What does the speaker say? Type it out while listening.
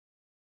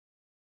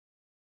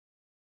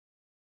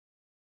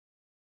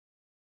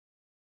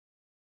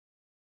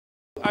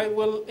I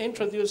will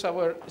introduce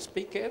our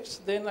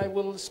speakers. Then I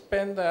will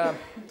spend a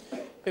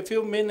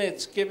few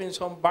minutes giving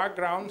some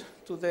background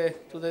to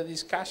the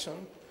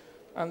discussion.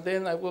 And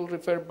then I will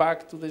refer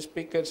back to the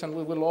speakers, and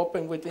we will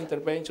open with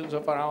interventions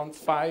of around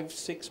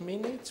 5-6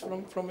 minutes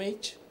from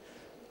each.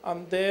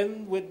 And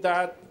then with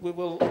that, we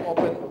will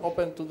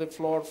open to the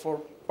floor for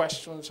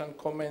questions and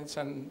comments,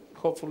 and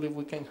hopefully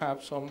we can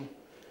have some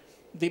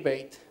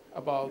debate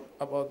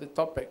about the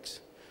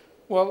topics.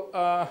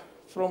 Well,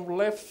 from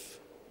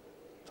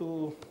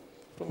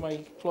my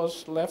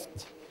close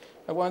left,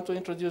 I want to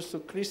introduce to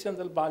Christian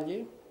Del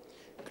Valle.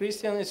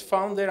 Christian is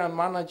founder and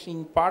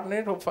managing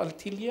partner of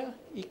Altilia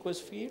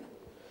Ecosphere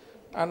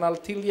and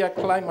Altilia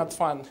Climate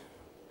Fund.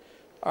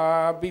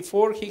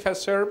 Before, he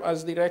has served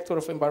as Director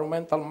of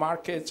Environmental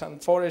Markets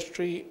and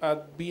Forestry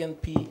at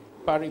BNP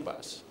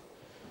Paribas.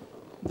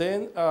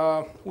 Then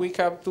we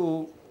have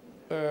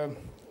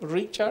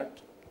Richard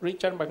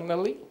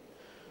McNally.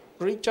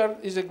 Richard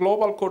is a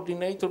Global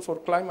Coordinator for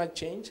Climate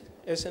Change,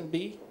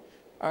 SNB,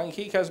 and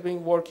he has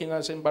been working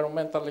as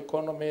environmental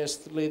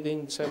economist,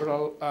 leading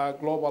several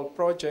global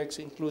projects,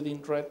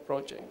 including RED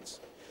projects.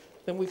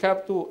 Then we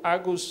have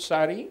Agus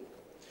Sari.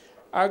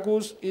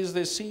 Agus is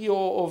the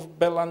CEO of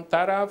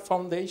Belantara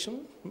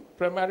Foundation,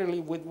 primarily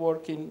with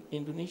work in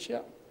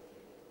Indonesia.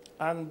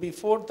 And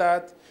before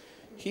that,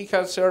 he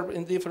has served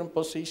in different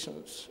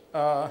positions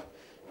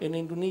in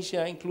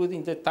Indonesia,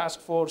 including the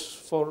task force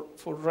for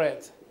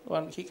RED.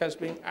 And he has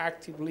been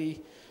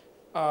actively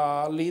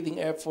leading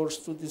efforts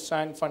to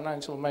design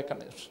financial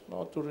mechanisms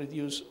to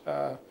reduce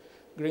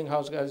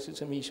greenhouse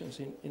gases emissions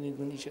in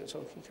Indonesia.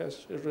 So he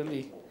has a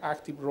really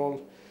active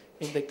role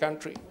in the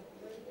country.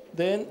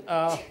 Then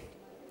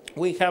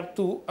we have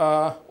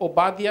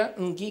Obadia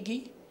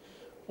Ngigi.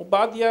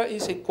 Obadia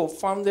is a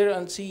co-founder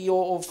and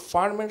CEO of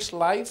Farmers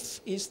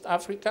Life East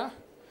Africa,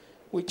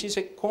 which is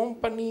a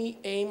company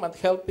aimed at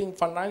helping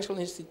financial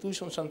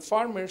institutions and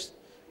farmers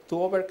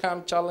to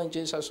overcome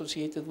challenges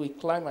associated with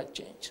climate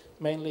change,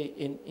 mainly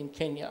in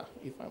Kenya,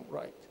 if I'm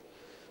right.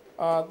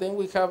 Then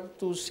we have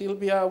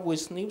Sylvia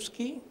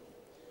Wisniewski.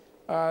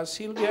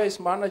 Sylvia is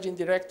Managing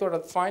Director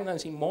at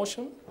Finance in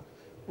Motion,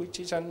 which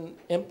is an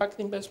impact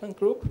investment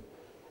group,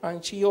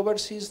 and she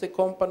oversees the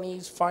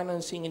company's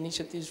financing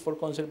initiatives for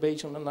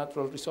conservation and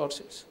natural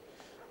resources.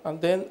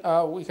 And then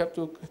we have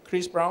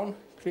Chris Brown.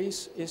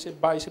 Chris is a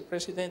Vice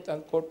President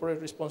and Corporate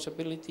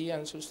Responsibility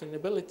and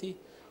Sustainability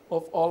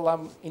of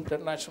Olam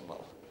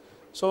International.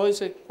 So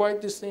it's a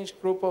quite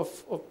distinguished group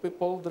of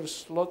people.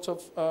 There's lots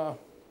of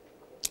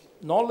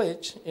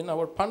knowledge in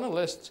our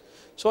panelists.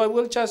 So I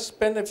will just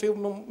spend a few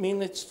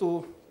minutes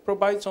to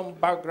provide some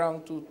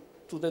background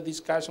to the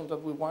discussion that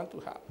we want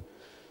to have.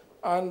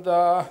 And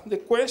the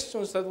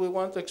questions that we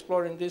want to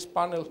explore in this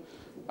panel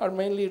are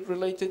mainly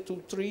related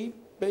to three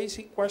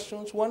basic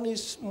questions. One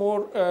is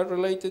more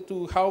related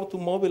to how to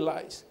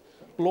mobilize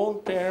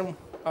long-term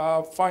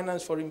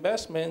finance for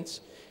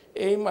investments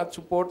aimed at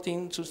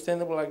supporting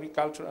sustainable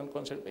agriculture and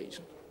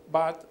conservation,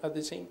 but at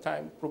the same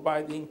time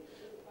providing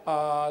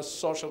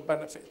social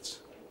benefits,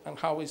 and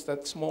how is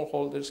that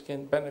smallholders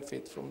can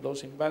benefit from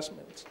those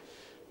investments.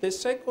 The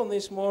second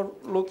is more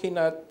looking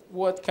at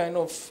what kind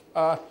of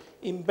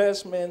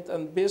investment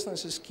and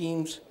business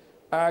schemes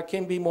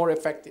can be more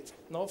effective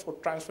for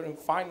transferring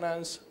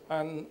finance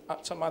and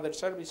some other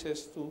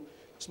services to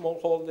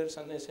smallholders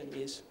and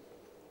SMEs,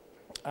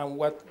 and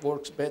what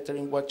works better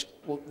in which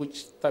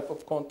type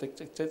of context,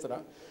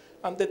 etc.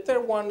 And the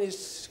third one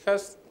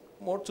has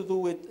more to do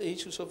with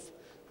issues of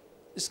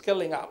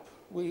scaling up.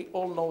 We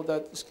all know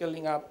that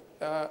scaling up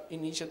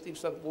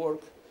initiatives that work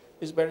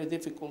is very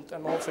difficult,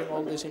 and often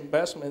all these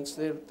investments,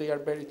 they are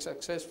very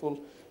successful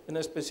in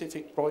a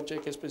specific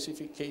project,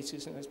 specific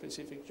cases, in a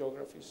specific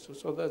geographies.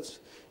 So that's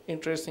an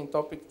interesting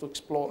topic to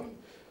explore.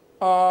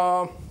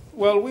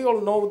 Well, we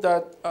all know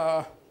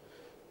that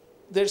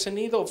there's a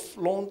need of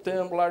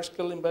long-term,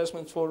 large-scale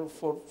investments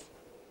for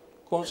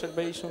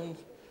conservation,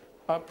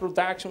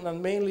 production,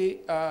 and mainly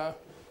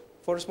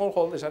for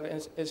smallholders and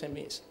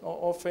SMEs.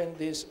 Often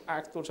these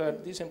actors are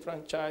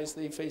disenfranchised.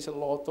 They face a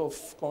lot of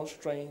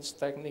constraints,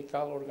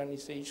 technical,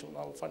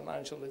 organizational,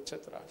 financial,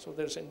 etc. So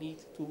there's a need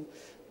to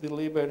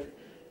deliver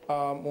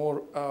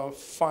more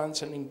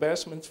funds and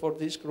investments for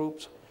these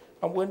groups.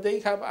 And when they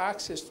have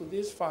access to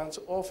these funds,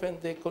 often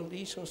the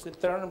conditions, the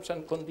terms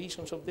and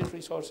conditions of these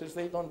resources,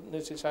 they don't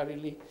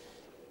necessarily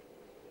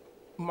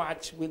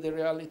match with the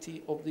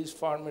reality of these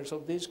farmers,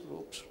 of these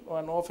groups.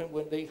 And often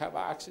when they have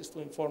access to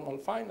informal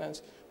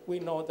finance, we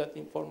know that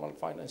informal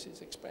finance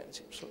is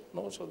expensive.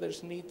 So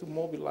there's need to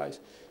mobilize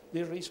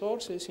the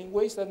resources in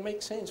ways that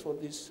make sense for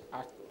these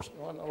actors,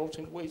 and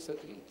also in ways that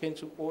can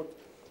support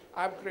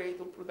upgrade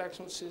of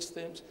production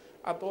systems,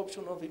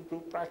 adoption of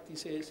improved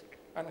practices,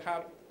 and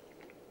have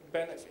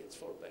benefits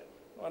for them.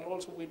 And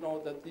also we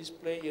know that these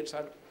players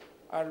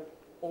are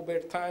over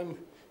time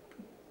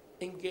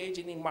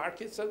engaging in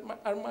markets that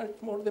are much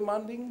more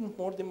demanding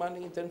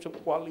in terms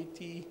of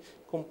quality,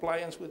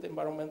 compliance with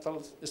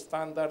environmental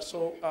standards.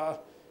 So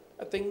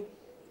I think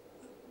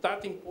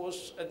that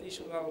imposes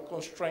additional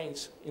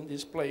constraints in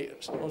these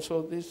players.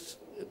 Also, these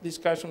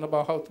discussion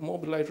about how to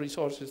mobilize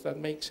resources that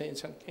make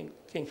sense and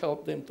can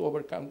help them to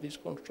overcome these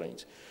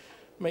constraints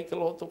make a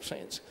lot of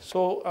sense.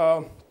 So,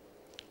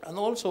 and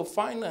also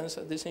finance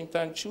at the same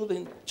time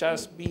shouldn't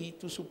just be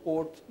to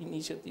support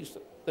initiatives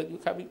that you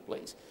have in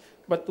place,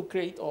 but to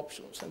create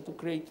options and to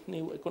create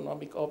new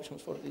economic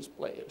options for these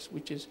players,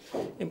 which is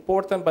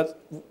important,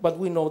 but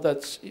we know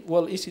that's,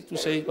 well, easy to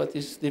say, but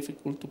it's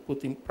difficult to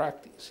put in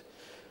practice.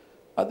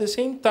 At the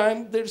same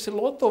time, there's a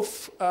lot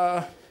of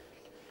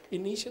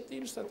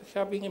initiatives that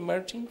have been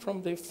emerging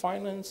from the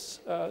finance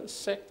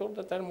sector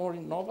that are more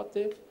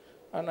innovative,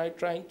 and I'm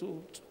trying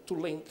to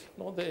link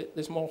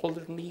the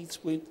smallholder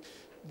needs with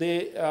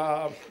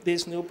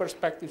these new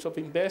perspectives of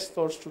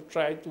investors to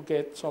try to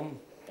get some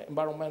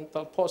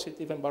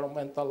positive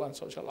environmental and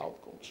social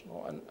outcomes.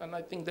 And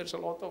I think there's a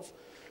lot of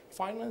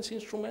finance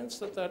instruments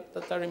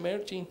that are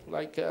emerging,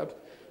 like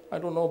I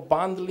don't know,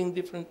 bundling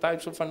different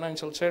types of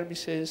financial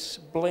services,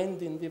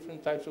 blending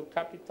different types of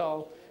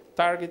capital,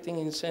 targeting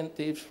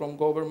incentives from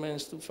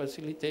governments to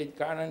facilitate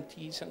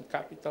guarantees and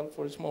capital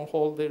for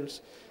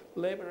smallholders,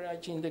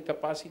 leveraging the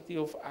capacity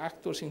of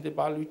actors in the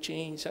value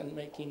chains and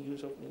making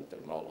use of new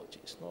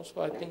technologies.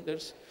 So I think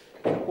there's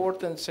an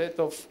important set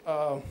of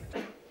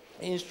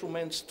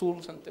instruments,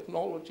 tools, and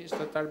technologies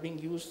that are being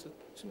used.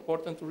 It's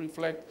important to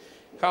reflect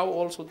how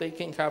also they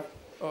can have,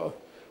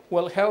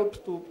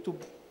 help to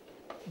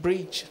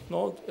bridge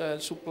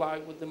supply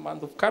with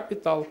demand of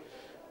capital.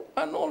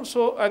 And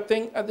also, I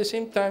think at the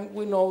same time,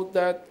 we know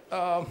that,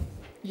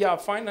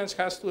 finance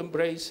has to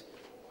embrace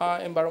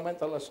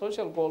environmental and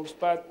social goals,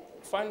 but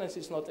finance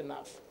is not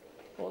enough.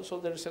 Also,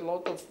 there's a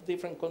lot of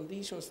different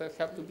conditions that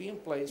have to be in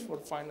place for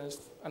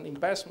finance and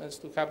investments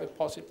to have a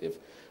positive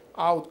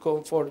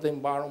outcome for the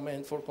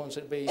environment, for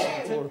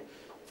conservation,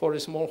 for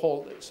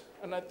smallholders.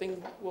 And I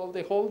think,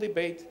 the whole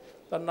debate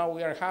that now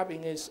we are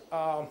having is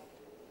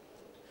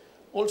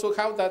also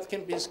how that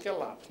can be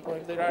scaled up.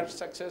 If there are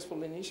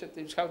successful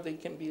initiatives, how they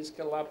can be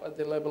scaled up at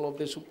the level of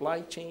the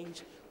supply chain,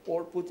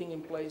 or putting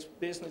in place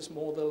business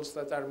models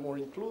that are more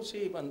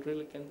inclusive and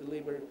really can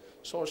deliver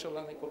social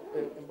and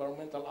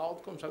environmental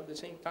outcomes at the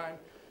same time.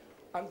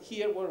 And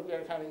here where we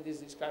are having these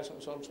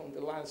discussions also on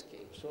the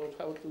landscape, so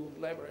how to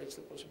leverage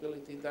the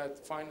possibility that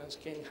finance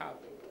can have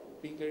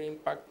a bigger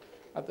impact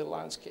at the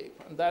landscape.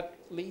 And that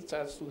leads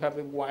us to have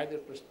a wider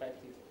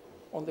perspective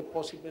on the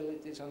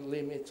possibilities and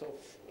limits of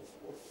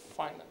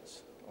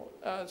finance.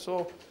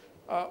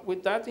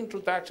 With that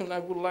introduction, I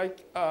would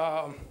like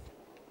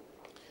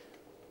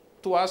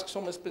to ask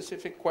some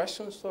specific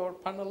questions to our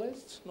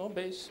panelists,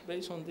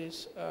 based on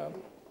these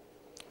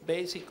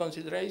basic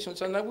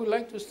considerations. And I would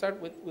like to start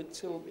with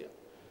Sylvia.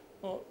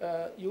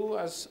 You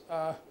as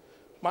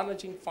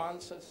managing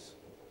funds, as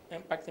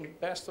impact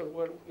investor,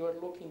 where you are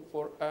looking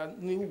for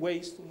new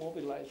ways to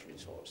mobilize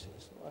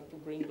resources and to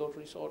bring those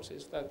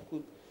resources that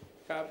could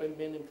have a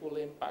meaningful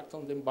impact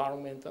on the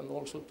environment and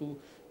also to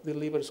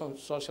deliver some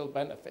social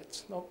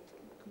benefits.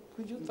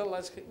 Could you tell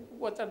us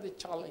what are the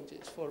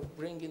challenges for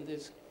bringing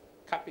this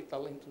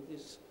capital into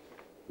this,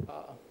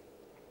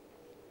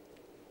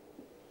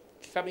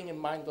 having in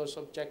mind those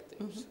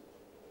objectives? Mm-hmm.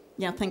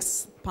 Yeah,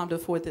 thanks, Pablo,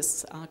 for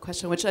this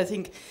question, which I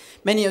think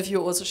many of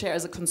you also share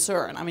as a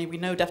concern. I mean, we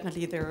know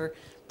definitely there are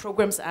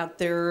programs out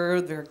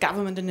there, there are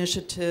government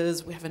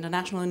initiatives, we have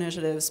international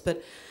initiatives,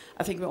 but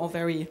I think we're all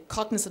very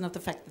cognizant of the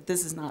fact that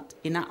this is not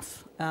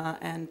enough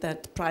and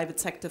that private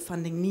sector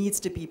funding needs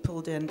to be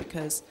pulled in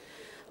because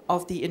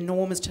of the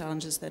enormous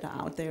challenges that are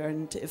out there.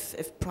 And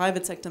if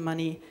private sector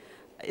money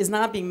is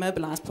not being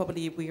mobilized,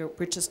 probably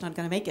we're just not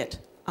going to make it.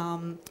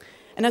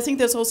 And I think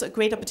there's also a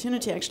great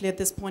opportunity actually at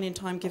this point in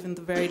time, given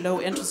the very low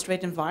interest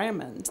rate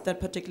environment that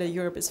particularly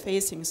Europe is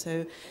facing.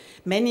 So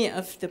many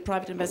of the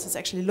private investors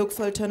actually look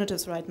for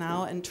alternatives right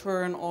now and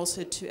turn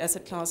also to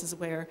asset classes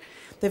where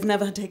they've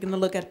never taken a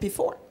look at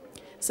before,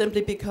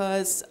 simply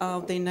because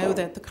they know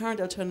that the current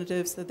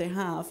alternatives that they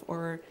have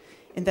are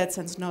in that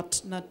sense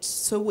not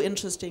so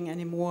interesting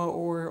anymore,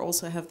 or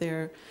also have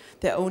their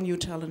own new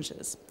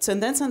challenges. So in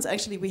that sense,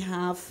 actually, we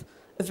have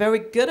a very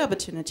good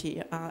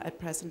opportunity at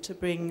present to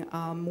bring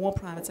more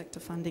private sector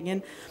funding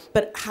in.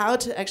 But how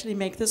to actually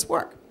make this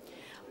work?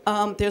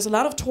 There's a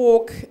lot of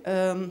talk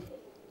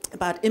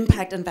about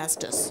impact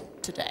investors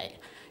today.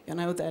 You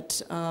know,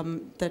 that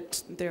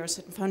there are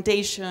certain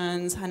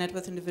foundations, high net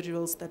worth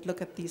individuals that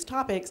look at these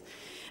topics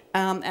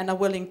and are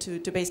willing to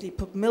basically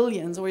put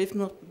millions or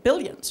even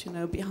billions, you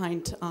know,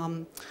 behind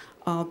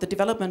the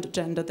development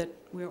agenda that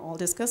we're all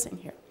discussing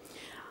here.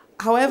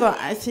 However,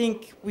 I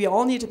think we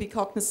all need to be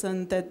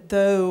cognizant that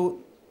though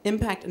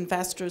impact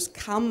investors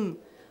come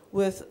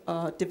with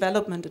a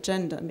development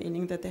agenda,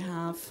 meaning that they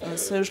have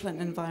social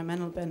and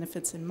environmental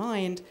benefits in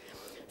mind,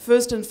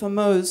 first and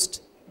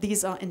foremost,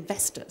 these are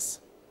investors,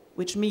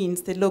 which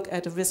means they look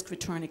at a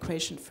risk-return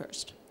equation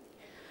first.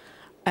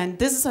 And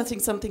this is, I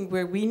think, something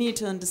where we need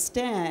to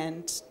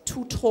understand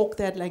to talk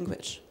that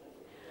language.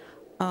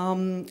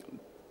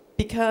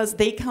 Because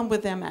they come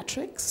with their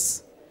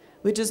metrics,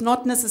 which is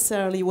not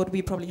necessarily what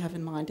we probably have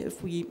in mind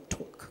if we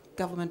talk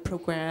government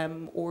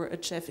program or a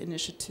GEF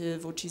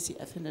initiative or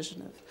GCF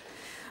initiative.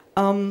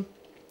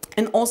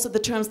 And also the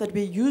terms that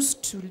we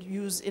used to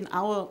use in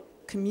our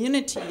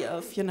community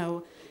of, you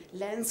know,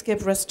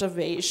 landscape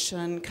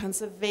restoration,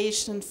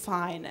 conservation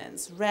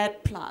finance,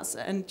 RED Plus,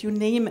 and you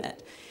name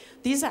it.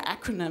 These are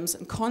acronyms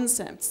and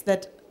concepts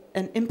that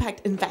an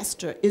impact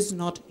investor is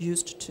not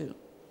used to.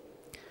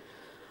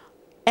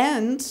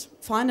 And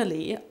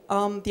finally,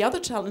 the other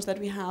challenge that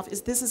we have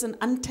is this is an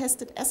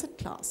untested asset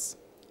class.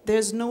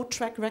 There's no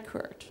track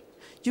record.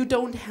 You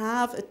don't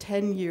have a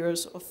 10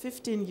 years or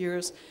 15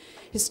 years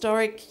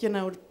historic, you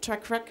know,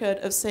 track record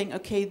of saying,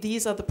 okay,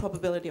 these are the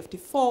probability of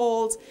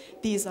defaults,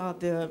 these are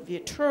the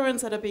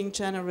returns that are being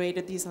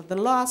generated, these are the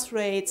loss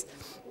rates.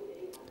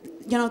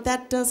 You know,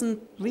 that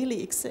doesn't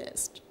really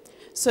exist.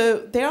 So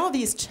there are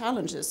these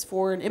challenges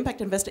for an impact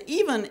investor,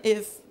 even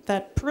if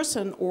that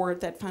person or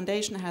that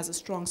foundation has a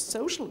strong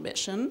social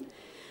mission,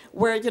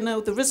 where, you know,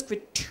 the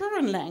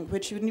risk-return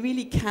language you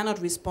really cannot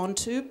respond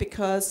to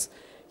because,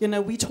 you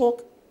know, we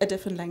talk a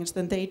different language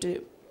than they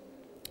do.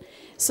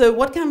 So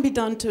what can be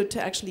done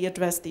to actually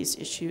address these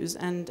issues?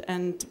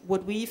 And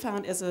what we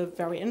found as a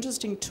very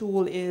interesting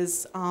tool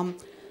is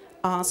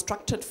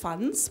structured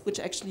funds, which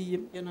actually,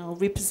 you know,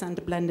 represent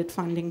a blended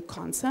funding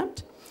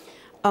concept,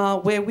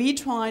 where we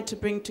try to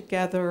bring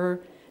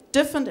together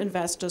different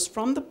investors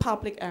from the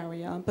public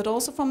area, but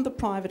also from the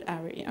private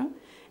area,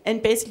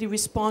 and basically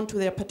respond to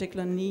their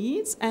particular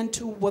needs and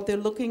to what they're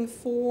looking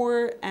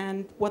for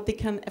and what they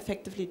can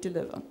effectively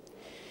deliver.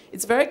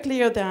 It's very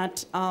clear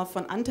that for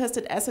an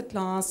untested asset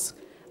class,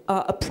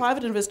 a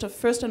private investor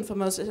first and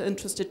foremost is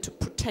interested to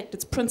protect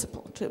its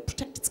principal, to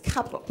protect its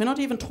capital. We're not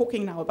even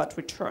talking now about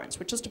returns.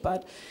 We're just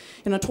about,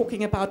 you know,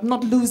 talking about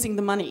not losing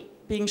the money,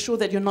 being sure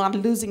that you're not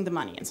losing the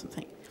money in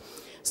something.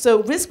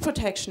 So risk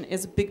protection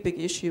is a big, big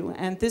issue,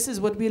 and this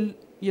is what we're,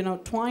 you know,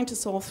 trying to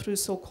solve through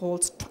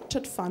so-called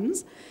structured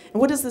funds.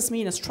 And what does this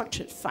mean, a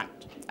structured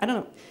fund? I don't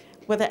know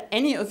whether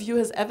any of you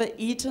has ever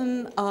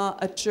eaten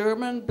a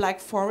German Black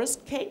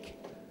Forest cake.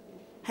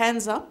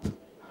 Hands up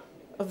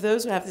of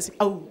those who have this.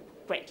 Oh,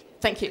 great,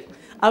 thank you.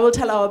 I will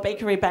tell our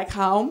bakery back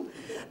home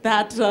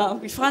that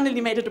we finally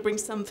made it to bring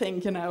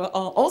something, you know,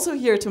 also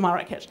here to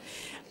Marrakesh.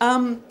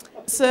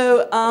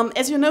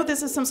 As you know,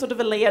 this is some sort of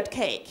a layered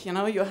cake. You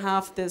know, you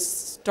have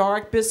this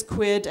dark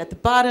biscuit at the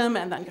bottom,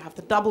 and then you have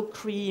the double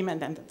cream,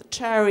 and then the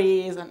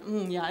cherries,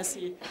 and yeah, I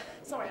see.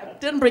 Sorry, I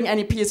didn't bring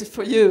any pieces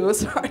for you.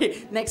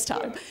 Sorry, next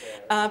time.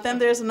 Then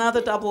there's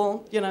another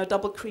double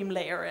cream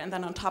layer, and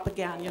then on top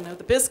again, you know,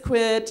 the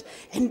biscuit,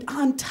 and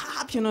on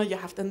top, you know, you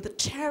have then the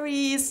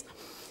cherries.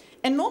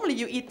 And normally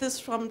you eat this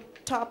from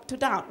top to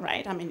down,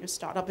 right? I mean, you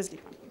start obviously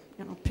from,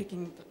 you know,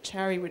 picking the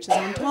cherry which is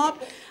on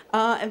top,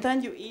 and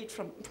then you eat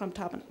from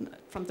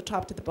the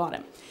top to the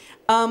bottom.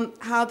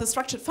 How the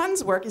structured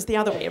funds work is the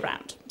other way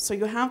around. So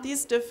you have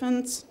these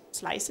different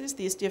slices,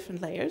 these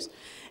different layers,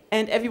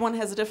 and everyone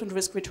has a different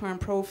risk-return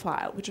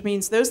profile, which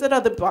means those that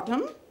are the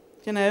bottom,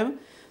 you know,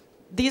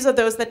 these are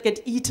those that get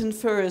eaten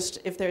first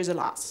if there is a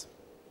loss.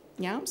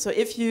 Yeah. So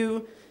if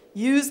you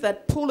use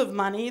that pool of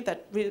money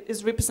that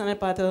is represented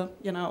by the,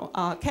 you know,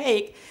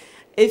 cake,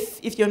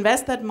 if you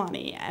invest that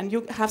money and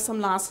you have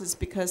some losses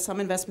because some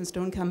investments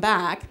don't come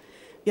back,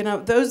 you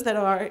know, those that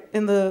are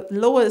in the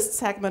lowest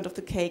segment of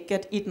the cake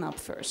get eaten up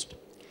first.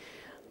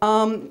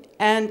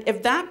 And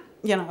if that,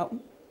 you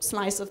know,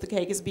 slice of the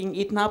cake is being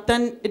eaten up,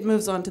 then it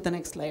moves on to the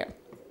next layer,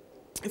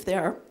 if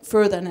there are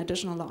further and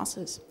additional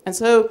losses. And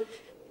so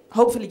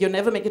hopefully you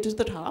never make it to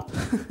the top,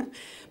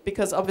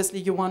 because obviously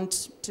you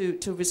want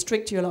to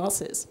restrict your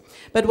losses.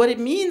 But what it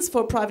means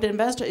for a private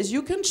investor is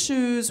you can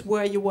choose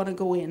where you want to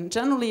go in.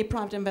 Generally,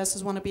 private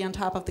investors want to be on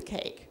top of the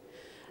cake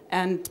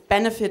and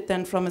benefit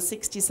then from a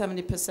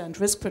 60–70%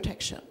 risk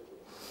protection.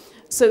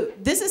 So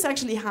this is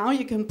actually how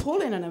you can pull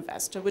in an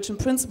investor, which in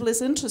principle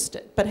is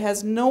interested, but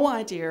has no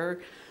idea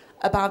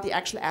about the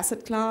actual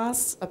asset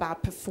class,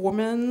 about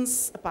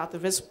performance, about the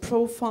risk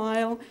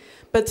profile.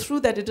 But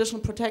through that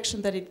additional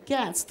protection that it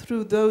gets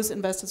through those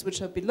investors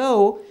which are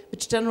below,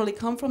 which generally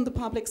come from the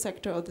public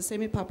sector or the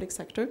semi-public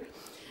sector,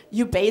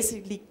 you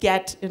basically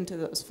get into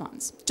those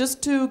funds.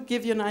 Just to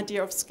give you an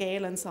idea of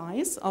scale and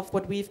size of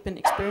what we've been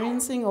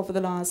experiencing over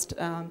the last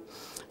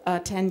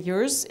 10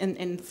 years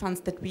in the funds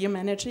that we are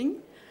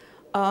managing.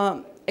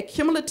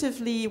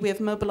 Accumulatively, we have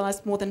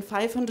mobilized more than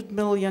 500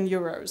 million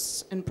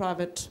euros in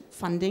private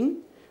funding.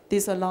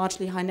 These are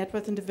largely high net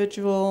worth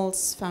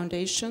individuals,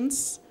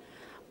 foundations,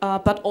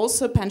 but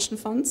also pension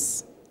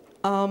funds.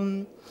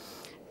 We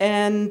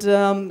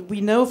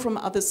know from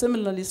other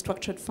similarly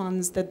structured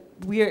funds that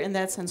we are, in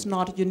that sense,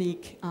 not a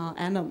unique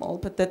animal,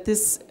 but that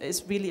this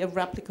is really a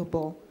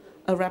replicable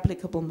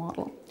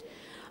model.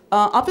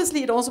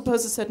 Obviously, it also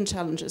poses certain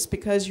challenges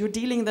because you're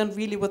dealing then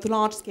really with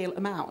large-scale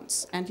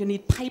amounts, and you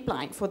need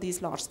pipeline for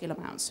these large-scale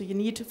amounts. So you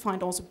need to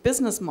find also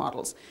business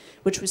models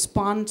which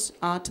respond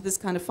to this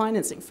kind of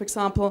financing. For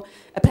example,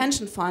 a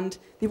pension fund,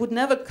 they would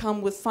never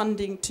come with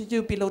funding to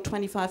you below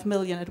 25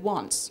 million at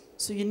once.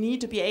 So you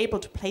need to be able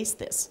to place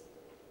this.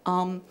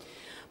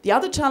 The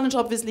other challenge,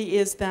 obviously,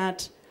 is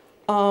that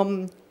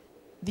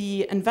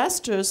the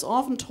investors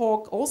often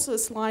talk also a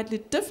slightly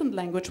different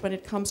language when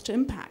it comes to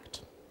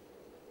impact.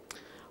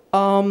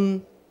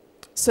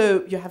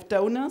 So you have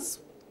donors,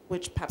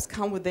 which perhaps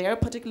come with their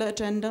particular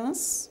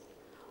agendas,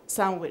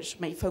 some which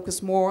may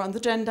focus more on the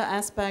gender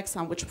aspect,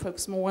 some which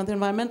focus more on the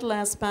environmental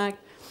aspect.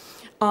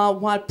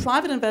 While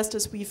private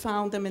investors, we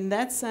found them in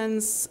that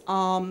sense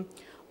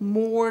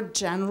more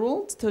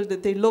general, so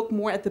that they look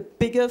more at the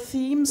bigger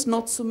themes,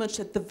 not so much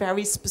at the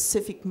very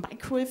specific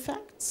micro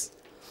effects.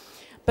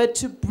 But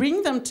to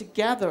bring them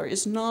together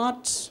is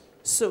not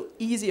so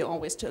easy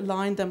always, to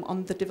align them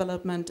on the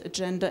development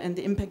agenda and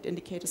the impact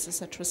indicators, et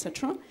cetera, et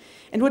cetera.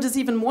 And what is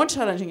even more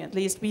challenging, at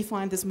least we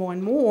find this more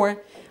and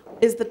more,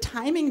 is the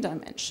timing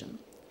dimension.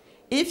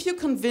 If you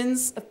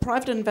convince a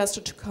private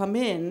investor to come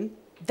in,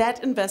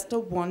 that investor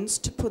wants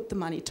to put the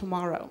money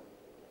tomorrow.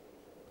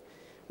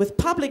 With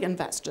public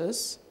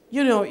investors,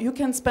 you know, you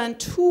can spend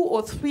 2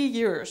 or 3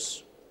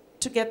 years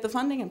to get the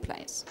funding in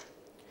place.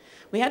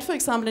 We had, for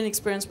example, an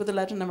experience with the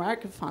Latin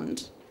America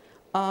Fund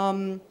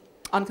on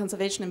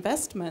conservation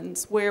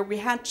investments, where we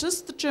had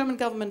just the German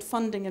government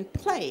funding in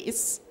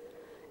place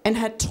and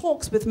had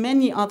talks with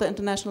many other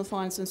international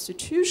finance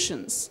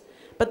institutions.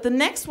 But the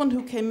next one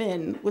who came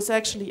in was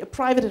actually a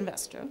private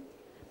investor,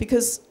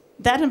 because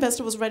that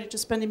investor was ready to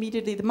spend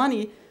immediately the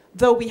money,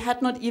 though we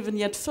had not even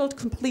yet filled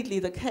completely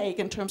the cake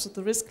in terms of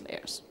the risk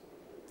layers.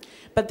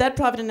 But that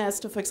private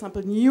investor, for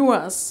example, knew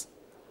us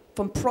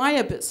from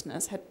prior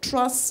business, had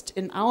trust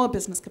in our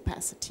business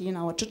capacity, in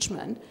our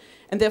judgment,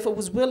 and therefore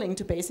was willing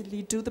to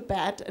basically do the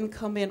bet and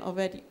come in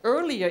already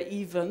earlier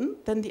even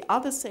than the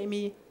other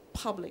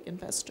semi-public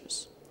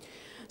investors.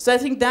 So I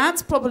think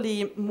that's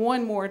probably more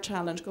and more a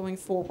challenge going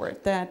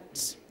forward,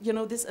 that, you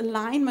know, this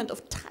alignment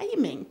of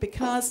timing,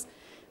 because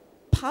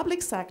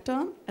public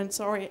sector, and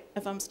sorry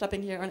if I'm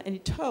stepping here on any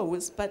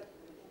toes, but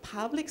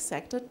public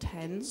sector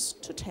tends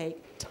to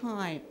take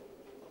time.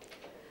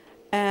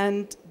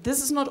 And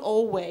this is not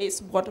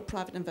always what a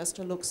private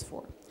investor looks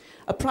for.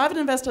 A private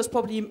investor is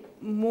probably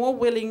more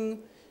willing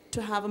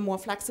to have a more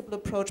flexible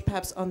approach,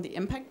 perhaps on the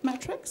impact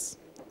metrics,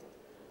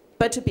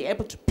 but to be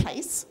able to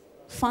place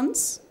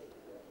funds.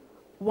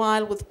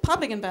 While with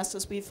public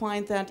investors, we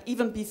find that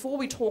even before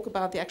we talk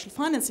about the actual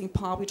financing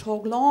part, we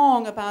talk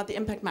long about the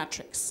impact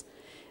metrics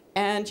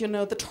and, you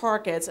know, the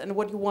targets and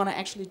what you want to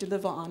actually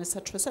deliver on, et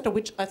cetera,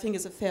 which I think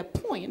is a fair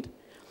point.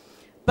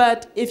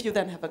 But if you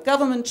then have a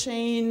government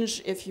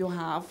change, if you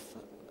have,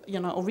 you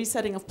know, a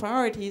resetting of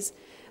priorities,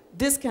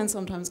 this can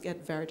sometimes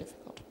get very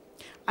difficult.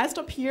 I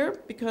stop here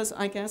because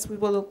I guess we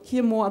will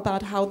hear more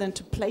about how then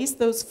to place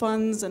those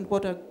funds and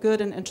what are good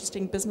and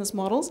interesting business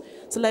models.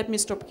 So let me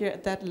stop here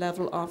at that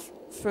level of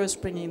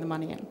first bringing the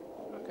money in.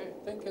 Okay,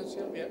 thank you,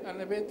 Sylvia.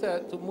 And a bit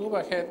to move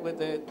ahead with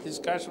the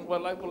discussion,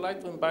 well, I would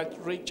like to invite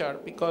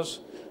Richard,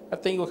 because I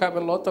think you have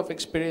a lot of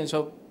experience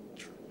of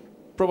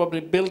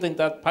probably building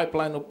that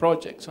pipeline of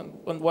projects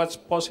and what's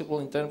possible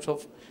in terms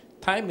of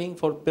timing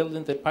for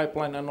building the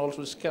pipeline and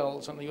also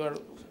skills, and you are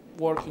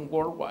working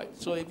worldwide.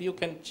 So if you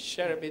can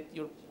share a bit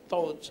your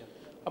thoughts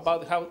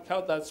about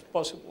how that's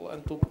possible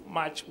and to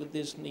match with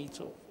these needs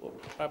of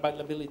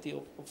availability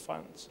of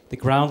funds. The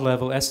ground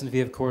level,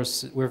 SNV, of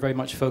course, we're very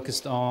much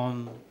focused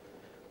on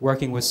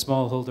working with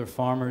smallholder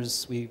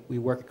farmers. We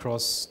work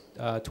across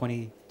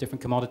 20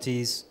 different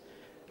commodities,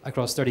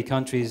 across 30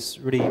 countries,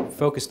 really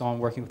focused on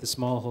working with the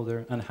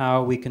smallholder and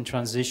how we can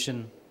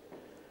transition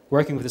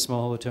working with the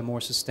smallholder to a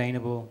more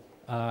sustainable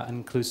and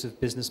inclusive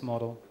business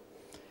model.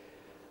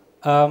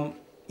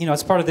 You know,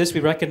 as part of this,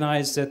 we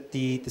recognize that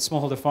the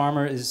smallholder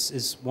farmer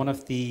is one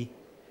of the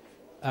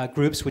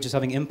groups which is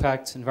having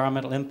impact,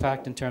 environmental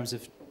impact in terms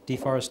of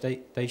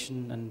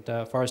deforestation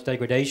and forest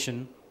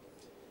degradation.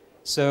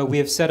 So we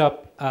have set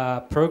up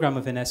a program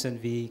within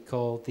SNV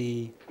called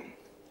the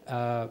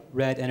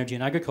Red Energy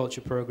and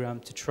Agriculture Program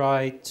to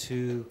try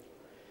to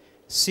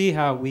see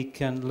how we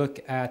can look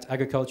at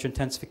agriculture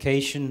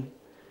intensification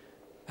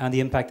and the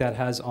impact that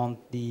has on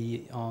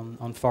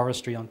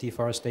forestry, on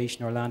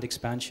deforestation or land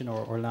expansion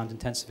or land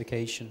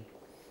intensification,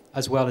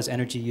 as well as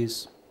energy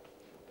use.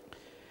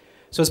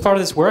 So as part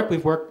of this work,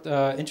 we've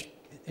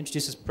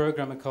introduced this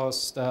program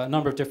across a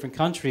number of different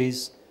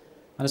countries,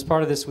 and as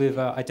part of this, we've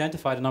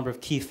identified a number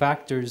of key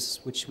factors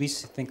which we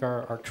think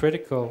are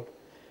critical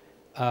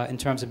in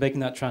terms of making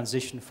that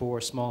transition for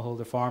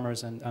smallholder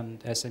farmers and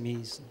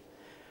SMEs.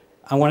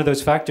 And one of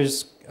those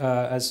factors,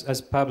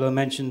 as Pablo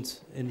mentioned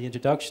in the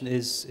introduction,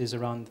 is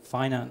around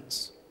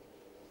finance.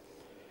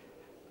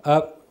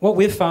 What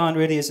we've found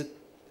really is that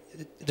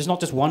there's not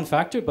just one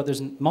factor, but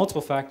there's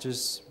multiple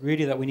factors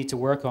really that we need to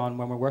work on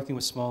when we're working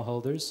with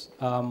smallholders.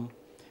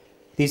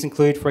 These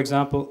include, for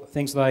example,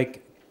 things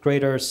like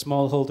greater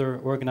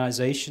smallholder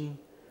organization,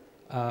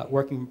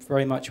 working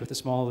very much with the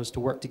smallholders to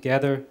work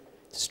together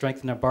to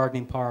strengthen our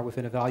bargaining power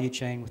within a value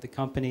chain with the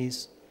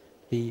companies,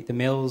 the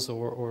mills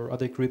or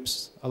other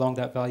groups along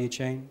that value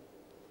chain.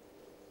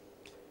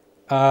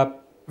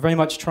 Very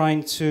much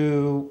trying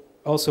to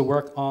also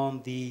work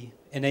on the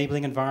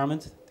enabling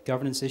environment, the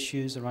governance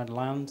issues around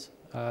land,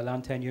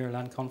 land tenure,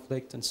 land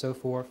conflict, and so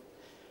forth.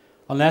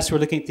 Unless we're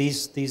looking at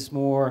these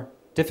more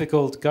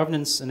difficult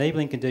governance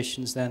enabling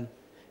conditions, then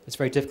it's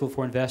very difficult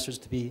for investors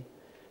to be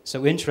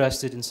so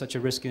interested in such a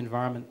risky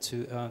environment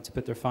to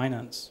put their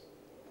finance.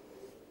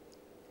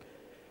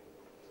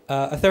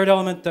 A third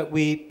element that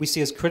we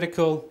see as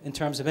critical in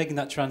terms of making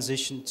that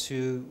transition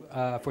to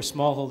for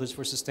smallholders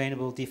for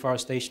sustainable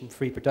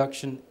deforestation-free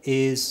production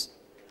is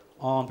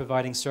on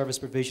providing service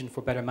provision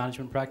for better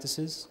management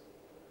practices,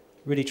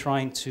 really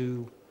trying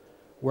to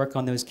work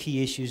on those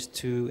key issues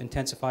to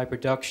intensify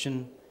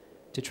production,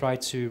 to try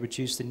to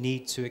reduce the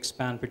need to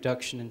expand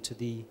production into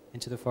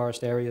the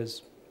forest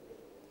areas.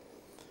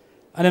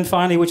 And then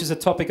finally, which is a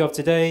topic of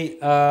today,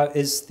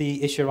 is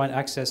the issue around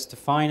access to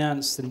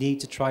finance, the need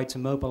to try to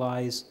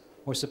mobilize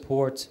or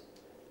support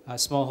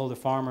smallholder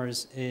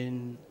farmers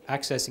in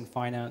accessing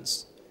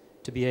finance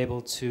to be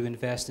able to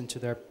invest into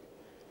their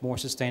more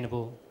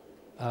sustainable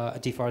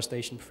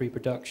deforestation-free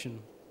production.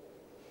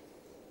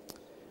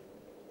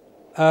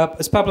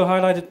 As Pablo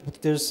highlighted,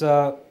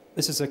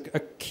 this is a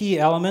key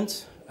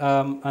element,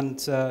 and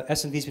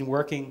SNV has been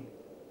working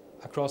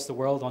across the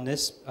world on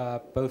this,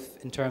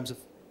 both in terms of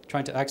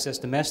trying to access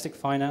domestic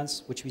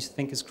finance, which we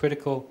think is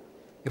critical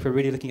if we're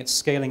really looking at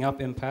scaling up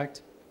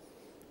impact,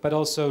 but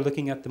also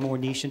looking at the more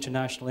niche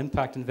international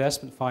impact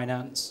investment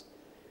finance,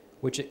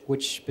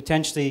 which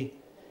potentially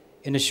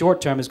in the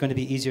short term is going to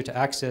be easier to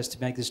access to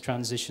make this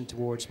transition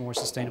towards more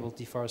sustainable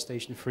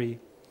deforestation-free.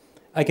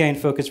 Again,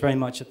 focused very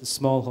much at the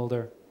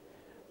smallholder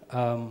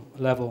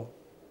level.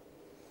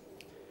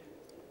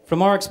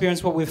 From our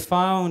experience, what we've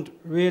found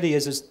really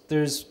is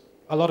there's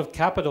a lot of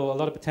capital, a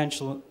lot of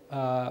potential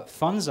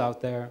funds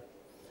out there,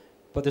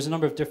 but there's a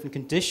number of different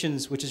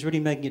conditions which is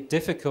really making it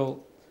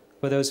difficult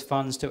for those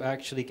funds to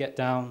actually get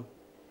down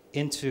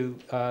into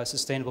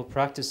sustainable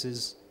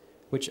practices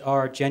which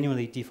are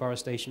genuinely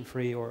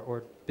deforestation-free or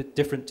a bit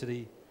different to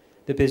the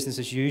business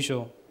as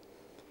usual.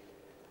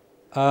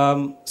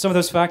 Some of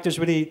those factors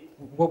really,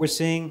 what we're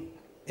seeing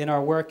in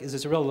our work is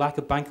there's a real lack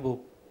of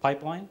bankable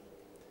pipeline.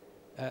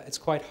 It's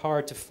quite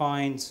hard to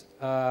find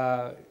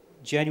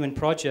genuine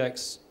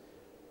projects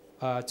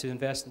to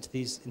invest into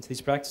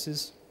these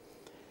practices.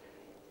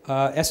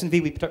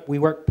 SNV, we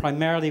work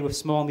primarily with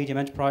small, medium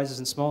enterprises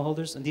and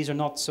smallholders, and these are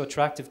not so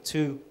attractive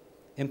to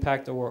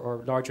impact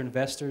or larger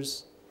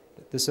investors,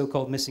 the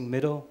so-called missing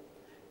middle.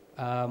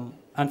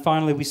 And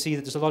finally, we see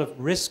that there's a lot of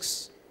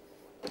risks,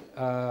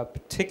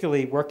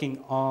 particularly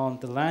working on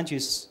the land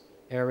use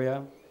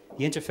area,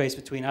 the interface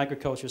between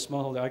agriculture,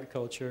 smallholder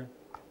agriculture,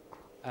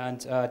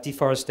 and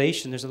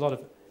deforestation. There's a lot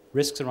of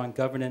risks around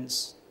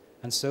governance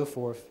and so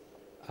forth,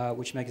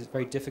 which makes it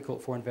very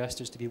difficult for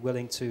investors to be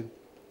willing to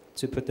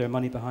put their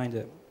money behind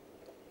it.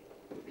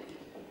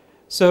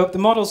 So the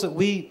models that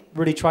we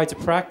really try to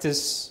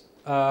practice,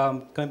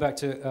 going back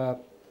to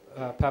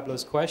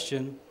Pablo's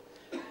question,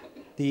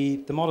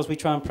 the models we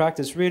try and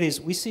practice really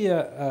is we see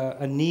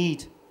a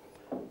need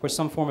for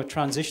some form of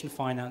transition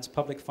finance,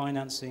 public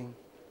financing,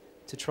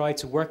 to try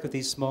to work with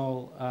these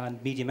small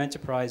and medium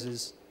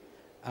enterprises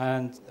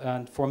and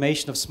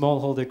formation of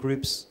smallholder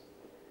groups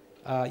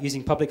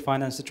using public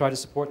finance to try to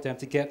support them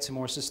to get to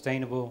more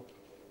sustainable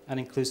and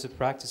inclusive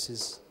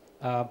practices.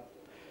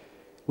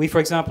 We, for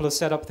example, have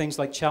set up things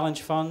like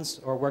challenge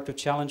funds or worked with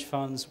challenge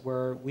funds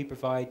where we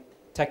provide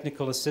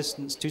technical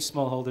assistance to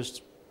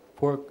smallholders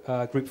for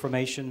group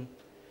formation,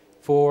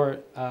 for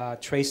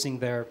tracing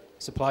their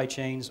supply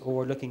chains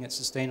or looking at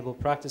sustainable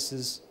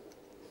practices,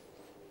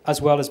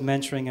 as well as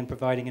mentoring and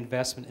providing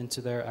investment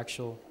into their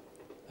actual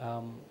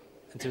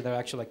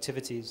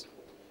activities.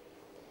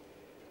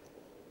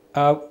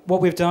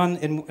 What we've done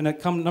in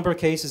a number of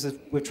cases is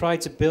we've tried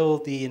to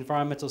build the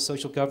environmental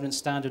social governance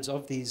standards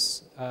of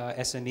these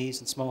SMEs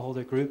and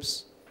smallholder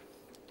groups,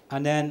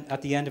 and then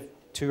at the end of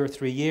 2 or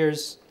 3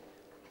 years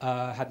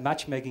had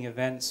matchmaking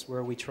events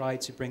where we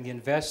tried to bring the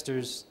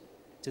investors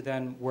to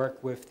then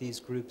work with these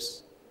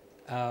groups,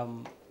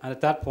 and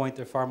at that point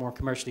they're far more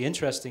commercially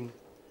interesting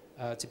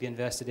to be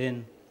invested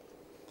in.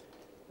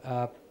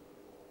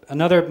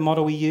 Another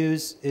model we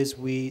use is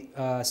we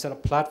set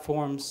up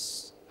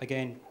platforms.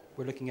 Again,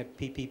 we're looking at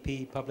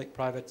PPP,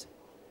 public-private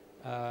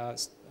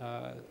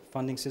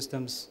funding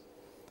systems,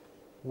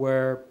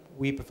 where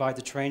we provide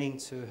the training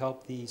to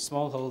help the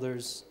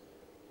smallholders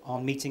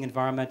on meeting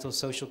environmental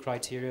social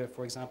criteria,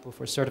 for example,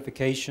 for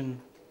certification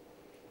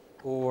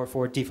or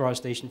for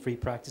deforestation-free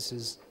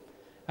practices.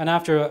 And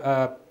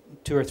after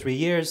 2 or 3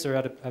 years, they're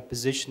at a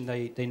position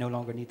they no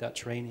longer need that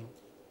training.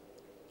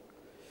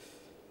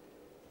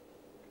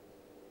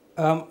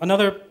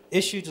 Another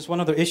issue, just one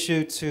other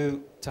issue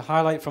to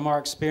highlight from our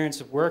experience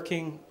of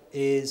working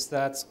is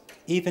that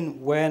even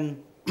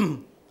when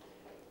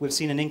we've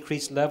seen an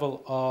increased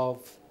level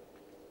of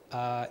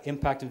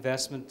impact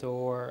investment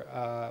or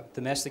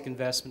domestic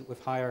investment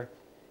with higher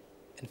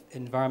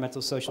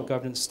environmental social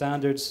governance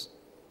standards,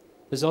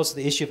 there's also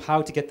the issue of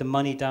how to get the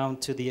money down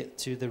to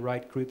the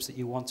right groups that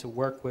you want to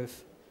work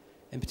with,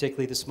 and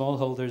particularly the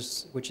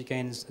smallholders, which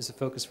again is a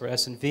focus for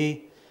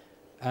SNV,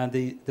 and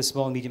the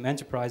small and medium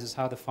enterprises,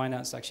 how the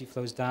finance actually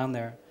flows down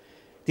there.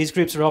 These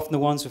groups are often the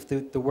ones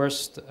with the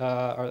worst,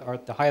 or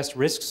the highest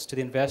risks to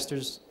the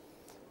investors.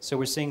 So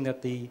we're seeing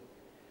that the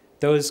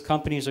those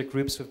companies or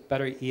groups with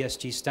better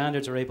ESG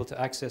standards are able to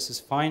access this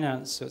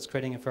finance, so it's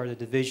creating a further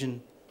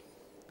division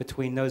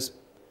between those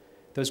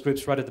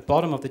groups right at the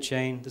bottom of the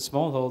chain, the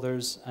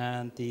smallholders,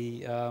 and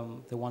the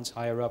ones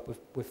higher up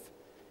with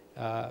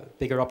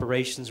bigger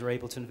operations are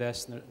able to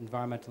invest in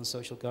environmental and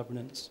social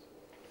governance.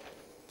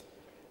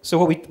 So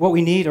what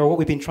we need, or what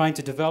we've been trying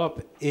to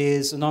develop,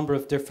 is a number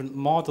of different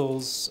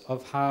models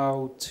of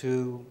how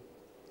to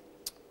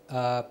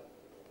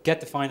get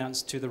the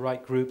finance to the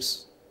right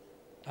groups.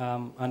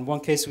 And one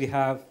case we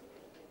have,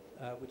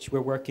 which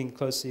we're working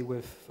closely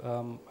with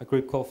a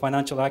group called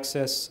Financial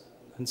Access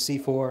and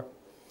C4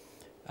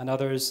 and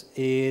others,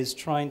 is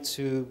trying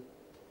to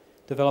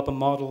develop a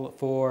model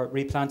for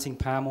replanting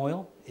palm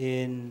oil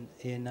and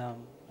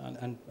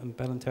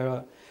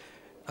Belantara,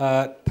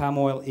 palm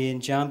oil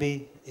in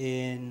Jambi,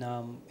 in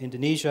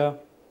Indonesia.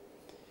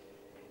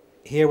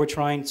 Here we're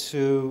trying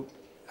to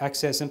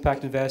access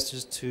impact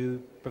investors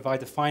to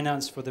provide the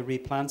finance for the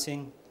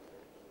replanting,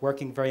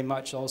 working very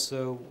much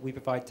also, we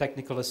provide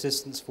technical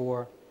assistance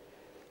for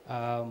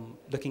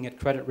looking at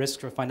credit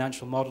risk for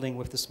financial modeling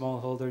with the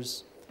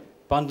smallholders,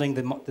 bundling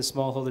the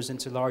smallholders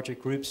into larger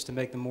groups to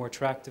make them more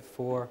attractive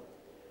for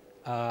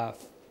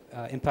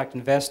impact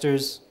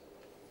investors,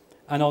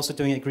 and also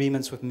doing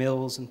agreements with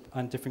mills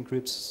and different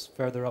groups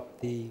further up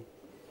the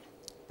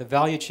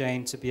value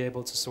chain to be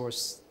able to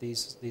source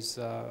these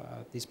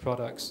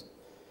products.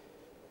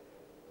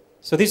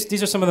 So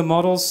these are some of the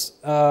models,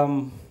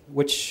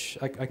 which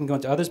I can go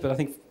into others, but I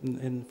think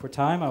for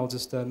time I'll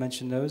just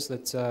mention those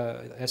that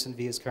SNV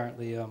is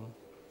currently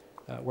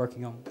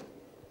working on.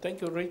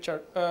 Thank you,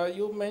 Richard.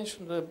 You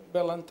mentioned the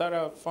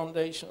Belantara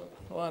Foundation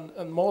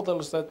and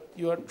models that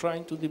you are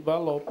trying to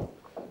develop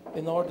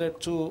in order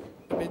to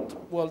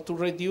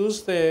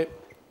reduce the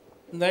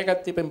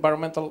negative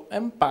environmental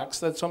impacts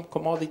that some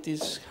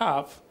commodities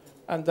have,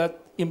 and that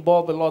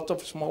involve a lot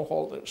of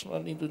smallholders.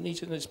 In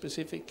Indonesia, in a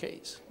specific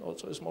case,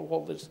 also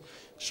smallholders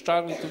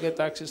struggling to get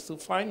access to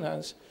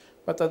finance,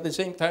 but at the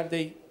same time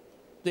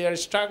they are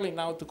struggling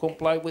now to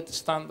comply with the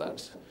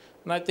standards.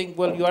 And I think,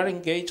 well, you are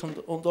engaged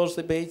on those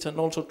debates and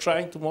also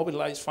trying to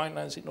mobilize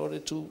finance in order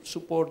to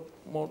support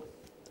more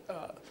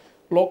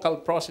local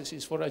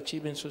processes for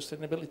achieving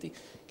sustainability.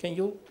 Can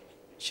you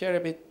share a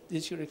bit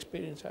your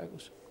experience,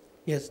 Agus?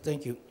 Yes,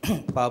 thank you,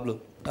 Pablo.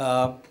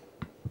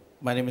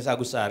 My name is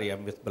Agus Ari.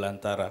 I'm with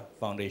Belantara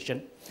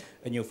Foundation,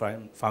 a new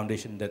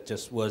foundation that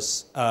just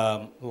was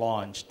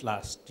launched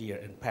last year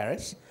in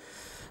Paris.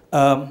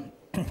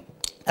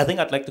 I think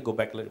I'd like to go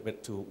back a little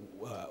bit to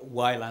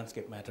why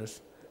landscape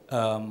matters.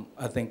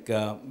 I think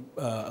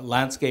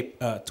landscape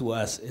to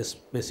us is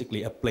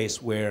basically a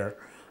place where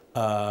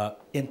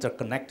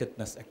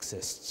interconnectedness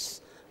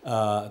exists.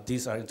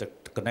 These are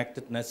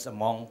interconnectedness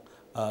among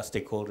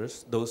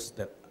stakeholders, those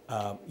that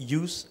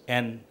use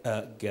and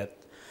get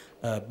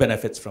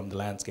benefits from the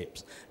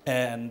landscapes.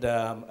 And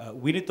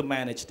we need to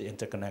manage the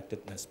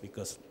interconnectedness,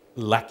 because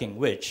lacking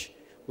which,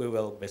 we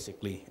will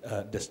basically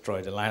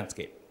destroy the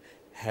landscape.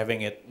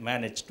 Having it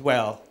managed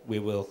well, we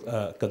will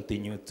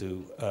continue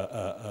to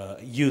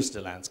use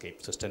the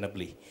landscape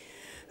sustainably.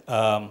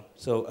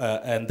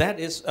 And that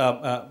is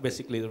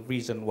basically the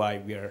reason why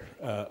we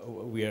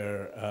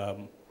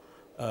are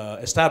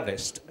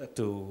established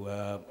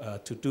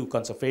to do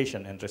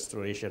conservation and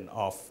restoration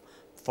of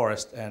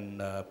forest and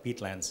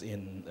peatlands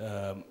in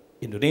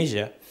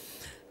Indonesia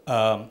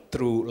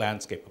through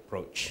landscape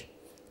approach.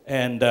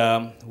 And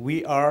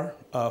we are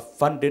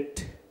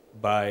funded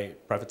by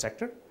private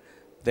sector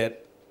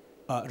that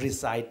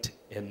reside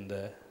in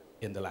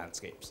the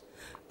landscapes.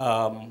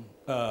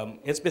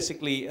 It's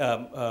basically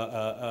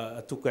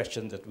two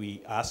questions that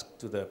we ask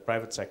to the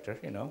private sector.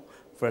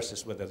 First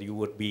is whether you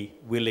would be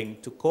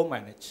willing to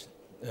co-manage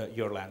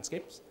your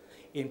landscapes,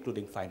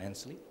 including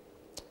financially.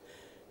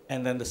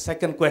 And then the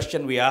second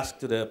question we ask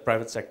to the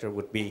private sector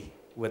would be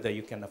whether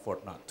you can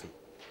afford not to.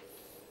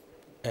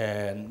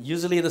 And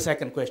usually the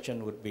second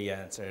question would be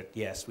answered,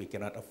 yes, we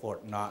cannot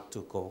afford not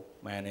to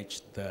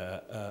co-manage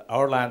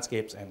our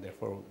landscapes, and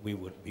therefore we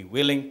would be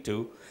willing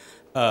to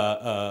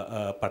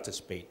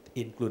participate,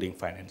 including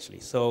financially.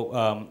 So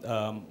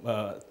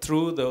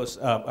through those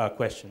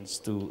questions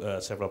to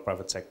several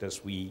private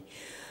sectors, we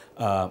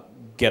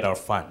get our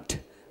fund.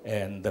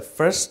 And the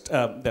first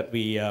that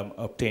we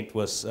obtained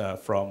was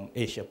from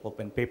Asia Pulp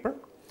and Paper,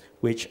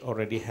 which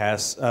already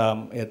has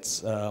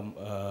its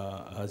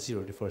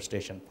zero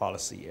deforestation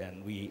policy.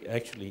 And we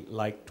actually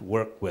like to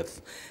work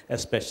with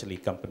especially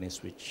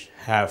companies which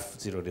have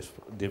zero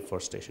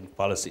deforestation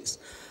policies.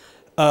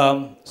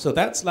 So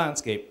that's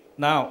landscape.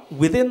 Now,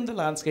 within the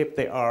landscape,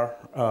 there are,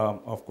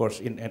 of course,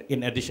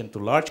 in addition to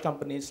large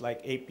companies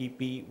like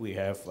APP, we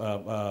have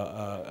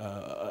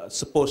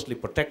supposedly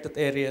protected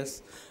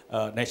areas,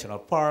 national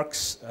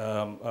parks,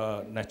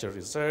 natural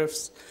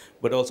reserves,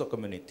 but also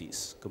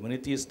communities.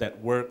 Communities that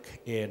work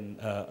in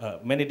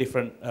many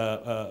different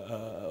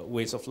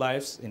ways of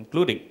lives,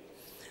 including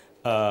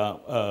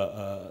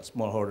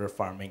smallholder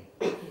farming.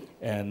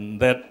 And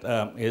that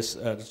is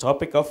the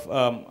topic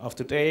of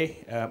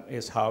today,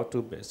 is how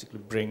to basically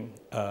bring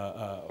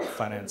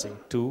financing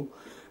to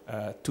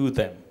to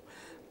them.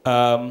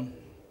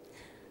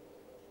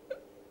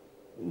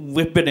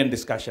 We've been in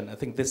discussion. I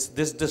think this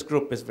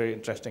group is very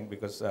interesting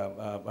because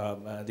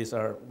these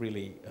are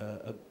really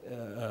a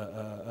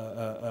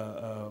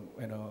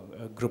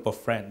group of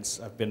friends.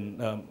 I've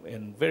been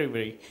in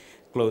very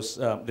close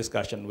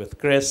discussion with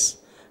Chris,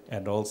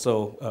 and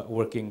also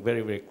working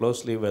very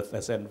closely with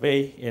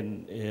SNV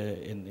in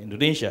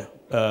Indonesia.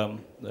 There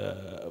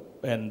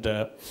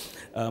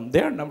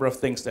are a number of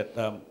things that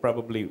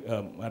probably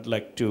I'd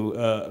like to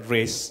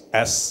raise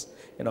as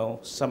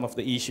some of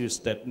the issues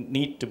that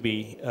need to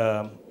be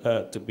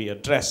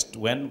addressed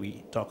when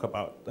we talk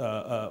about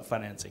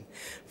financing.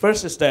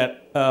 First is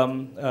that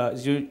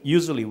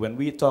usually when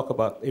we talk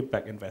about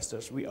impact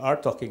investors, we are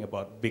talking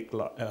about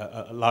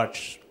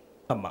large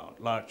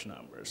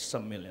numbers,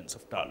 some millions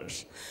of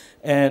dollars,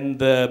 and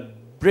the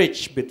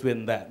bridge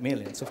between that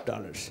millions of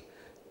dollars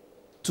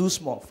to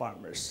small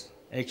farmers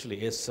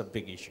actually is a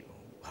big issue.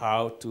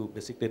 How to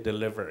basically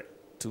deliver it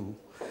to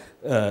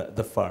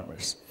the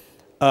farmers.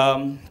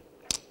 And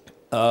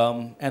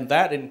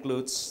that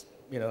includes,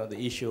 the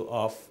issue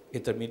of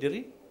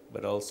intermediary,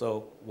 but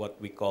also what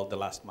we call the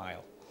last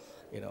mile.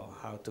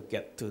 How to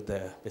get to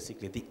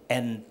basically the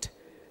end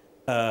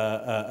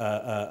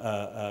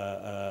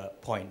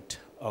point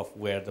of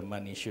where the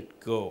money should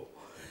go.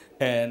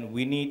 And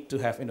we need to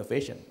have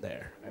innovation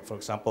there. For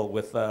example,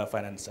 with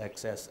Finance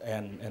Access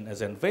and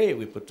SNV,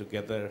 we put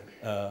together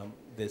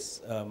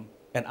this,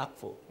 and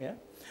ACFO, yeah?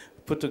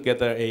 Put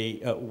together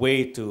a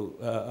way to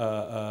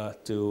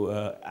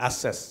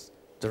assess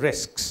the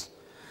risks,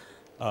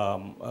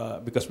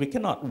 because we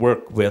cannot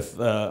work with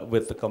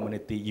the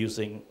community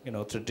using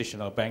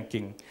traditional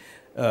banking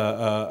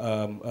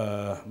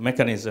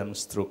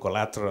mechanisms through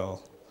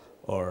collateral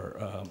or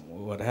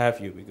what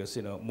have you, because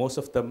most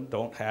of them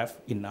don't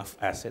have enough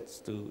assets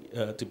to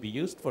be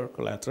used for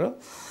collateral.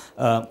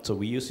 So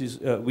we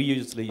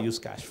usually use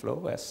cash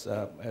flow as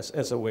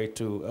a way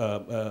to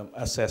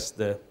assess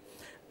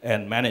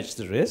and manage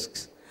the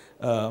risks.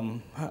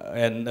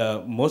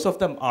 Most of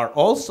them are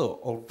also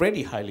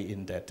already highly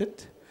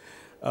indebted.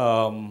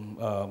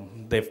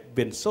 They've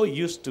been so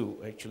used to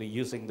actually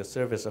using the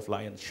service of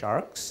lion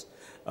sharks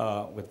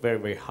with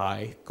very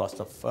high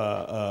cost of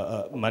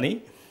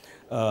money.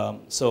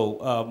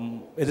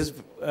 It is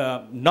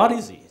not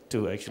easy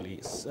to actually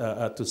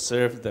to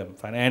serve them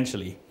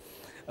financially.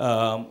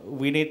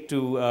 We need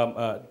to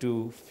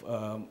do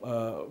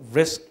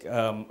risk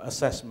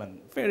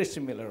assessment, very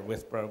similar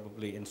with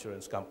probably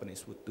insurance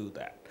companies would do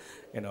that.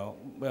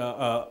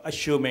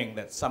 Assuming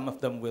that some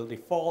of them will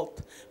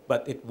default,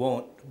 but it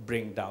won't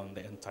bring down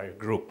the entire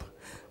group.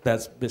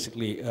 That's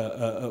basically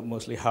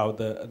mostly how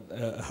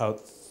how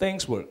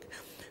things work.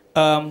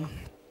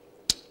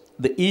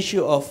 The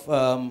issue of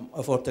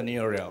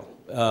entrepreneurial,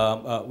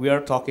 we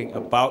are talking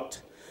about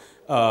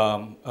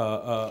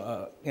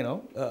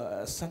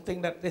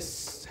something that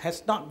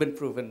has not been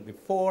proven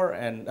before,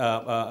 and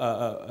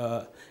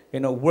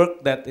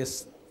work that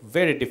is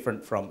very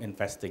different from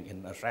investing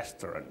in a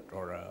restaurant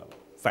or a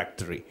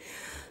factory.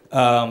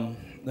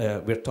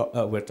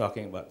 We're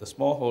talking about the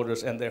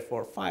smallholders, and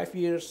therefore 5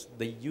 years,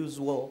 the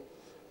usual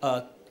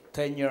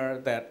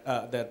tenure that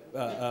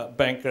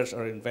bankers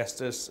or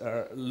investors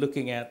are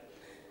looking at,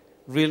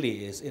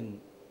 really is in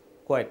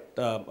quite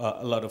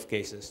a lot of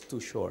cases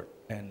too short,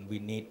 and we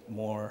need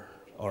more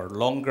or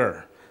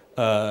longer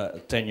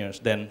tenures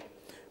than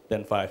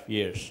 5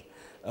 years.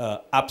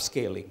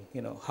 Upscaling,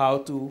 how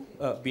to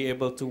be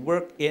able to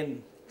work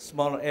in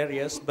smaller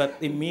areas, but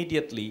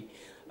immediately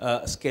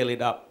scale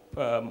it up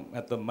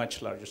at a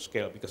much larger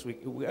scale, because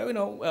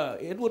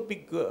it would be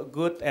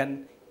good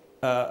and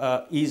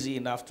easy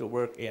enough to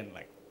work in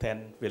like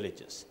 10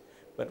 villages.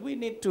 But we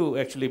need to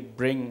actually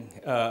bring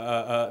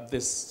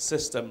this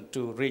system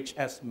to reach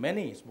as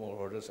many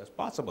smallholders as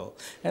possible.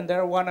 And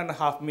there are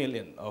 1.5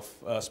 million of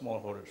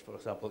smallholders, for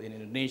example, in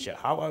Indonesia.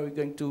 How are we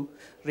going to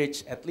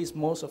reach at least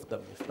most of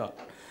them, if not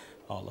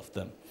all of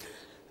them?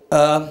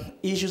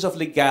 Issues of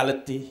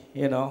legality,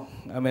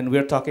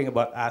 we're talking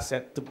about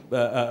asset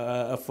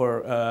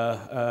for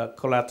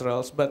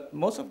collaterals, but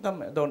most of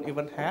them don't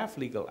even have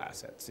legal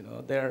assets.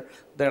 Their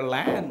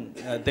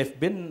land, they've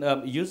been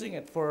using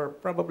it for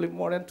probably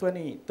more than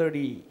 20,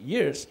 30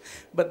 years,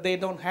 but they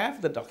don't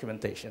have the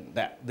documentation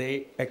that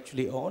they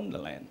actually own the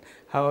land.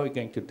 How are we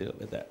going to deal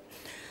with that?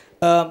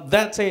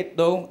 That said,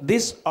 though,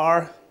 these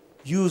are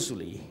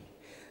usually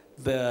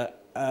the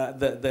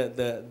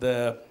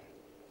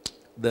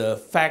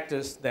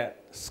factors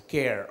that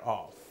scare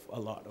off a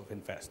lot of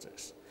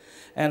investors.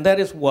 And that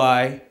is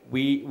why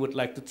we would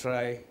like to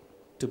try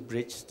to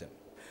bridge them.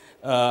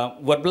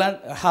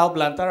 How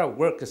Blantara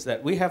works is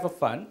that we have a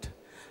fund,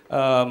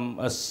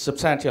 a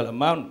substantial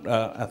amount,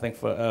 I think,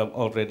 for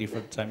already for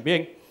the time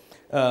being,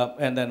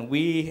 and then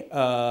we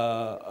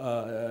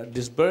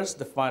disperse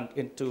the fund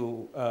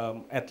into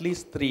at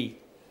least 3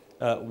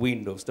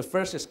 windows. The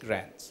first is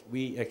grants.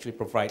 We actually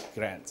provide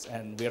grants,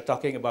 and we are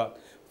talking about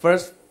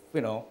first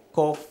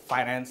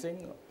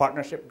co-financing,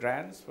 partnership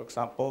grants, for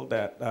example,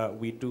 that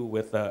we do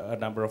with a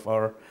number of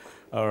our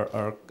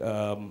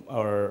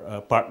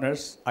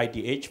partners.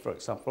 IDH, for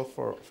example,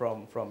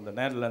 from the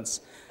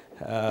Netherlands,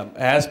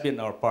 has been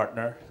our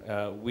partner.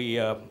 We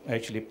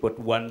actually put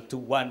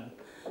one-to-one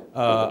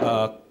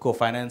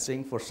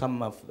co-financing for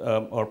some of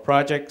our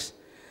projects.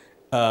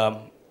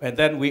 And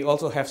then we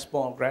also have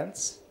small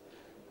grants.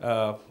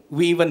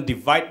 We even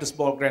divide the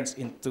small grants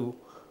into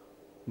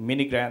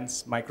mini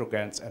grants, micro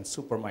grants, and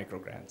super micro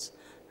grants.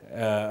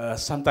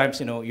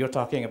 Sometimes, you're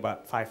talking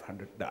about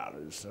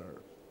 $500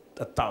 or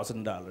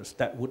 $1,000.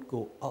 That would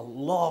go a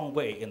long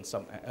way in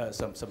some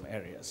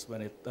areas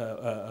when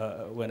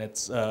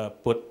it's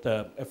put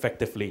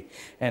effectively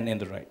and in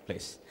the right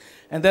place.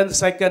 And then the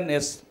second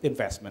is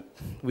investment.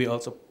 We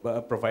also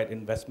provide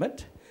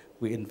investment.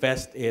 We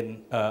invest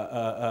in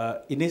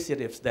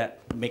initiatives that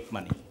make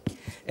money.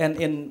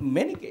 And in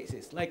many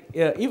cases, like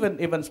even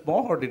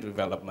smallholder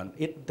development,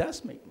 it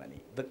does make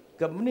money. The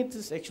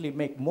communities actually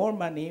make more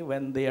money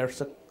when they're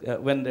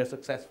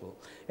successful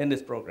in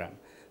this program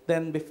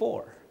than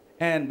before.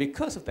 And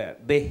because of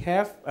that, they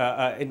have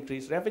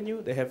increased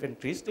revenue, they have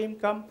increased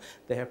income,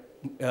 they have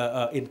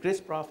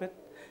increased profit,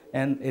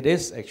 and it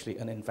is actually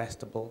an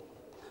investable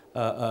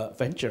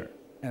venture.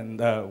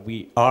 And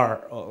we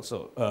are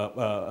also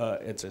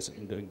interested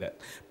in doing that.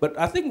 But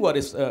I think what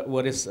is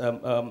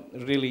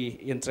really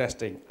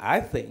interesting, I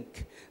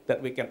think,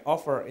 that we can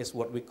offer is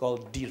what we call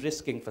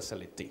de-risking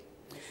facility.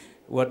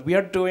 What we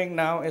are doing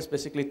now is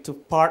basically to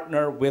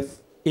partner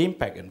with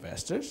impact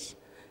investors.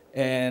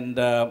 And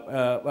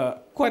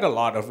quite a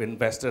lot of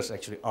investors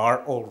actually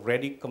are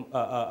already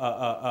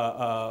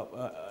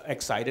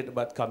excited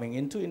about coming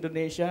into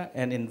Indonesia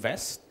and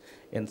invest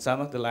in some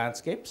of the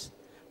landscapes,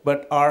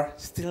 but are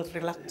still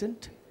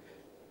reluctant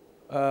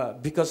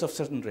because of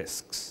certain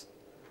risks.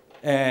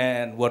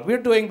 And what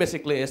we're doing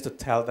basically is to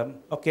tell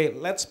them, okay,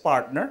 let's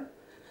partner,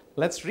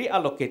 let's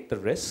reallocate the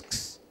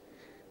risks.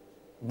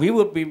 We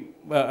would be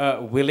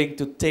willing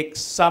to take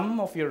some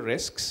of your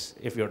risks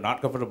if you're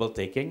not comfortable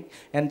taking,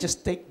 and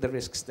just take the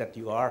risks that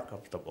you are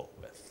comfortable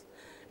with.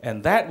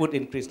 And that would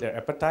increase their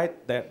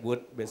appetite, that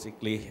would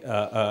basically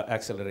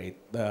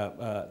accelerate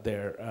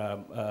their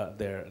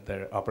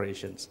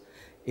operations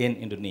in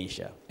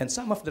Indonesia. And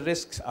some of the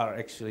risks are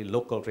actually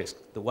local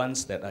risks, the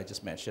ones that I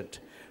just mentioned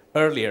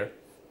earlier,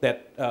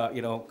 that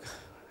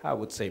I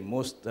would say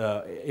most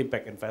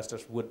impact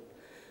investors would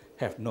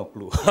have no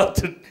clue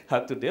how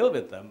to deal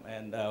with them.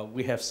 And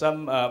we have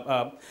some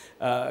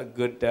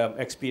good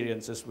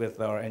experiences with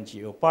our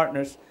NGO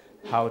partners,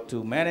 how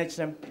to manage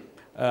them,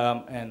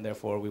 and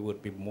therefore we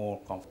would be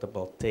more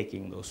comfortable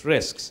taking those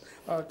risks.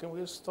 Can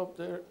we stop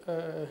there?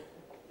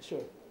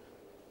 Sure.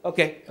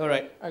 Okay, all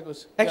right.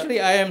 Actually,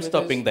 Yeah, I am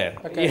stopping there.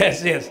 Okay.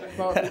 Yes.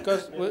 No,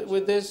 because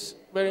with this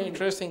very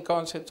interesting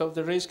concept of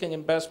the risk and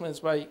investments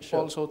by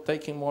also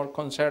taking more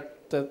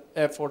concerted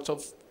efforts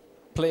of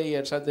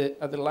players at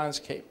the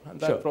landscape, and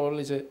that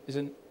probably is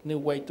a new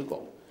way to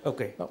go.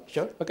 Okay. No?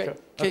 Sure. Okay.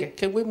 Sure.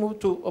 Can we move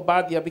to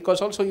Obadia,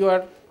 because also you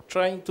are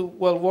trying to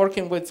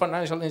working with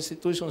financial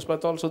institutions,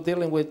 but also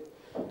dealing with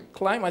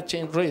climate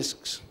change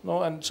risks,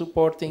 no, and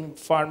supporting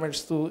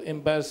farmers to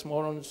invest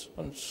more on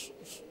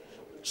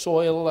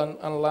soil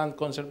and land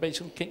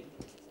conservation.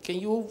 Can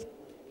you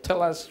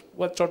tell us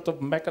what sort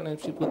of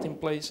mechanisms you put in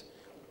place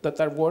that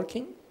are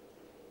working?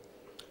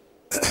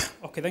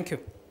 Okay, thank you.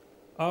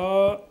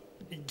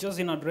 Just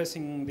in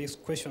addressing these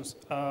questions,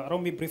 allow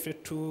me briefly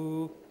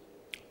to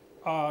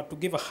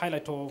give a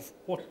highlight of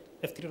what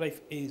F3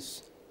 Life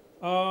is.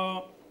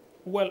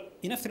 Well,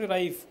 in F3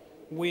 Life,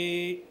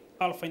 we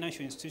are a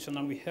financial institution,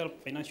 and we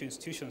help financial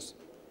institutions,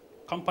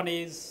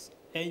 companies,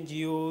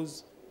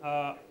 NGOs,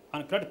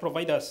 and credit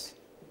providers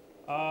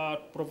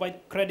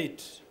provide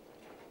credit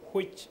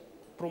which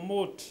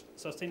promote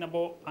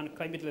sustainable and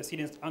climate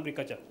resilient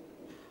agriculture.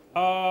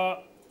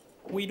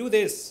 We do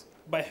this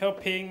by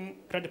helping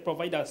credit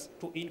providers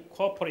to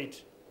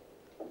incorporate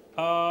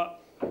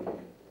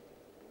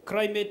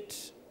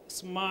climate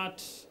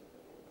smart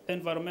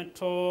and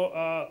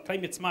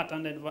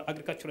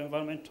agricultural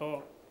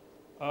environmental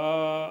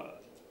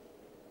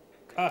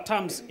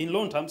terms in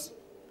loan terms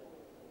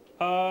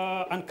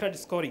and credit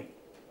scoring.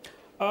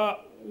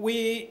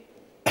 We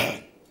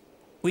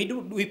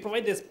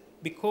provide this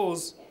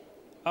because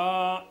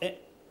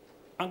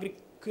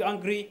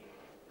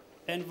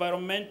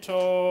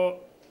environmental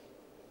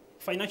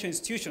financial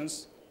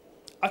institutions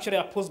actually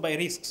are posed by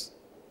risks,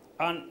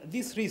 and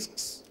these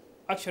risks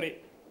actually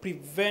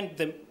prevent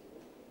them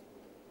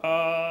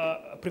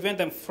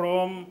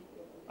from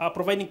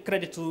providing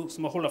credit to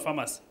smallholder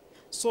farmers.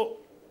 So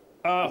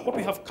what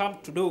we have come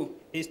to do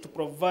is to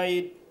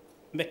provide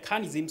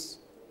mechanisms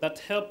that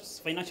helps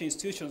financial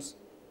institutions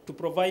to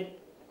provide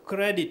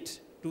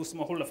credit to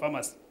smallholder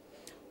farmers.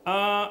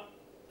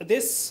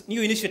 This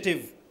new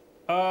initiative,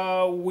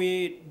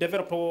 we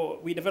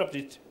developed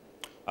it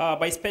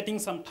by spending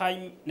some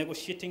time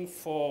negotiating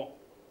for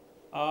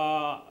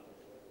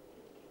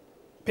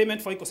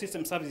payment for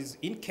ecosystem services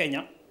in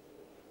Kenya.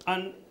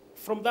 And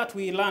from that,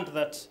 we learned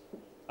that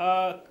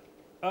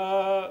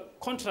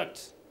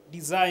contract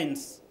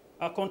designs,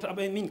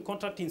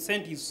 contract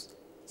incentives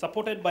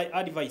supported by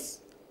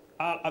advice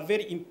are a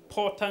very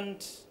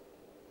important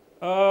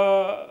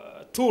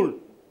tool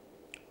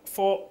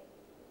for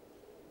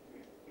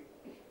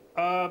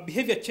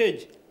behavior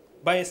change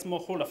by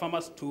smallholder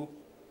farmers to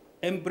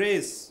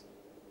embrace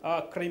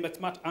climate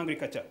smart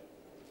agriculture.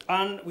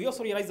 And we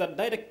also realize that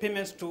direct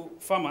payments to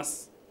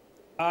farmers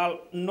are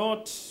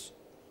not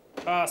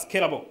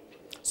scalable.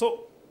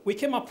 So we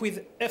came up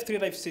with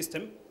F3 Life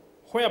system,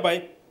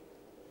 whereby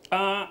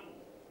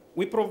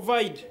we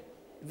provide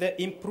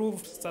the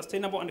improved,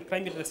 sustainable, and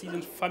climate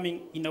resilient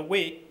farming in a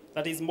way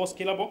that is more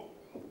scalable,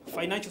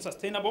 financially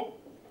sustainable,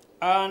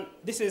 and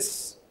this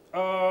is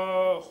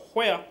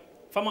where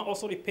farmers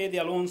also repay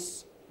their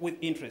loans with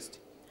interest.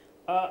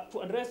 To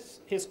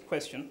address his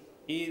question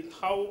is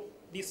how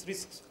these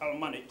risks are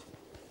managed.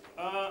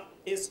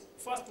 Is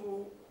first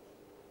to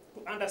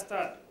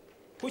understand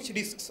which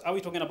risks are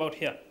we talking about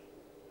here.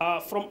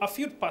 From a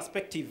field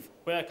perspective,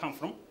 where I come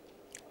from,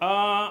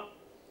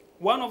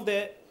 one of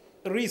the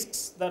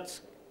risks that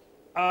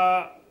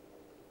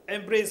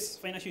embrace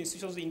financial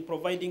institutions in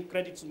providing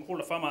credit to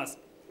smallholder farmers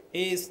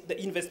is the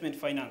investment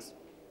finance.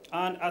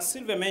 And as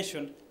Sylvia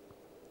mentioned,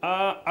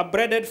 a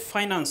braided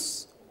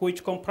finance,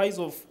 which comprises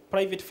of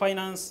private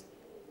finance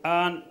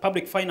and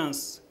public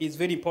finance, is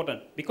very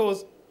important,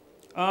 because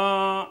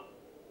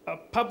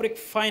public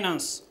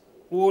finance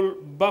will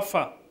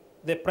buffer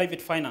the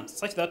private finance,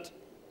 such that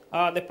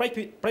the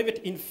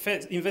private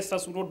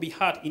investors will not be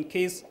hurt in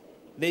case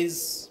there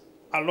is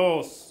a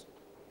loss.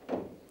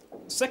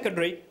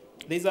 Secondly,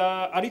 there's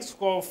a risk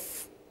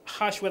of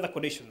harsh weather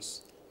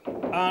conditions,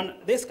 and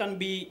this can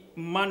be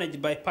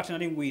managed by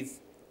partnering with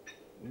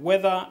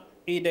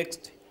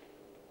weather-indexed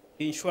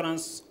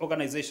insurance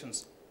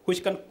organizations,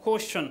 which can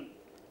caution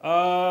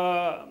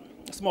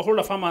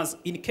smallholder farmers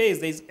in case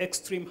there is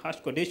extreme harsh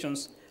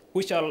conditions,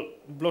 which are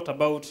brought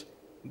about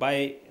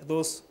by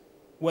those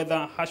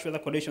harsh weather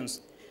conditions.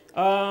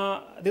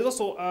 There's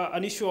also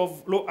an issue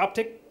of low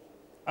uptake,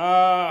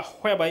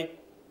 whereby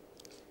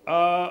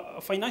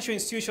financial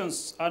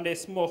institutions and the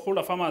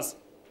smallholder farmers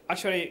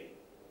actually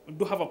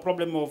do have a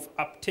problem of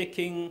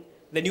uptaking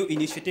the new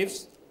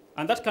initiatives,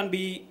 and that can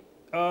be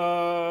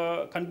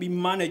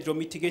managed or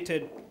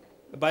mitigated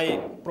by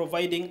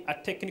providing a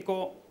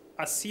technical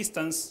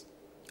assistance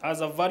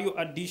as a value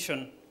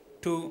addition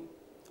to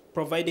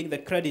providing the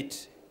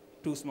credit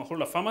to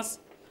smallholder farmers.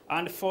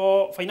 And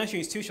for financial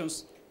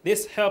institutions,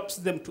 this helps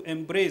them to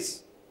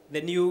embrace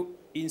the new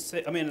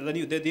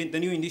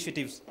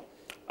initiatives.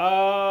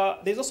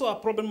 There's also a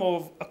problem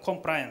of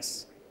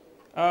compliance.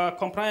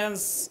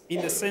 Compliance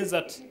in the sense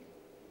that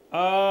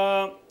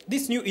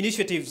these new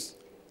initiatives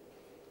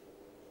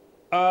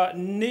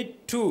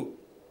need to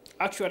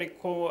actually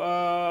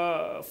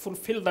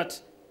fulfill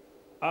that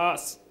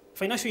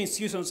financial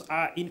institutions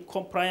are in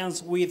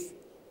compliance with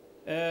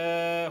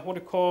what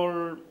we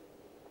call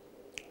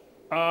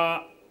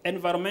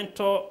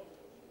environmental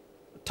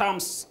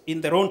terms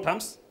in their own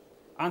terms,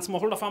 and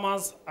smallholder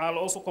farmers are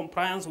also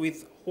compliant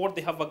with what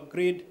they have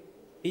agreed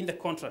in the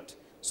contract.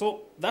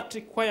 So that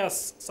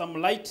requires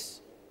some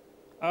light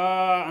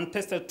and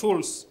tested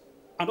tools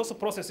and also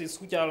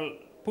processes which are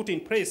put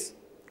in place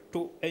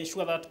to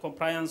ensure that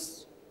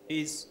compliance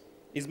is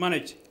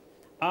managed.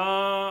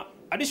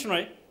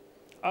 Additionally,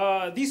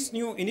 these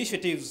new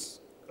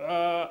initiatives,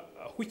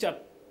 which are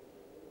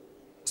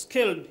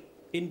scaled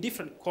in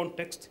different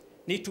contexts,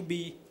 need to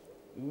be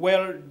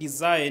well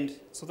designed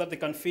so that they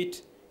can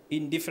fit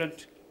in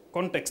different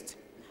contexts.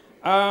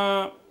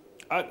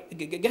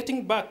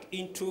 Getting back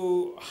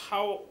into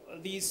how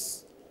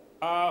these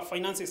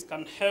finances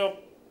can help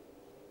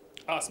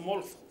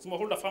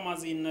smallholder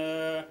farmers in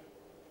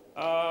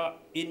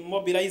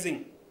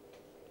mobilizing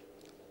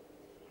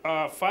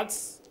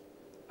funds,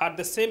 at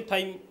the same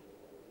time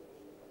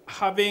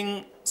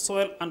having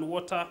soil and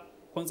water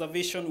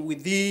conservation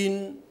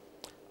within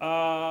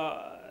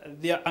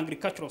their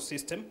agricultural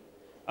system.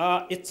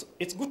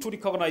 It's good to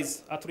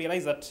recognize, to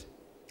realize that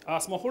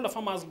smallholder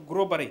farmers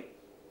globally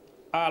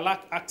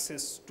lack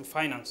access to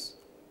finance.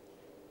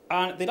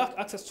 And they lack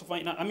access to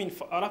finance,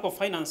 a lack of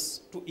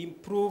finance to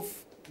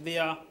improve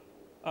their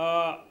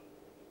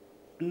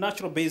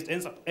natural-based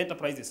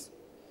enterprises.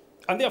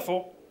 And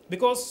therefore,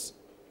 because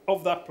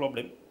of that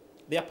problem,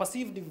 they are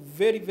perceived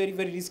very, very,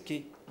 very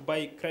risky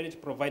by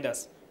credit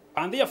providers.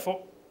 And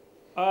therefore,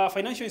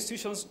 financial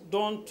institutions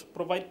don't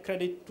provide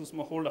credit to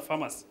smallholder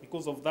farmers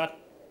because of that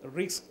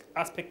risk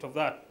aspect of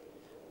that.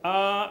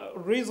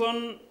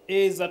 Reason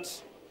is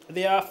that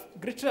they are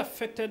greatly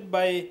affected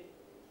by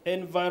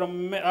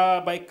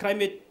by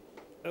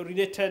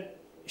climate-related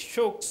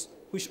shocks,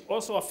 which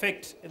also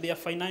affect their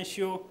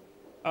financial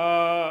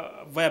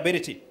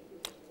viability.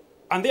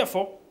 And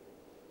therefore,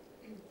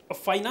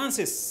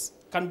 finances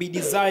can be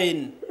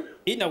designed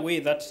in a way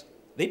that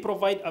they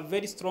provide a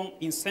very strong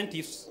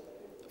incentives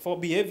for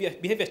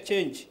behavior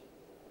change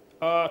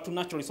to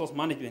natural resource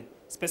management.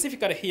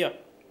 Specifically here,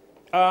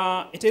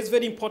 it is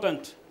very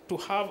important to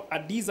have a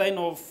design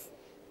of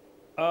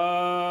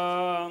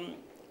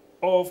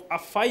of a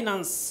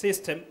finance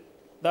system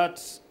that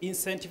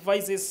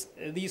incentivizes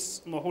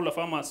these smallholder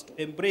farmers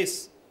to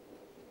embrace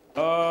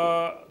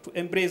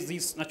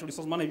this natural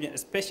resource management,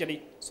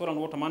 especially soil and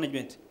water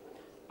management.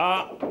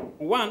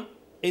 One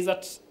is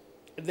that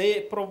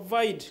they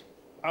provide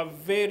a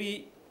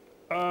very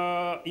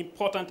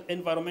important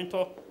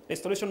environmental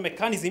restoration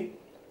mechanism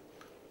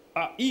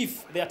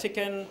if they are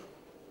taken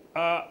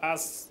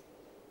as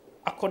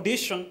a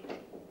condition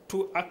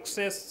to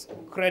access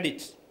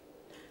credit.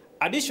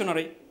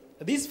 Additionally,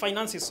 these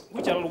finances,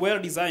 which are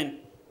well designed,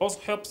 also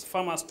helps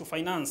farmers to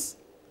finance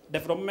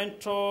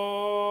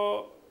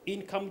developmental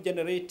income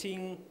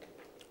generating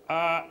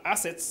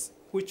assets,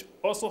 which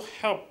also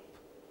help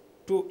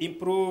to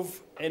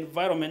improve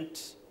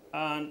environment,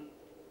 and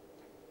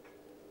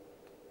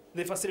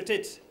they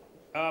facilitate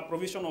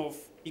provision of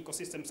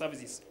ecosystem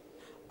services.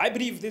 I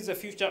believe this is the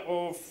future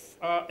of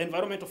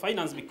environmental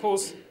finance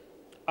because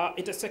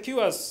it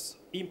secures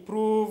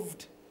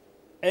improved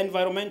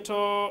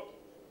environmental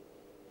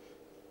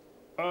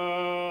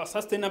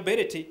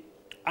sustainability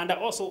and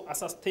also a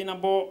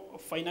sustainable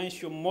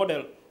financial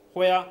model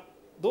where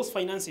those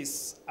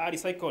finances are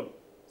recycled.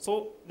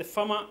 So the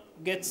farmer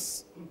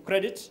gets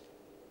credit.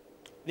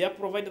 They are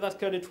provided that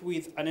credit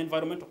with an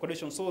environmental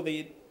condition, so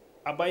they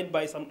abide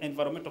by some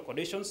environmental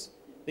conditions.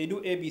 They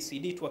do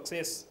ABCD to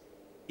access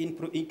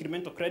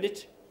incremental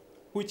credit,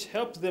 which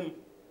helps them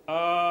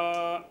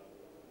to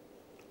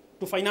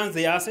finance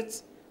their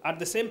assets. At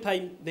the same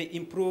time, they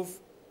improve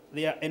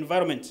their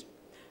environment.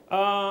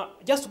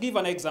 Just to give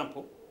an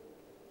example,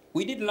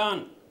 we did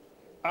learn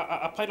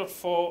a pilot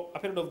for a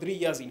period of 3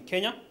 years in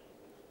Kenya,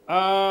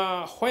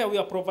 where we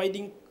are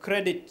providing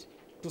credit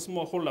to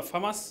smallholder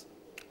farmers,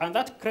 and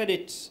that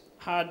credit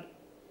had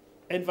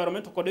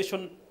environmental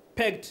condition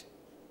pegged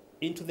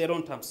into their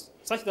own terms,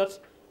 such that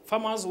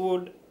farmers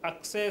would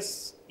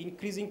access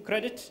increasing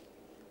credit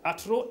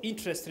at low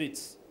interest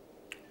rates,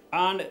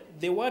 and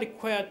they were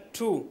required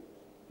to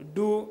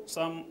do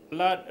some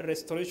land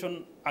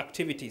restoration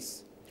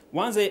activities.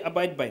 Once they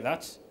abide by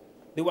that,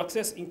 they will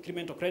access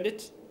incremental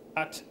credit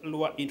at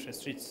lower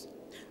interest rates.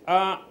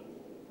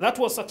 That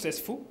was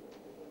successful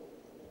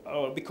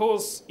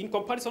because in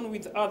comparison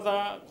with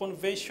other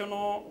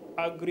conventional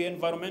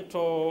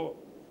agri-environmental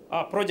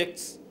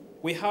projects,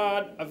 we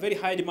had a very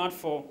high demand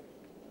for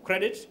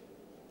credit.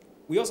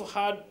 We also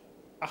had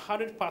a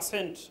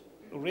 100%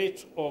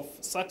 rate of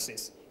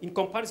success in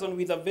comparison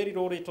with a very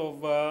low rate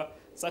of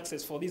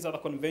success for these other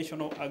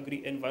conventional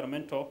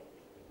agri-environmental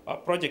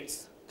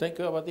projects. Thank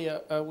you,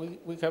 Abadia.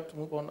 We have to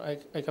move on. I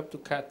have to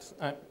cut.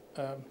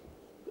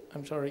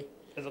 I'm sorry.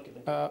 That's okay.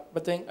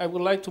 But then I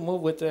would like to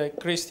move with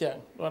Christian,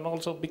 and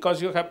also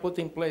because you have put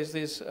in place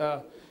these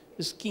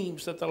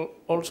schemes that are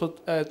also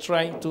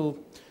trying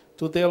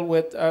to deal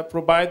with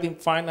providing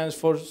finance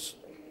for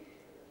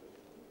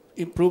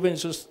improving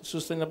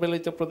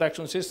sustainability of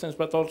production systems,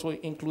 but also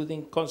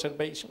including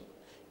conservation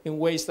in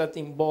ways that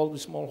involve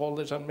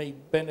smallholders and may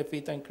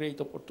benefit and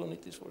create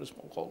opportunities for the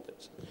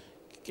smallholders.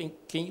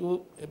 Can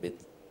you a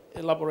bit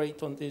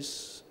elaborate on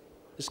these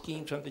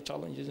schemes and the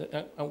challenges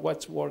and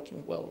what's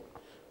working well?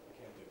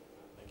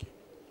 Thank you.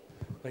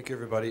 Thank you,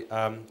 everybody.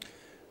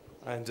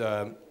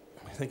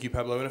 Thank you,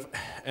 Pablo.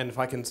 And if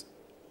I can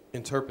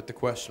interpret the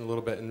question a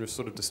little bit and just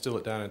sort of distill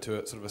it down into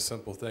a sort of a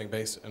simple thing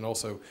and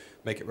also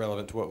make it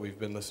relevant to what we've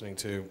been listening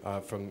to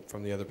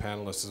from the other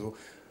panelists as well.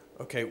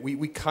 Okay,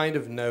 we kind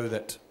of know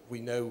that, we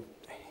know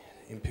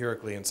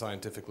empirically and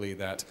scientifically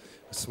that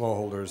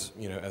smallholders,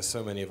 as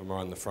so many of them are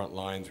on the front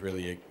lines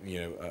really,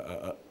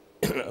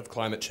 of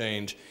climate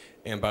change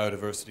and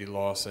biodiversity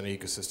loss and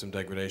ecosystem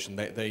degradation,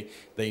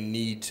 they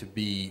need to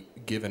be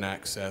given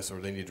access, or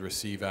they need to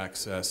receive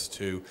access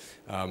to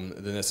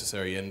the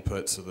necessary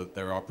input so that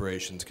their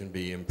operations can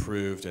be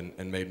improved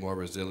and made more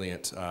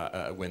resilient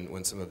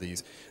when some of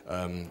these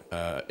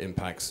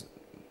impacts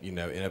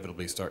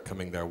inevitably start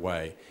coming their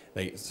way.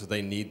 So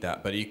they need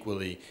that, but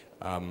equally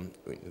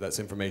that's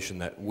information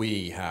that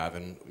we have,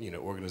 and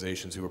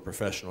organizations who are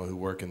professional, who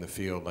work in the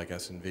field like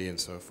S&V and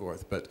so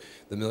forth. But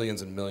the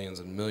millions and millions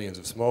and millions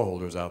of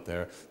smallholders out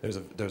there,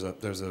 there's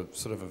a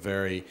sort of a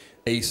very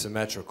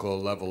asymmetrical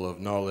level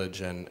of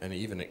knowledge and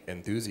even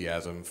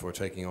enthusiasm for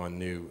taking on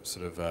new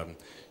sort of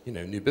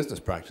new business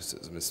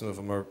practices. I mean, some of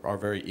them are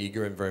very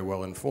eager and very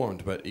well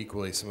informed, but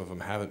equally some of them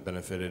haven't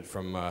benefited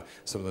from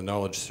some of the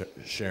knowledge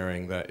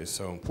sharing that is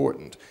so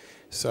important.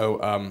 So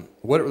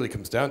what it really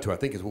comes down to, I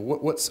think, is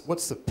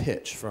what's the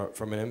pitch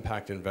from an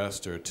impact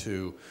investor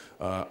to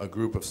a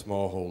group of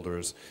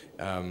smallholders?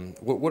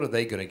 What are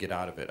they going to get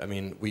out of it? I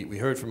mean, we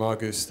heard from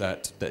August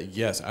that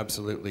yes,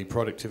 absolutely,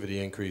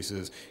 productivity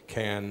increases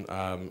can,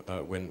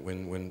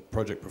 when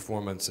project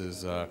performance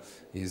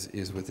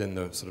is within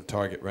the sort of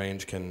target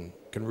range, can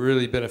can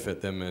really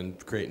benefit them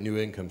and create new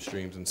income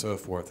streams and so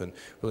forth, and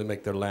really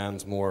make their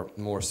lands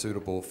more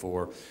suitable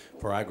for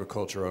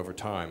agriculture over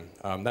time.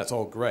 That's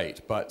all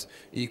great, but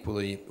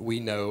equally we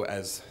know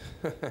as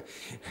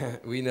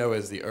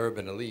the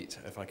urban elite,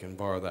 if I can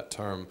borrow that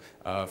term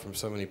from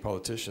so many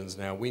politicians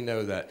now, we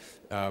know that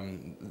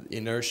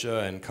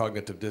inertia and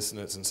cognitive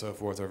dissonance and so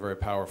forth are very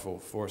powerful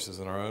forces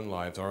in our own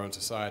lives, our own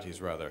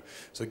societies rather.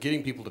 So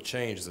getting people to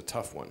change is a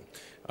tough one.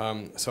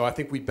 So I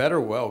think we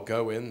better well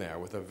go in there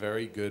with a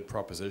very good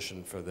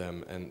proposition for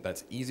them, and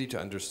that's easy to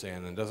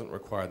understand and doesn't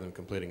require them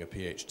completing a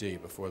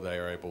PhD before they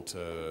are able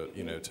to,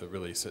 to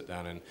really sit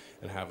down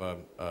and have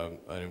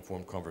an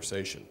informed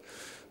conversation.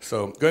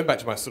 So going back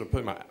to my sort of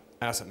putting my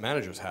asset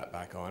manager's hat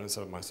back on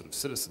instead of my sort of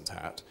citizen's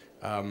hat,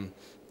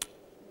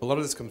 a lot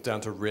of this comes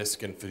down to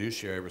risk and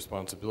fiduciary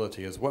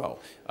responsibility as well.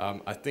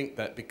 I think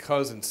that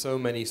because in so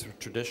many sort of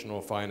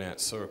traditional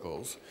finance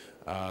circles,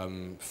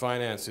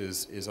 finance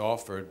is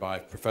offered by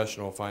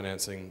professional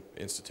financing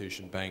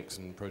institution, banks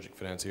and project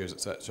financiers,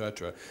 et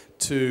cetera,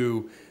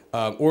 to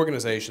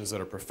organizations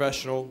that are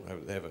professional.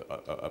 They have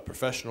a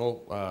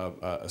professional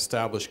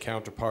established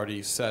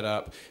counterparty set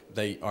up.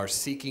 They are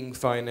seeking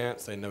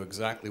finance. They know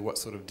exactly what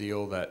sort of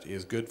deal that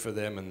is good for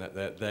them and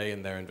that they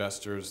and their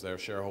investors, their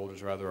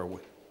shareholders rather,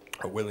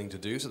 are willing to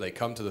do. So they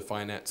come to the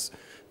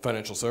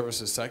financial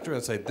services sector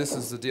and say, this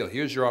is the deal.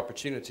 Here's your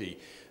opportunity,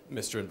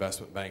 Mr.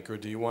 Investment Banker.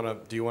 Do you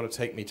want to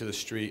take me to the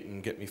street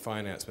and get me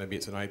finance? Maybe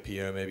it's an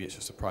IPO, maybe it's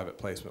just a private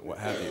placement, what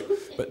have you.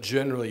 But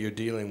generally you're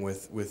dealing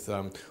with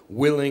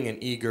willing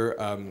and eager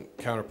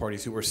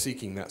counterparties who are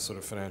seeking that sort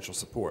of financial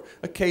support.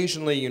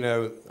 Occasionally,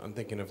 I'm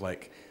thinking of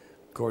like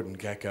Gordon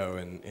Gekko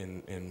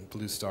in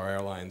Blue Star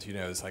Airlines,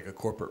 it's like a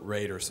corporate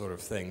raider sort of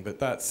thing, but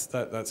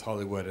that's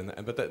Hollywood,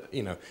 but that,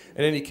 in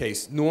any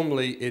case,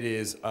 normally it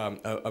is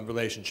a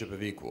relationship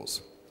of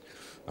equals.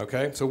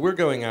 Okay, so we're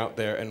going out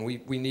there and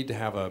we need to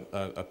have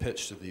a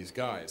pitch to these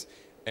guys,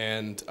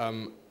 and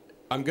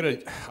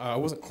I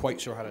wasn't quite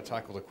sure how to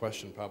tackle the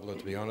question, Pablo,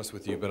 to be honest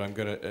with you, but I'm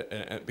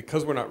gonna,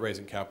 because we're not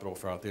raising capital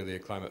for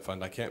Althelia Climate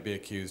Fund, I can't be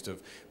accused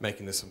of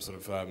making this some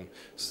sort of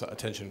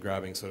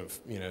attention-grabbing sort of,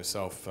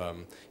 sort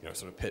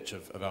of pitch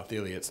of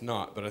Althelia. It's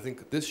not, but I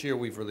think this year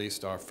we've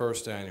released our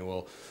first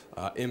annual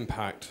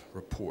impact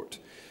report.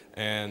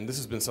 And this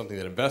has been something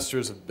that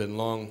investors have been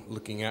long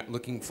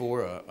looking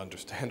for,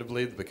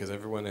 understandably, because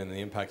everyone in the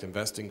impact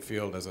investing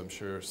field, as I'm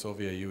sure,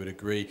 Sylvia, you would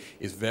agree,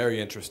 is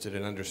very interested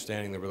in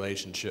understanding the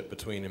relationship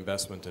between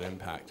investment and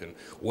impact, and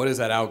what is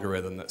that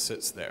algorithm that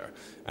sits there.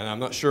 And I'm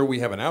not sure we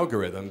have an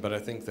algorithm, but I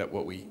think that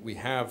what we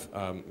have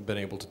been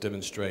able to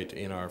demonstrate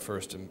in our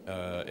first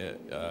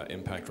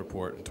impact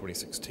report in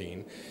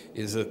 2016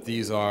 is that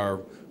these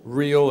are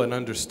real and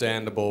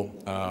understandable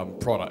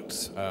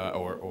products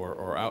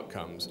or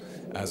outcomes,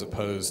 as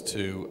opposed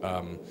to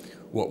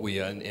what we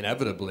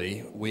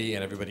inevitably, we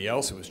and everybody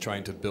else who was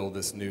trying to build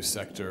this new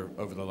sector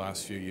over the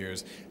last few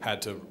years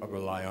had to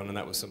rely on, and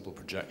that was simple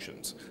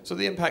projections. So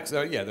the impacts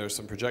are, yeah, there's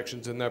some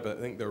projections in there, but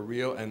I think they're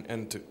real,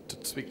 and to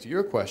speak to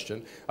your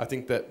question, I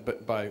think that,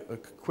 but by a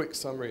quick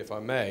summary, if I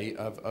may,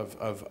 of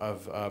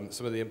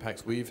some of the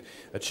impacts we've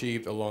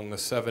achieved along the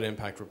 7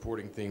 impact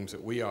reporting themes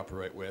that we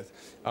operate with,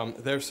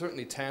 they're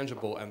certainly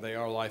tangible and they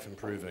are life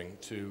improving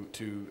to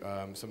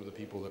some of the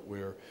people that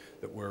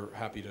we're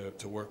happy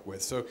to work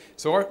with. So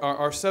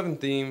our 7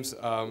 themes,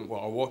 well,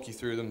 I'll walk you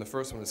through them. The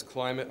first one is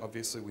climate.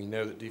 Obviously, we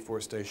know that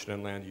deforestation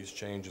and land use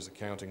change is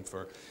accounting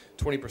for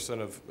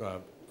 20%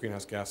 of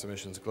greenhouse gas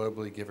emissions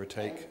globally, give or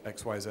take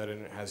XYZ,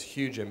 and it has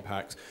huge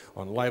impacts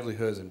on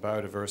livelihoods and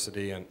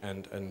biodiversity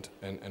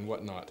and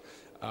whatnot.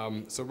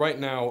 So right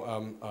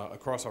now,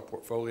 across our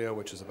portfolio,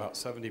 which is about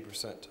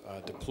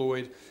 70%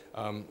 deployed,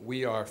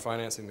 we are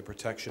financing the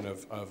protection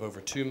of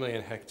over 2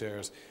 million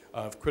hectares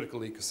of critical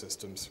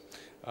ecosystems.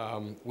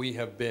 We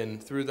have been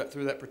through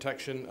that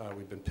protection.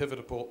 We've been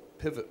pivotal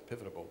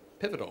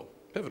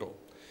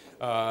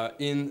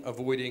in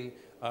avoiding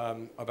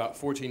about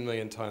 14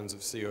 million tons of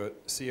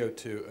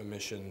CO2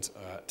 emissions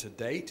to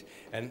date,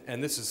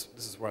 and this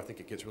is where I think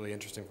it gets really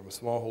interesting from a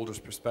smallholder's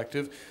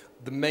perspective.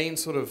 The main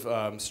sort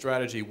of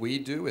strategy we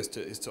do is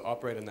to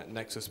operate in that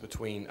nexus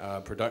between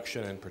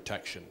production and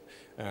protection,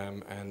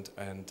 and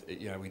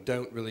we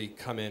don't really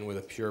come in with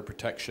a pure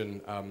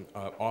protection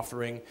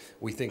offering.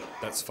 We think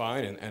that's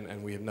fine,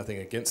 and we have nothing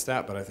against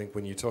that. But I think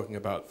when you're talking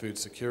about food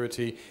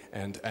security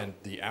and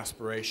the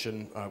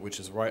aspiration, which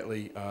is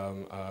rightly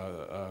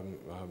to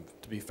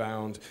be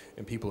found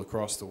in people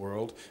across the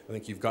world, I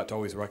think you've got to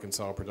always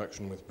reconcile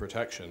production with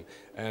protection.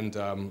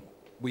 And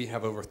we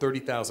have over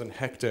 30,000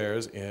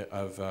 hectares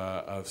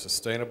of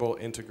sustainable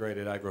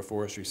integrated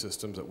agroforestry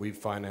systems that we've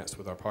financed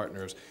with our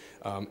partners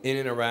in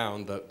and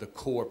around the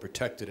core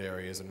protected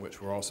areas in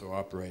which we're also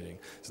operating.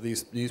 So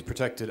these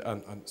protected,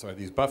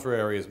 these buffer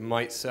areas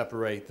might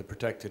separate the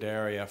protected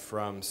area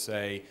from,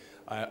 say,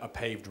 a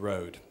paved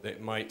road.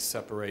 It might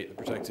separate the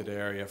protected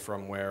area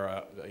from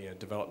where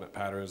development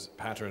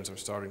patterns are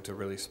starting to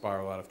really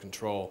spiral out of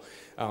control.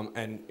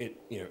 And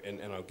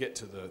I'll get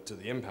to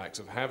the impacts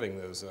of having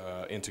those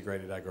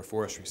integrated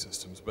agroforestry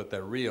systems, but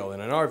they're real.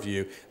 And in our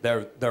view,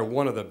 they're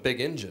one of the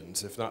big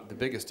engines, if not the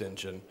biggest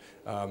engine,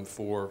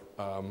 for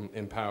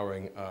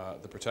empowering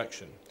the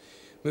protection.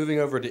 Moving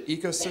over to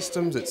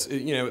ecosystems, it's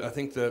I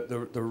think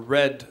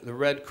the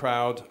red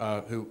crowd,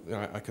 who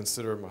I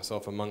consider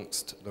myself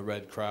amongst the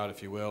red crowd,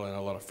 if you will, and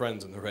a lot of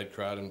friends in the red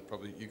crowd, and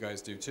probably you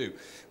guys do too.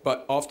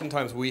 But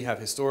oftentimes we have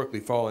historically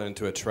fallen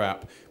into a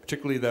trap,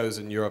 particularly those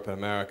in Europe and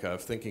America,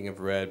 of thinking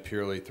of red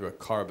purely through a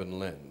carbon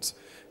lens.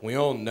 We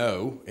all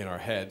know in our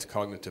heads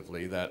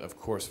cognitively that, of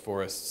course,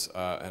 forests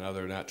and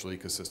other natural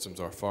ecosystems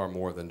are far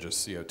more than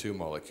just CO2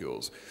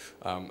 molecules.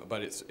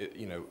 But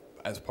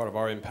as part of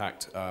our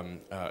impact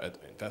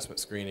investment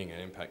screening and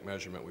impact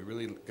measurement, we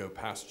really go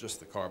past just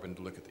the carbon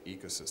to look at the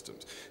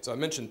ecosystems. So I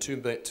mentioned 2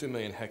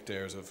 million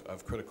hectares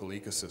of critical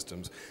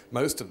ecosystems.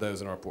 Most of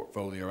those in our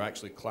portfolio are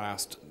actually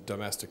classed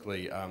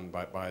domestically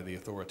by the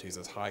authorities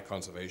as high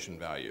conservation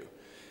value.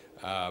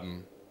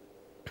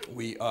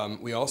 We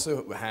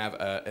also have,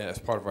 as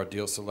part of our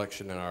deal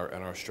selection and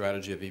our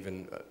strategy of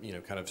even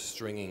kind of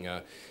stringing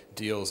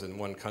deals in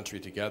one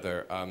country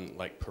together,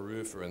 like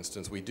Peru, for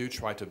instance, we do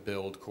try to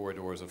build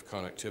corridors of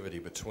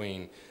connectivity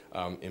between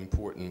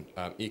important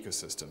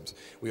ecosystems.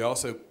 We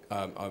also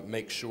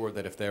make sure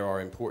that if there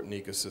are important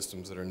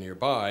ecosystems that are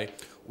nearby,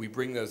 we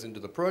bring those into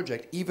the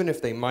project, even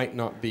if they might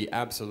not be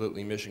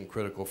absolutely mission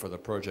critical for the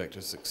project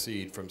to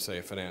succeed from, say,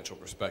 a financial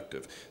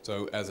perspective.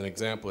 So as an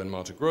example, in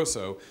Mato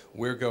Grosso,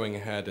 we're going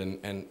ahead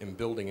and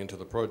building into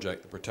the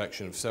project the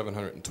protection of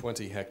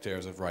 720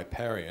 hectares of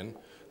riparian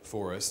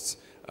forests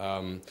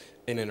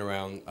in and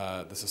around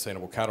the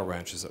sustainable cattle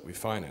ranches that we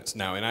finance.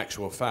 Now, in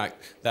actual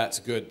fact, that's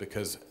good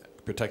because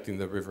protecting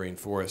the riverine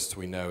forests,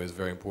 we know, is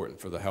very important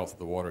for the health of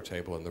the water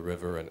table in the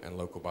river and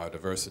local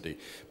biodiversity.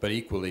 But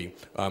equally,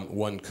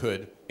 one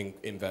could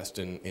invest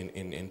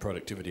in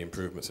productivity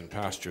improvements in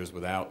pastures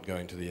without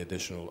going to the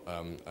additional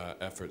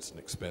efforts and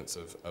expense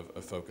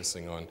of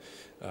focusing on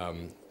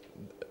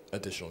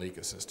additional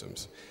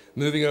ecosystems.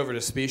 Moving over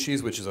to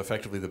species, which is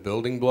effectively the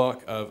building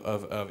block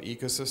of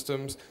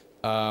ecosystems,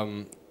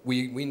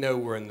 we know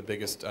we're in the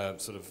biggest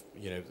the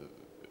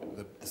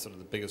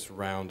biggest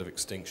round of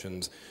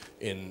extinctions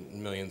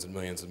in millions and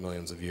millions and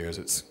millions of years.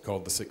 It's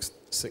called the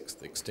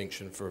sixth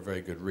extinction for a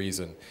very good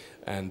reason,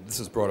 and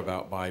this is brought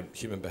about by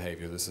human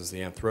behavior. This is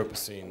the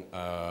Anthropocene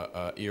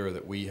era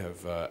that we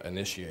have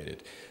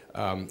initiated.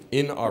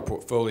 In our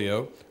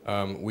portfolio,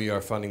 we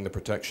are funding the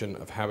protection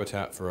of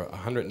habitat for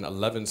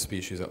 111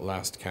 species at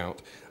last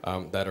count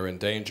that are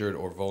endangered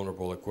or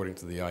vulnerable according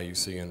to the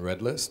IUCN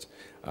Red List.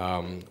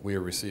 We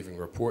are receiving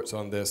reports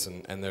on this,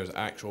 and there's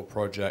actual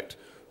project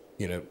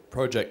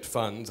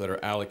funds that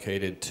are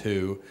allocated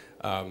to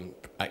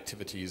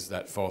activities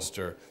that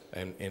foster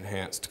an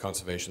enhanced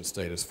conservation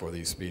status for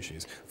these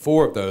species.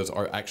 4 of those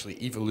are actually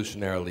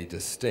evolutionarily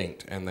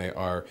distinct, and they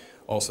are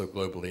also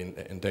globally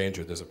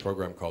endangered. There's a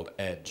program called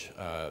EDGE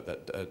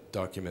that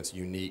documents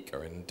unique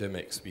or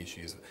endemic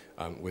species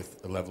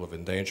with a level of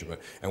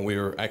endangerment. And we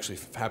were actually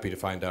happy to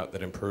find out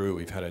that in Peru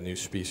we've had a new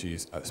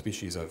species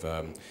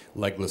of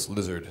legless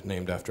lizard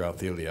named after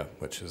Althelia,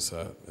 which is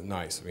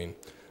nice. I mean,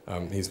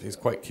 he's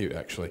quite cute,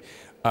 actually.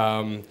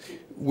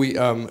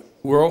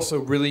 We're also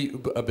really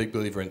a big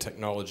believer in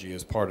technology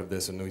as part of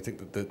this, and we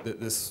think that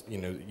this,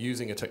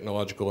 using a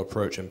technological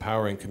approach,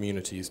 empowering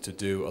communities to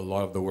do a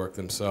lot of the work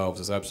themselves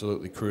is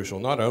absolutely crucial,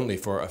 not only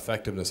for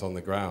effectiveness on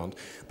the ground,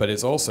 but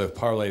it also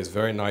parlays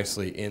very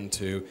nicely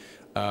into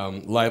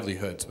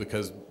livelihoods,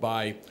 because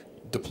by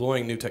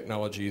deploying new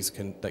technologies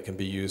that can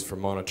be used for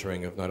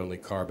monitoring of not only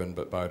carbon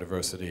but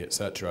biodiversity,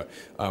 etc.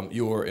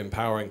 You're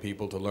empowering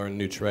people to learn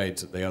new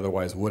trades that they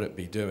otherwise wouldn't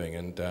be doing,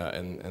 and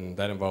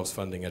that involves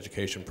funding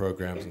education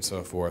programs and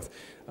so forth.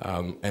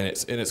 And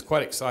it's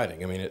quite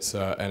exciting. I mean, it's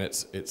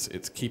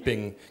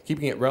keeping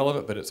it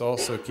relevant, but it's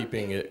also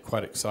keeping it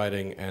quite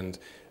exciting and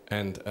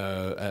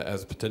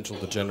as potential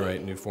to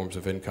generate new forms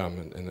of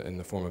income in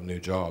the form of new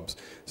jobs.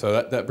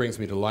 So that brings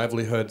me to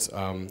livelihoods.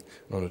 I'm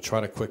going to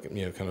try to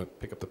kind of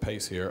pick up the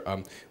pace here.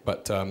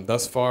 But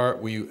thus far,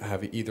 we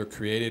have either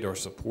created or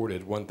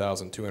supported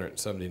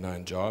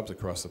 1,279 jobs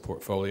across the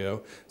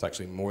portfolio. It's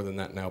actually more than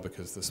that now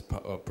because this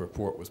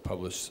report was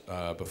published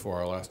before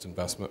our last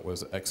investment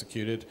was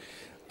executed.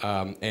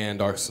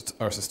 And our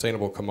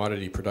sustainable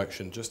commodity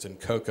production just in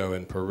cocoa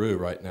in Peru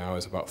right now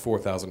is about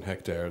 4,000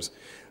 hectares.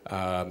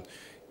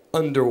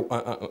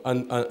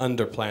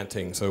 Under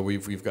planting, so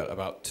we've got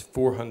about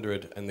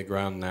 400 in the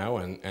ground now,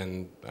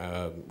 and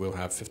we'll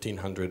have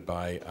 1,500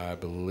 by, I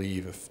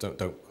believe,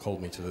 don't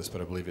hold me to this, but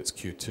I believe it's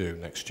Q2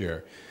 next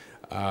year,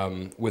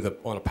 on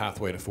a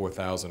pathway to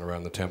 4,000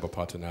 around the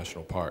Tampapata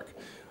National Park.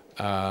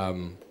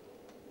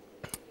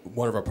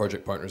 One of our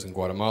project partners in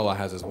Guatemala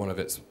has as one of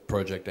its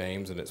project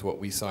aims, and it's what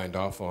we signed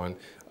off on,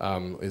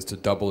 is to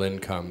double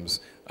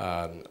incomes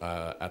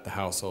at the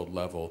household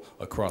level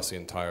across the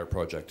entire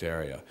project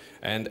area.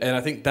 And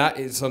I think that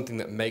is something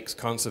that makes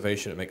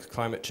conservation, it makes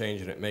climate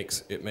change, and it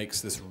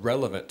makes this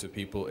relevant to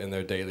people in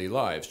their daily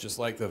lives. Just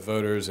like the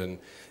voters in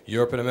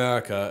Europe and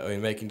America, I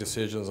mean, making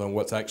decisions on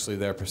what's actually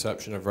their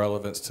perception of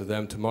relevance to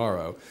them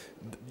tomorrow.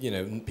 You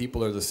know,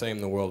 people are the same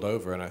the world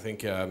over, and I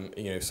think you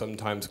know,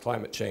 sometimes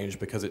climate change,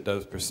 because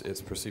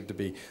it's perceived to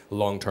be a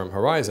long-term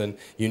horizon,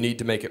 you need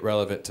to make it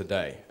relevant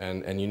today,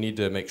 and you need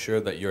to make sure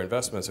that your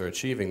investments are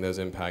achieving those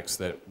impacts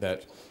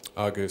that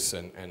August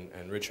and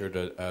Richard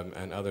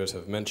and others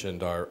have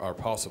mentioned are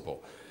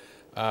possible.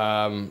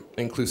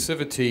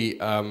 Inclusivity.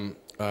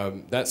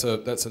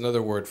 That's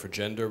another word for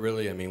gender,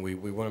 really. I mean, we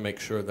want to make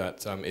sure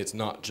that it's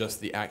not just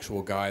the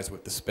actual guys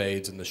with the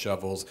spades and the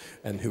shovels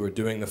and who are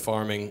doing the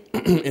farming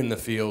in the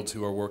fields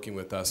who are working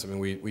with us. I mean,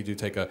 we do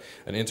take an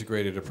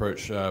integrated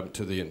approach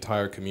to the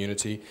entire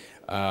community.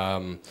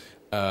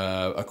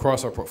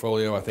 Across our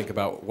portfolio, I think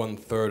about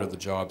 1/3 of the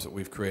jobs that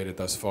we've created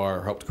thus far,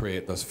 or helped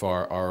create thus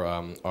far,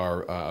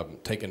 are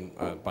taken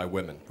by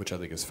women, which I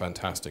think is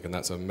fantastic, and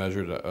that's a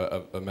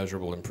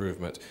measurable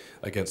improvement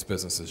against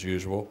business as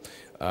usual.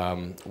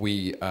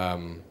 We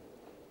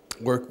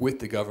work with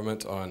the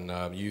government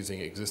on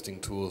using existing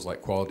tools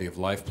like quality of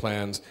life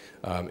plans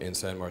in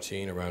San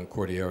Martin around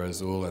Cordillera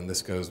Azul, and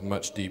this goes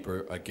much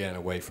deeper, again,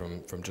 away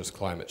from just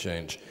climate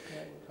change.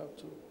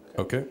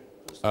 Okay.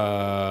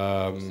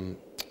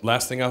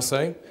 Last thing I'll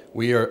say,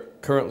 we are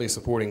currently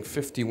supporting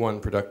 51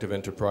 productive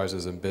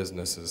enterprises and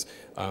businesses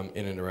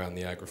in and around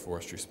the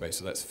agroforestry space.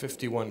 So that's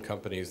 51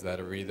 companies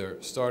that are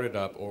either started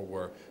up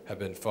or have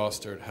been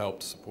fostered,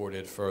 helped,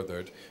 supported,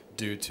 furthered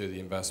due to the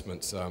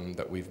investments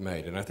that we've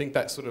made. And I think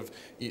that sort of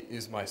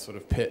is my sort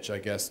of pitch, I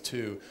guess,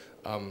 to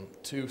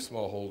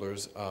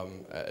smallholders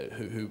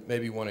who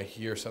maybe want to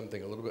hear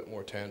something a little bit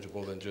more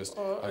tangible than just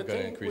I'm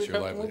going to increase your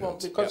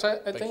livelihoods. Because yeah,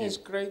 I think it's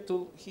great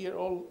to hear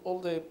all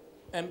the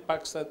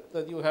impacts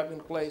that you have in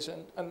place,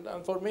 and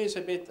for me it's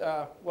a bit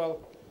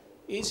well,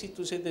 easy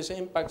to see these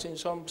impacts in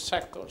some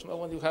sectors. You know,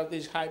 when you have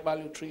these high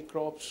value tree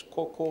crops,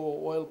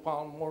 cocoa, oil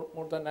palm,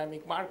 more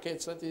dynamic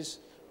markets, that is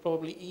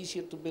probably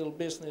easier to build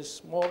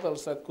business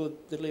models that could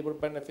deliver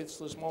benefits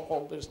to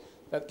smallholders,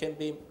 that can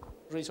be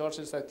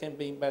resources that can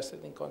be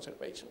invested in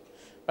conservation.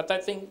 But I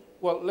think,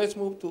 well, let's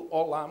move to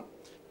Olam.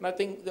 And I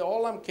think the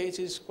Olam case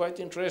is quite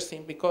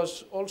interesting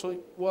because also,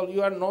 well,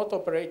 you are not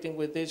operating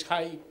with these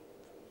high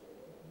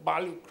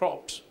value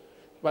crops,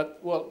 but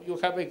well, you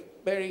have a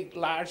very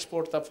large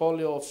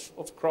portfolio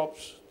of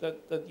crops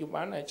that you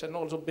manage, and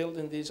also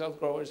building these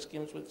outgrower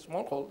schemes with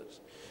smallholders.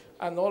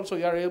 And also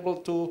you are able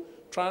to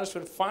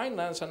transfer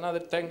finance and other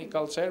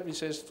technical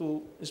services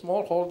to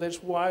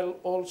smallholders while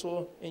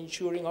also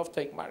ensuring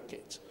offtake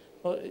markets.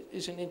 So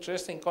it's an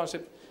interesting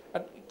concept.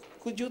 And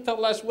could you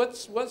tell us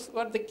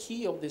what the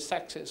key of the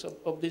success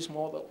of this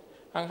model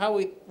and how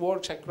it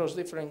works across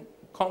different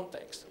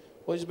contexts?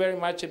 Or is very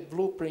much a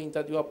blueprint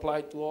that you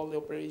apply to all the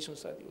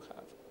operations that you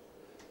have?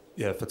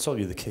 Yeah, if I told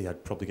you the key,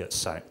 I'd probably get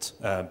sacked.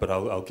 But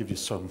I'll give you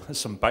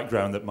some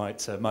background that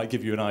might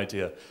give you an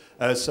idea.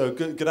 So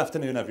good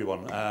afternoon,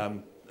 everyone.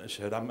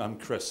 I'm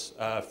Chris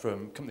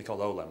from a company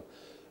called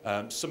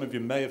Olam. Some of you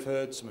may have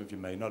heard, some of you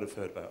may not have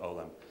heard about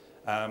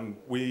Olam.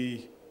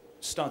 We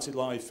started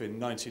life in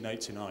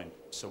 1989,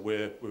 so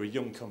we're a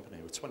young company.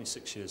 We're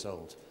 26 years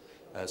old.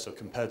 So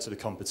compared to the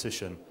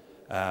competition,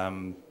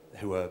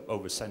 who are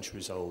over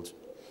centuries old,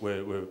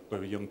 we're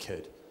a young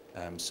kid.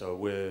 So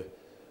we're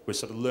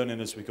sort of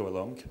learning as we go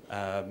along,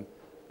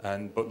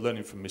 but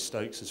learning from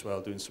mistakes as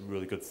well, doing some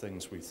really good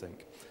things, we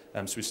think.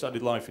 So we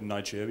started life in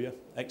Nigeria,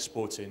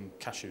 exporting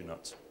cashew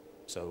nuts.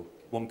 So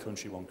one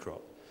country, one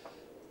crop.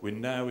 We're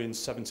now in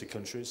 70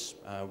 countries.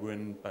 We're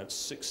in about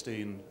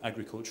 16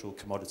 agricultural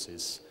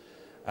commodities.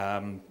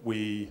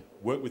 We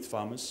work with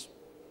farmers.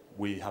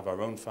 We have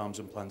our own farms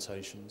and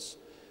plantations.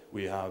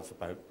 We have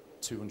about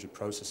 200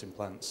 processing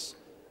plants.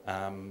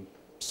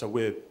 So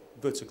we're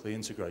vertically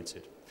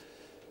integrated.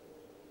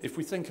 If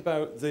we think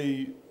about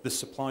the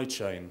supply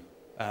chain,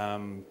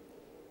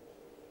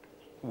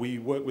 we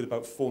work with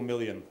about 4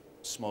 million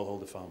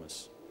smallholder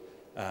farmers,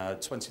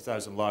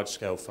 20,000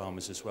 large-scale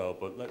farmers as well,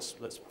 but let's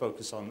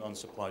focus on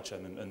supply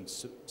chain and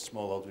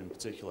smallholder in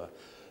particular.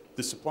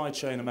 The supply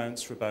chain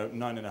amounts for about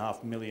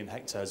 9.5 million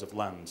hectares of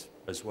land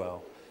as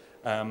well.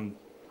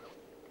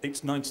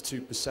 It's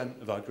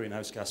 92% of our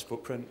greenhouse gas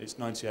footprint. It's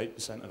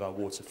 98% of our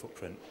water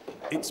footprint.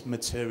 It's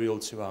material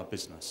to our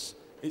business.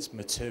 It's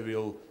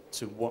material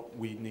to what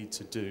we need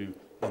to do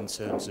in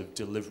terms of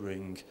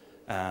delivering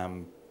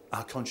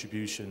our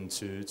contribution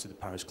to the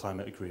Paris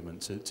Climate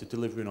Agreement, to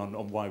delivering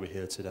on why we're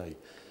here today,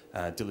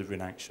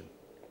 delivering action.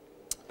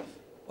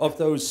 Of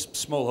those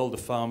smallholder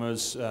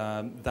farmers,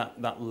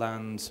 that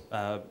land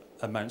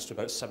amounts to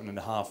about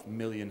 7.5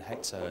 million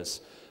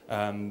hectares.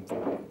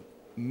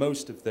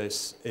 Most of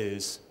this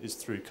is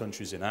through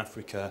countries in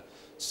Africa,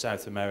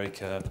 South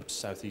America,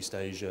 Southeast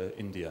Asia,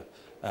 India.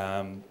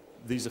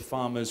 These are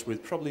farmers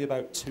with probably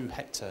about 2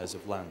 hectares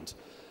of land.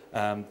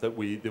 that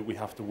we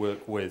have to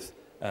work with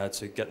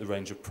to get the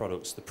range of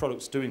products. The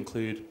products do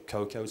include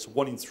cocoa, so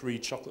 1 in 3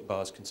 chocolate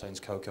bars contains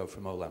cocoa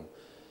from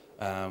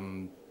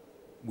Olam.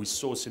 We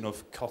source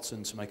enough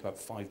cotton to make about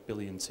 5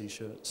 billion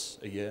T-shirts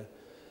a year.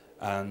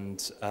 And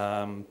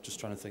just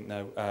trying to think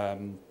now,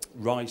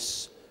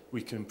 rice,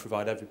 we can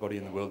provide everybody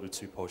in the world with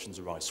 2 portions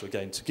of rice. So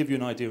again, to give you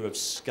an idea of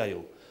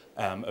scale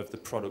of the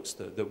products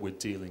that we're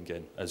dealing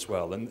in as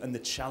well, and the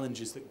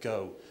challenges that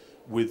go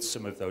with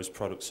some of those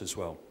products as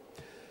well.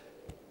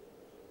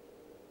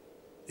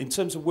 In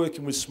terms of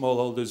working with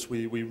smallholders,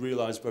 we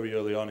realised very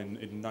early on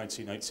in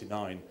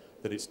 1989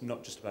 that it's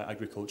not just about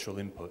agricultural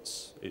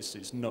inputs.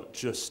 It's not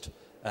just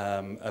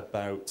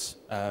about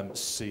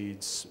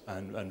seeds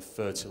and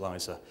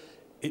fertiliser.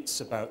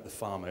 It's about the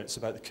farmer. It's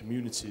about the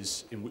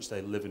communities in which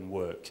they live and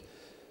work.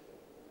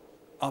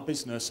 Our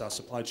business, our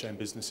supply chain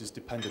business, is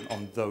dependent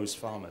on those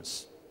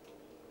farmers.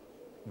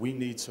 We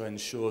need to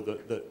ensure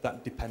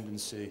that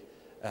dependency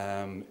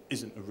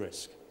isn't a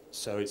risk.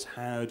 So it's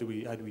how do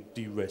we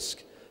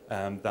de-risk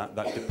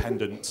that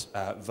dependent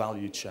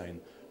value chain.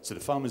 So the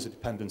farmers are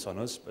dependent on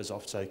us as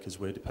off-takers,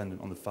 we're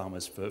dependent on the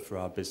farmers for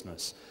our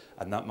business.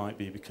 And that might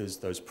be because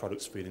those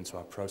products feed into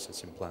our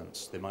processing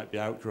plants. They might be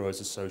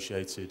outgrowers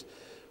associated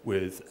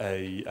with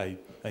a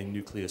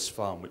nucleus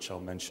farm, which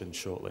I'll mention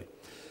shortly.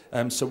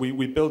 So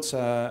we built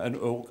and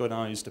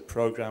organised a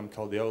programme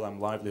called the Olam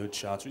Livelihood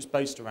Charter. It's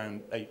based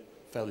around 8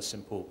 fairly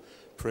simple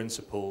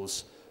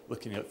principles,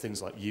 looking at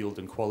things like yield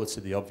and quality,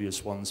 the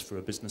obvious ones for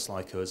a business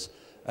like us,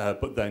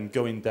 but then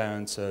going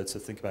down to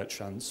think about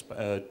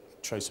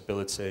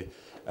traceability,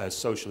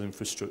 social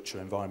infrastructure,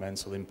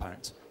 environmental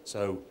impact.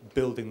 So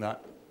building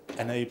that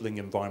enabling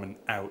environment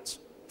out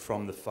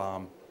from the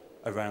farm,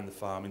 around the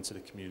farm, into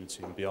the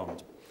community and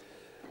beyond.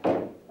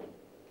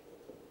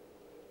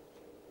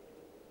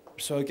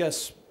 So I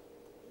guess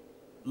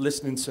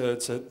listening to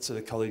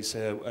the colleagues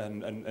here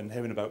and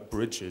hearing about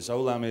bridges,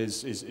 Olam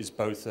is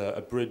both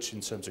a bridge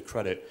in terms of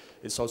credit,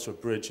 it's also a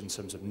bridge in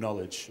terms of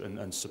knowledge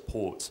and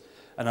support.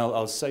 And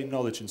I'll say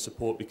knowledge and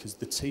support because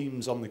the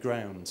teams on the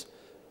ground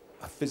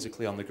are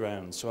physically on the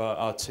ground. So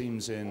our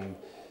teams in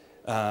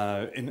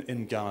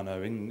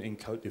Ghana, in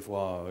Côte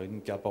d'Ivoire,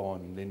 in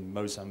Gabon, in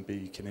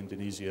Mozambique, in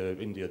Indonesia,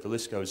 India, the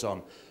list goes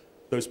on.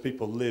 Those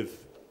people live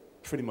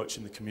pretty much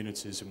in the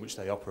communities in which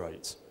they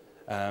operate.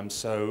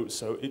 So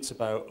it's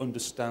about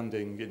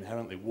understanding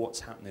inherently what's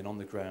happening on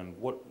the ground,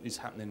 what is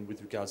happening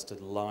with regards to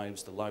the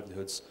lives, the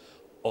livelihoods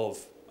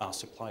of our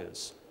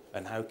suppliers,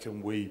 and how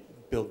can we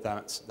build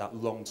that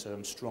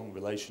long-term strong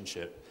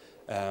relationship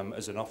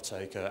as an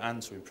off-taker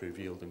and to improve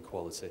yield and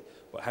quality.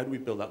 But how do we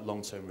build that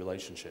long-term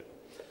relationship?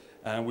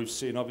 And we've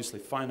seen obviously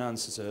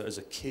finance as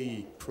a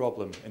key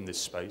problem in this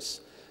space.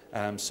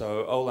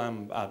 So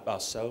Olam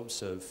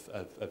ourselves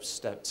have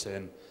stepped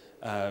in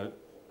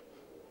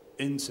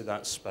into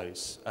that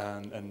space,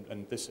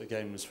 and this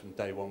again was from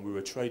day one. We were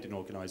a trading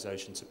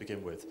organisation to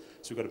begin with,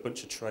 so we've got a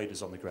bunch of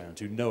traders on the ground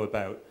who know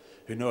about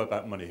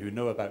money, who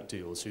know about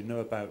deals, who know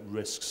about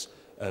risks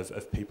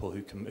of people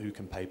who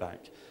can pay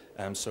back.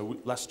 So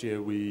last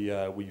year we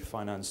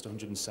financed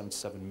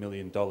 $177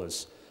 million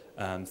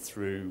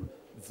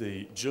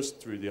just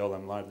through the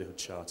Olam Livelihood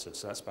Charter.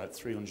 So that's about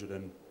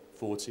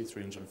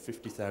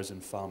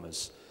 350,000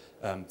 farmers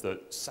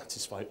that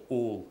satisfy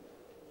all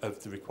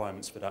of the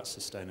requirements for that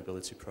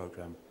sustainability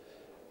program.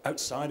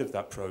 Outside of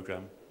that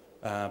program,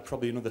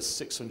 probably another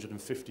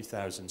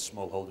 650,000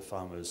 smallholder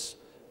farmers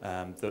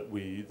that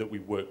we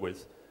work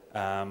with,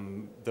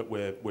 that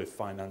we're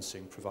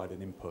financing, providing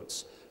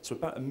inputs. So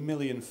about 1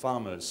 million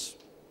farmers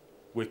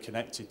we're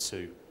connected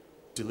to,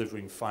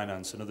 delivering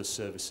finance and other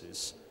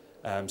services,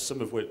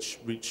 some of which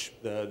reach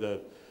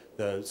the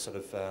sort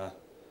of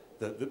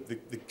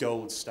the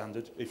gold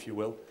standard, if you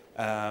will,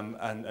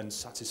 and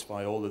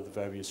satisfy all of the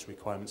various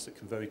requirements that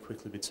can very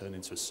quickly be turned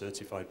into a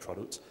certified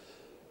product.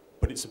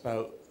 But it's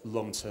about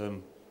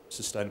long-term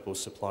sustainable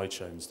supply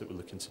chains that we're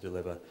looking to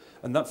deliver.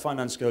 And that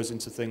finance goes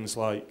into things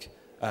like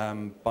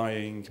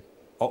buying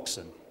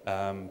oxen,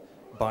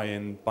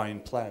 buying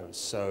ploughs.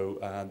 So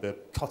the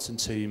cotton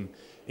team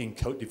in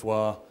Côte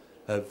d'Ivoire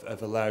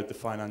have allowed the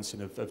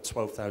financing of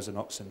 12,000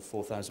 oxen,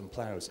 4,000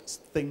 ploughs. It's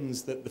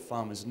things that the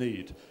farmers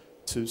need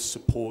to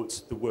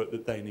support the work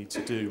that they need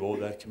to do or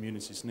their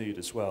communities need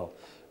as well.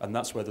 And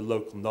that's where the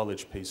local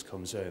knowledge piece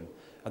comes in.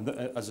 And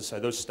as I say,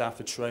 those staff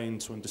are trained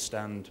to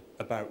understand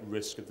about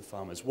risk of the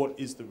farmers. What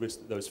is the risk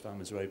that those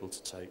farmers are able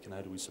to take, and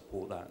how do we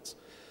support that?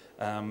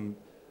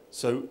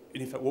 So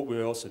in effect, what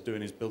we're also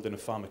doing is building a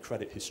farmer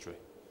credit history.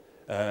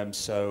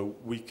 So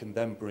we can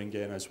then bring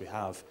in, as we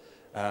have,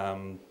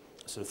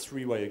 sort of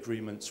 3-way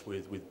agreements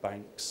with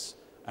banks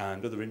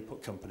and other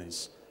input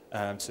companies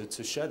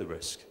to share the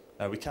risk.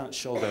 We can't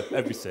shoulder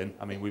everything.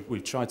 I mean,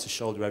 we've tried to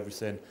shoulder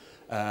everything,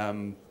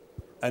 and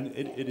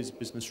it is a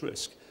business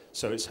risk.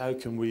 So it's how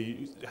can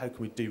we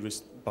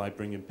de-risk by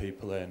bringing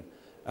people in.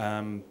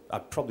 I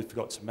probably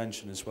forgot to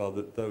mention as well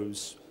that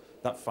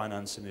that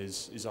financing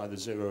is either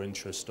zero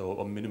interest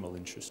or minimal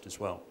interest as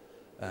well.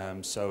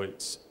 So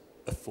it's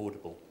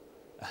affordable.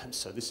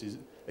 So this is,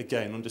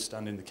 again,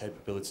 understanding the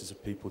capabilities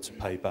of people to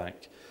pay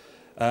back.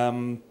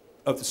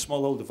 Of the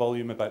smallholder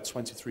volume, about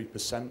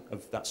 23%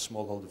 of that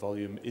smallholder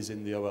volume is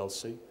in the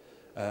OLC.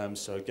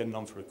 So getting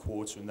on for a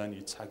quarter, and then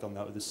you tag on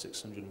that with the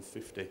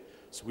 650.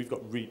 So we've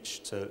got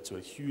reach to a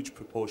huge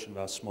proportion of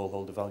our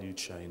smallholder value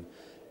chain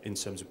in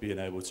terms of being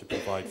able to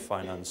provide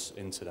finance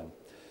into them.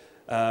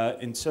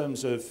 In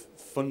terms of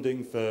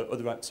funding for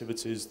other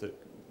activities that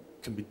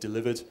can be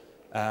delivered,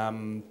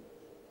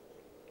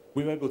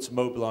 we were able to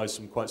mobilise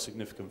some quite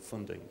significant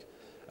funding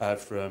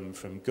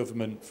from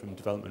government, from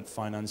development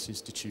finance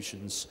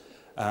institutions,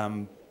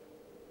 but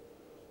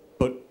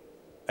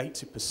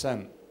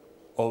 80%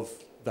 of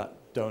that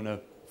donor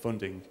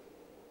funding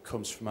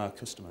comes from our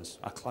customers,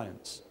 our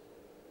clients,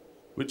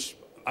 which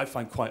I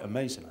find quite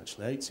amazing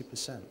actually.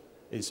 80%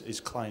 is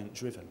client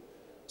driven.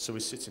 So we're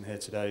sitting here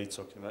today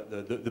talking about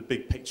the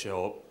big picture,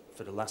 or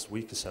for the last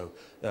week or so,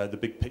 the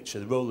big picture,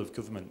 the role of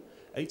government.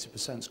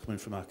 80% is coming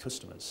from our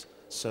customers.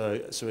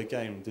 So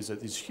again, there's a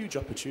huge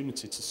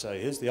opportunity to say,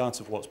 here's the art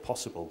of what's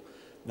possible.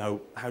 Now,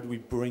 how do we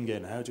bring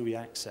in, how do we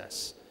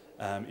access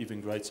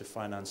even greater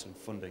finance and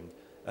funding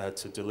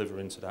to deliver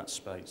into that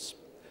space?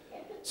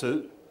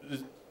 So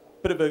there's a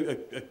bit of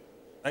an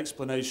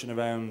explanation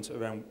around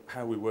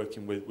how we're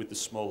working with the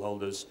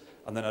smallholders,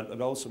 and then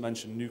I'd also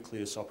mention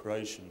nucleus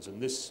operations,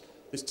 and this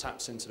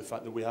taps into the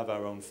fact that we have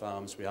our own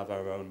farms, we have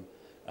our own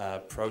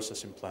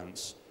processing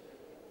plants.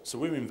 So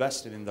we're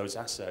investing in those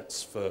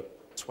assets for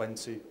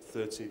 20,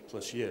 30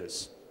 plus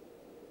years.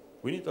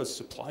 We need those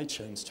supply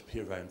chains to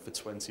be around for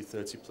 20,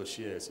 30 plus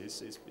years.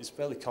 It's a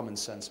fairly common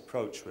sense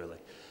approach, really.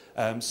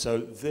 So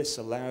this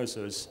allows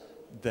us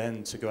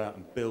then to go out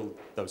and build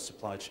those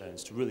supply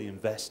chains, to really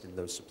invest in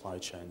those supply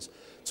chains,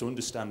 to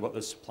understand what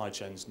those supply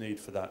chains need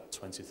for that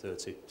 20,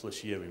 30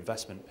 plus year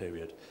investment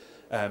period.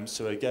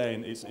 So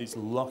again, it's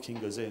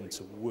locking us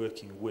into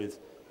working with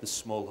the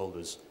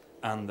smallholders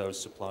and those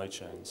supply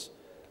chains.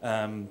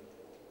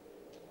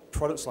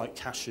 Products like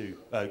cashew,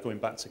 going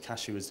back to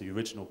cashew as the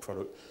original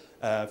product,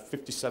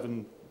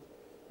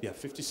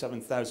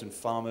 57,000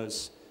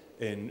 farmers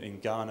in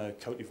Ghana,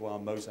 Cote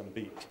d'Ivoire,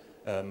 Mozambique,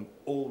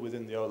 all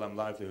within the OLAM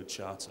Livelihood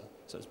Charter.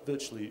 So it's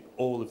virtually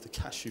all of the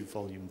cashew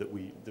volume that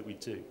we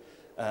do.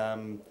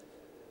 Then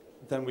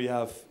we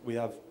have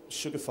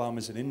sugar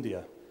farmers in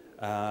India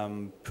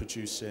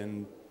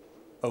producing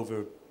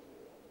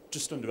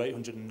just under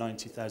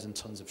 890,000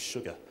 tonnes of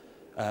sugar.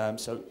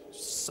 So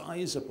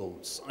sizable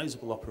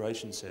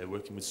operations here,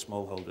 working with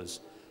smallholders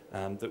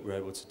that we're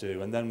able to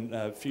do. And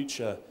then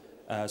future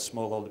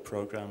smallholder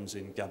programs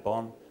in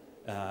Gabon,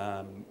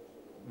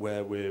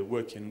 where we're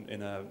working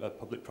in a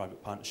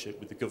public-private partnership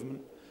with the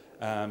government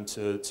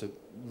to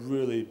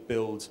really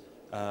build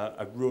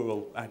a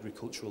rural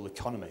agricultural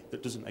economy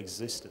that doesn't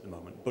exist at the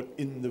moment, but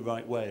in the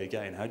right way.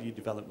 Again, how do you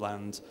develop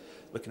land,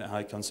 looking at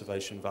high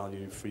conservation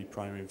value, free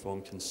primary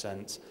informed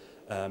consent,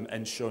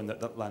 ensuring that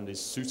that land is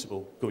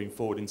suitable going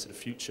forward into the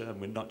future, and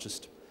we're not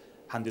just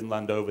handing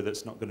land over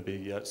that's not going to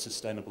be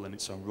sustainable in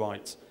its own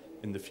right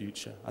in the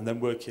future. And then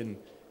working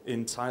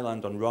in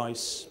Thailand on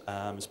rice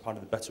as part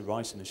of the Better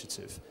Rice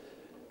Initiative.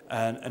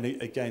 And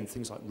again,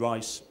 things like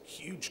rice,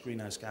 huge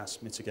greenhouse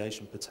gas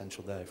mitigation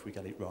potential there if we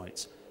get it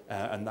right.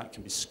 And that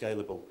can be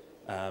scalable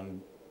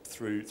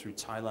through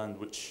Thailand,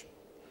 which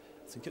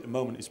I think at the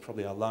moment is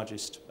probably our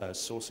largest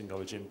sourcing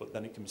origin, but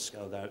then it can be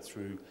scaled out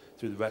through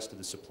the rest of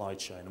the supply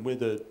chain. And we're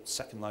the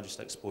second largest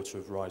exporter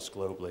of rice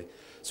globally.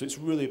 So it's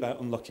really about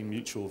unlocking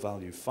mutual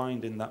value,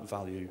 finding that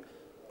value,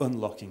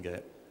 unlocking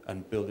it,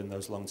 and building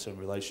those long-term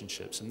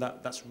relationships. And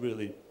that's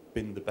really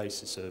been the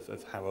basis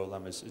of how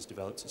OLAM has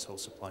developed its whole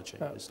supply chain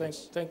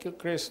business. Thank you,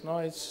 Chris. No,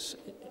 it's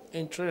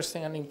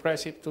interesting and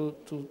impressive to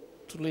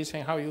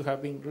listen how you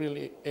have been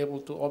really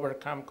able to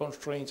overcome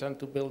constraints and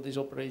to build these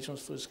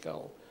operations to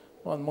scale,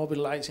 on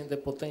mobilizing the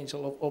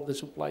potential of the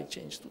supply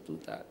chains to do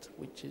that,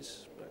 which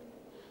is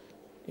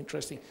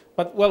interesting.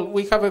 But, well,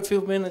 we have a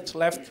few minutes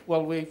left.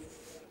 Well, I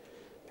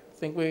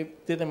think we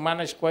didn't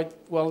manage quite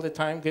well the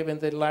time given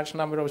the large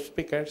number of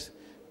speakers.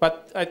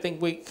 But I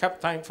think we have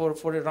time for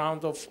a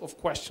round of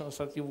questions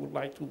that you would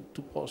like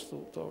to pose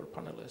to our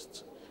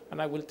panelists.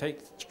 And I will take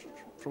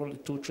probably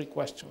 2 or 3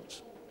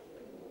 questions.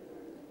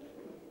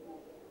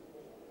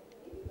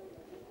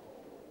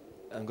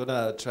 I'm going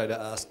to try to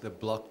ask the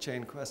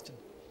blockchain question,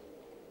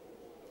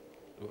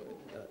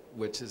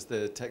 which is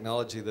the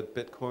technology that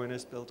Bitcoin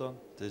is built on,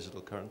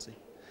 digital currency.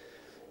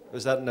 I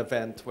was at an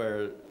event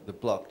where the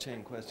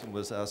blockchain question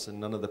was asked, and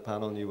none of the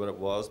panel knew what it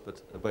was,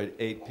 but about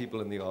 8 people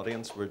in the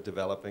audience were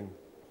developing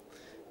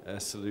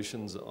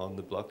solutions on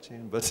the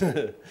blockchain. But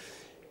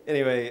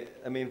anyway,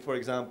 I mean, for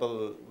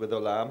example, with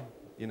OLAM,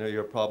 you know,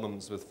 your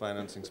problems with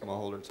financing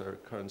smallholders are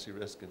currency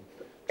risk and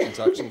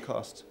transaction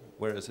cost.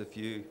 Whereas if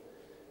you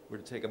were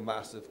to take a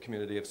massive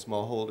community of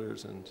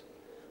smallholders and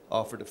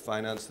offer to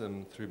finance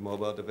them through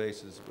mobile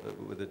devices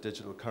with a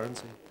digital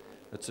currency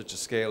at such a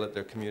scale that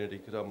their community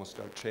could almost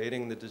start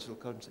trading the digital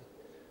currency,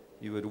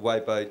 you would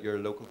wipe out your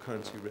local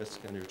currency risk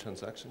and your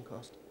transaction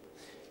cost.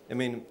 I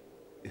mean,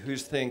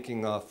 who's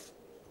thinking of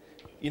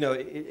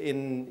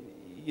in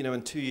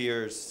 2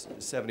 years,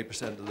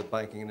 70% of the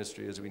banking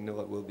industry, as we know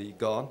it, will be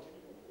gone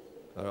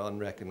or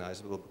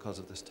unrecognizable because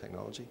of this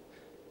technology.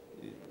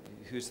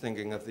 Who's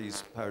thinking of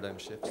these paradigm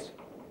shifts?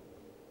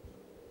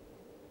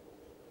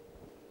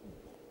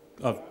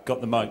 I've got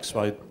the mic,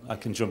 so I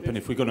can jump in.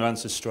 If we're going to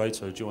answer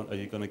straight, or are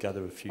you going to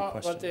gather a few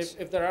questions? But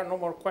if there are no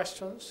more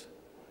questions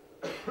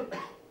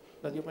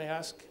that you may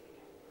ask,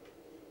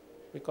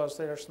 because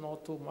there's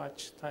not too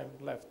much time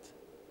left.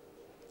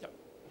 Yep.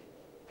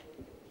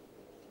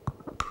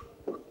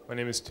 My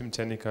name is Tim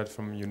Tennikat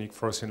from Unique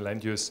Forest and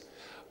Land Use.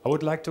 I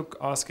would like to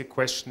ask a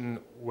question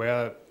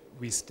where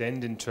we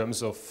stand in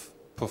terms of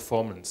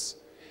performance.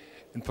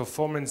 And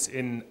performance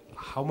in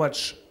how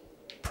much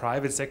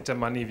private sector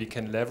money we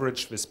can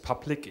leverage with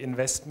public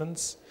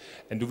investments,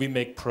 and do we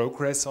make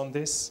progress on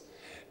this?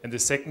 And the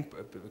second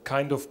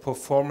kind of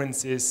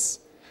performance is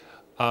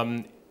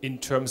in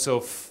terms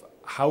of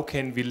how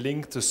can we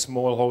link the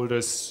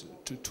smallholders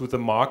to the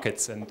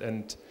markets,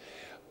 and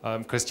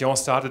Christian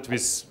started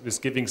with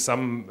giving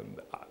some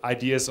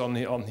ideas on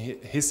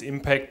his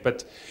impact,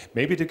 but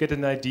maybe to get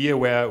an idea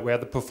where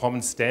the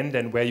performance stand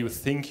and where you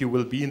think you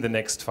will be in the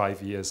next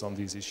 5 years on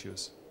these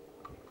issues.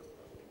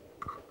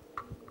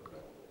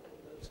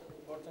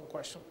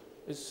 Question.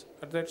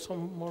 Are there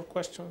some more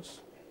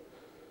questions?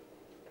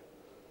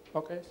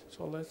 Okay,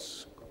 so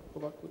let's go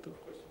back to the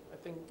question. I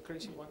think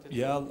Chris wanted.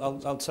 Yeah,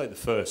 I'll take the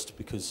first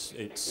because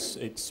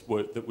it's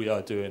work that we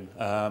are doing.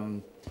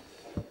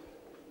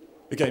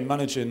 Again,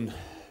 managing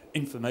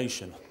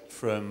information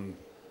from,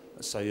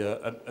 let's say,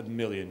 a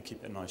million.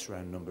 Keep it a nice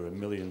round number. 1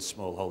 million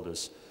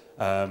smallholders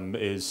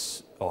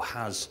is or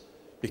has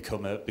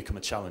become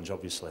a challenge,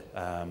 obviously.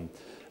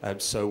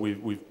 So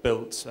we've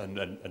built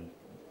and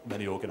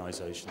many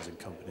organisations and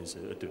companies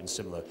are doing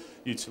similar,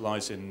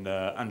 utilising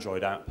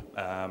Android app,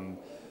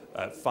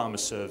 farmer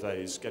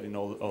surveys, getting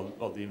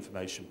all the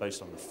information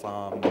based on the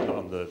farm,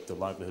 on the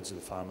livelihoods of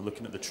the farmer,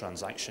 looking at the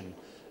transaction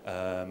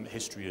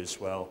history as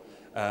well.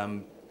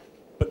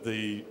 But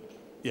the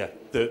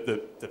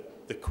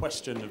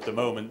question of the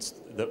moment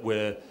that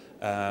we're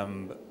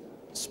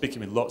speaking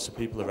with lots of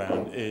people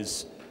around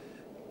is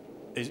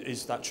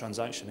that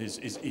transaction,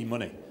 is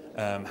e-money.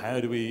 How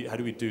do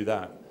we do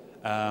that?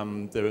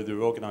 There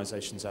are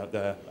organisations out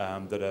there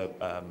that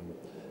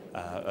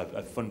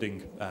are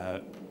funding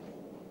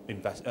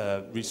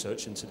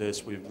research into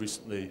this. We've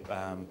recently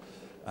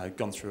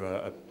gone through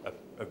a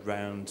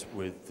round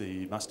with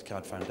the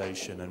MasterCard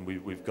Foundation, and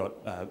we've got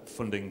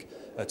funding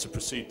to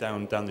proceed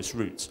down this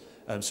route.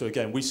 So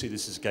again, we see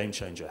this as a game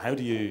changer. How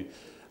do you?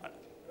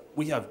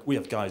 We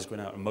have guys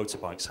going out on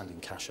motorbikes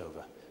handing cash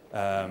over.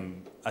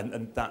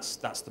 And that's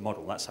the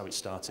model. That's how it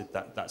started.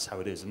 That's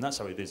how it is, and that's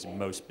how it is in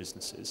most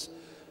businesses.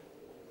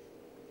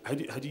 How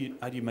do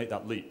you make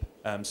that leap?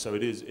 So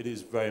it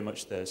is very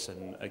much this,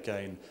 and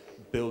again,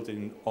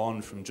 building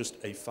on from just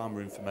a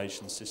farmer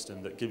information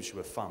system that gives you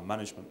a farm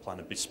management plan,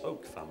 a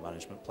bespoke farm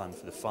management plan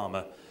for the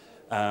farmer.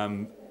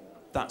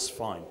 That's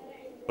fine,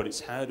 but it's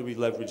how do we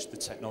leverage the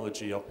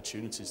technology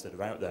opportunities that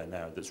are out there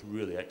now that's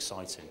really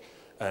exciting,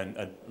 and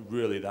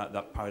really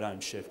that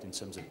paradigm shift in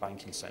terms of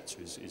banking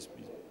sector is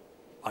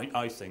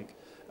I think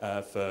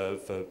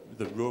for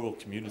the rural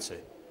community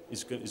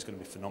is going to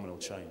be phenomenal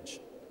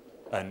change.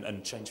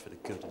 And change for the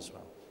good as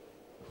well.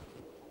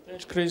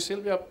 Thanks, Chris.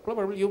 Sylvia,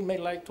 probably you may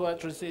like to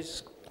address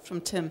this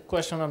from Tim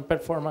question on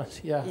performance.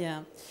 Yeah.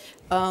 Yeah.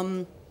 I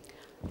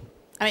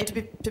mean,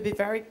 to be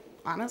very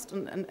honest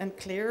and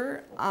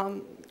clear,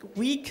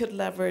 we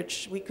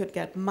could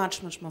get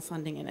much more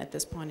funding in at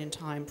this point in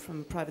time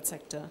from private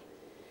sector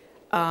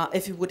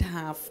if we would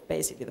have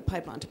basically the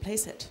pipeline to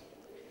place it.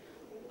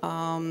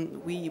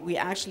 We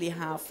actually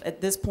have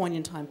at this point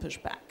in time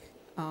pushback.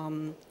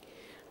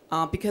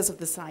 Because of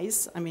the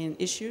size,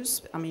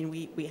 issues.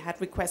 We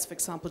had requests, for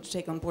example, to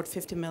take on board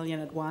 50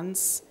 million at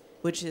once,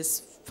 which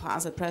is, for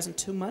us at present,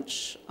 too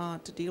much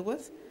to deal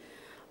with.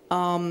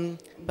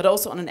 But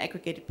also on an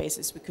aggregated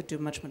basis, we could do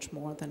much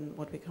more than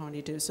what we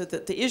currently do. So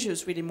the issue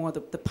is really more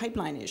the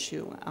pipeline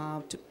issue,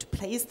 to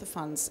place the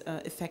funds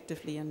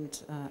effectively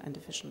and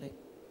efficiently.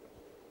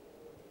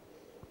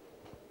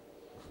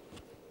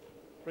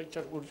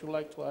 Richard, would you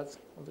like to add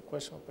on the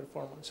question of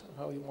performance and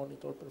how you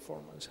monitor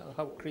performance and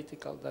how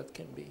critical that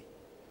can be?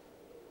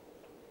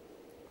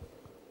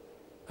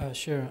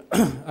 Sure.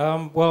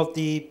 Well,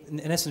 in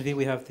SNV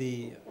we have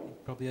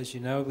probably as you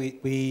know,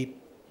 we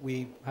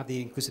have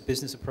the inclusive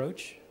business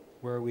approach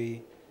where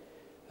we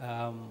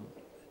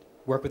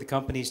work with the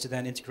companies to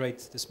then integrate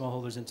the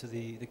smallholders into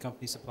the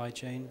company supply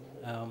chain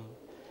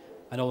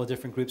and all the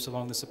different groups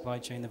along the supply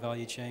chain, the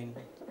value chain,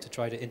 to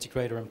try to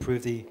integrate or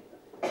improve the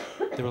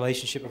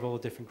relationship of all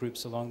the different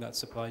groups along that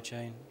supply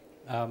chain.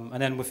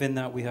 And then within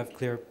that we have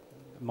clear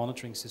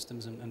monitoring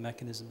systems and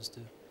mechanisms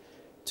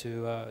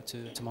to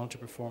monitor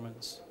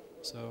performance.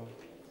 So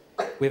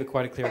we have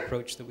quite a clear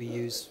approach that we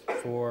use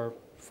for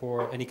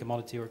any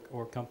commodity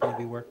or company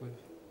we work with.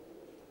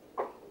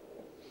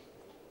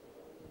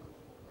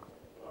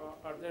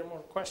 Are there more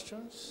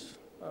questions?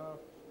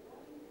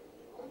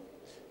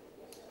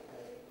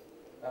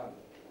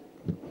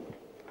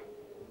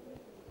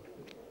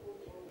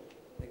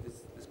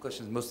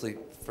 question is mostly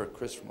for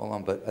Chris from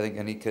Olam, but I think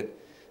Annie could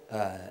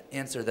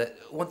answer that.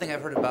 One thing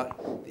I've heard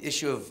about the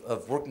issue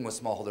of working with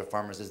smallholder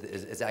farmers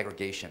is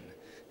aggregation.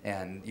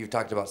 And you've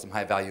talked about some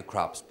high-value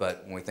crops,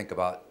 but when we think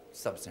about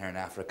sub-Saharan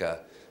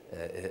Africa,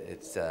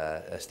 it's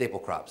staple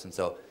crops. And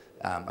so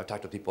I've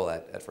talked to people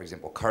at, for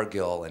example,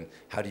 Cargill, and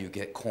how do you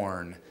get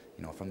corn,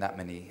 from that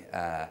many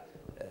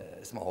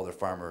smallholder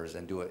farmers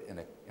and do it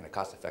in a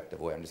cost-effective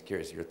way. I'm just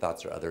curious your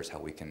thoughts or others, how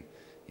we can,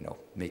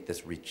 make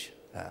this reach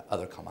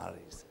other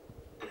commodities.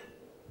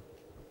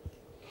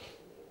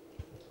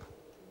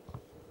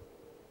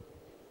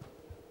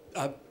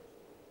 I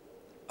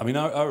mean,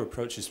 our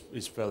approach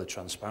is fairly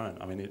transparent.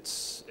 I mean,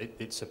 it's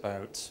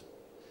about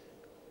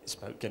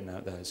getting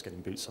out there, it's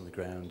getting boots on the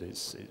ground,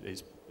 it's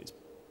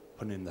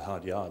putting in the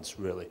hard yards,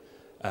 really.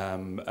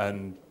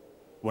 And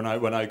when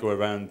I go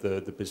around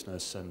the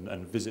business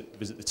and visit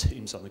the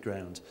teams on the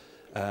ground,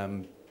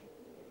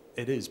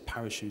 it is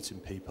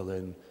parachuting people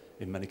in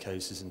many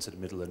cases into the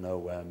middle of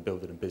nowhere and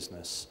building a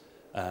business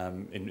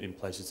in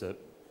places that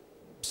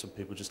some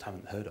people just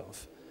haven't heard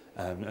of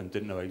and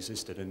didn't know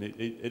existed. And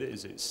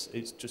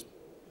it's just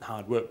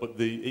hard work, but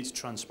it's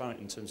transparent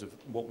in terms of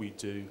what we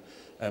do.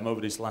 Over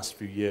these last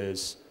few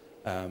years,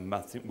 I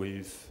think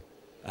we've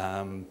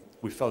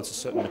felt a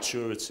certain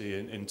maturity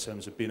in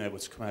terms of being able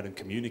to come out and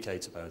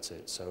communicate about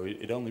it. So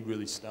it only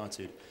really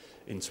started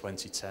in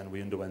 2010.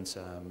 We underwent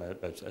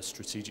a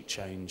strategic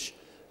change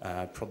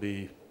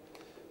probably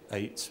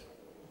 8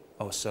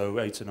 or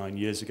 9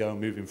 years ago,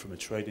 moving from a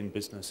trading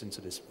business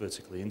into this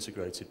vertically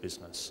integrated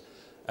business.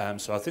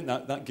 So I think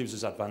that gives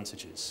us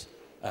advantages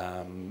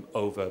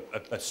over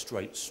a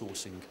straight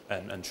sourcing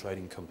and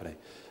trading company.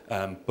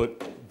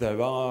 But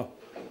there are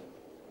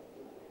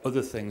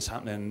other things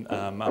happening.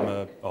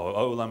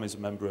 Olam is a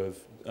member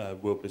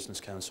of World Business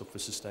Council for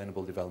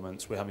Sustainable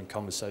Development. We're having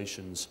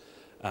conversations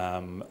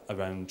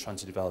around trying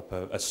to develop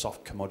a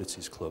soft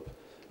commodities club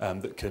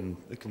that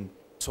can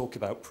talk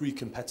about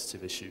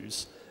pre-competitive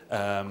issues.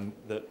 How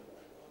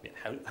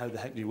the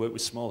heck do you work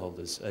with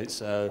smallholders?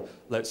 It's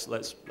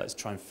let's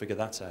try and figure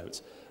that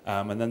out.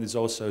 And then there's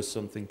also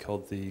something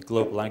called the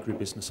Global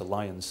Agribusiness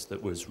Alliance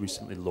that was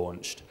recently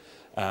launched.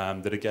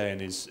 That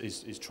again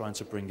is trying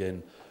to bring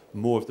in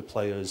more of the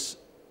players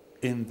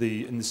in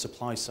the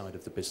supply side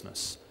of the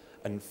business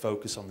and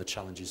focus on the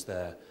challenges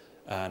there.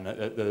 And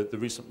at the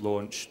recent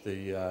launch,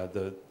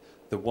 the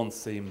one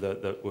theme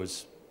that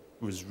was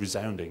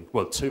resounding,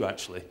 well, two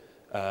actually.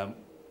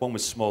 One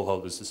was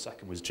smallholders, the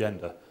second was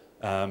gender,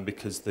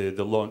 because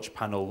the launch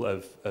panel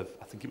of I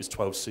think it was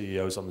 12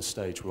 CEOs on the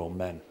stage were all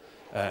men.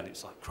 And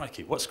it's like,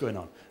 crikey, what's going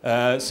on?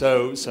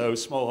 So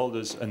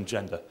smallholders and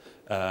gender.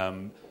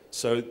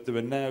 So there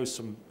are now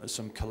some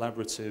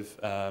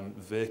collaborative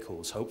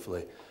vehicles,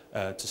 hopefully,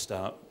 to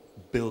start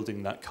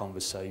building that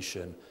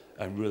conversation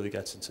and really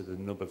get into the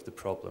nub of the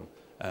problem.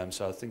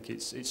 So I think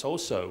it's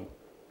also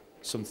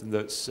something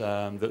that's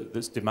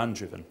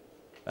demand-driven.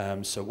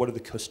 So what are the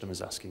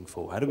customers asking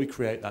for? How do we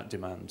create that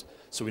demand?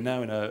 So we're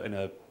now in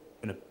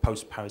a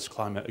post-Paris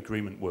climate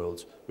agreement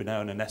world. We're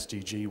now in an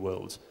SDG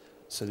world.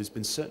 So there's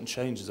been certain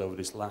changes over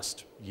this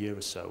last year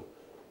or so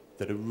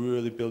that are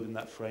really building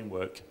that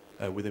framework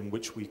within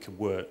which we can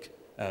work,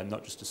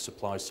 not just the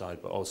supply side,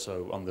 but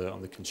also on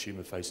the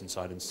consumer-facing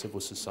side and civil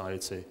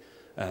society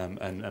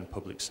and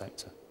public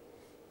sector.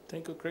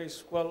 Thank you,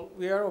 Chris. Well,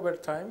 we are over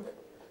time.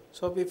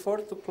 So before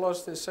to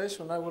close the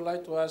session, I would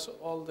like to ask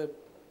all the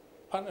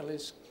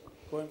panelists,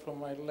 going from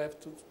my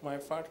left to my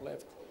far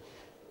left,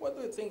 what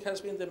do you think has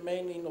been the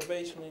main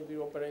innovation in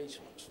the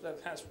operations that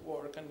has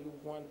worked and you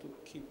want to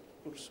keep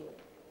pursuing?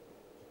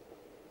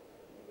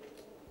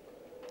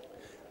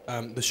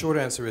 The short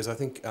answer is I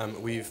think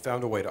we've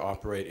found a way to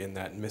operate in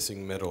that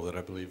missing middle that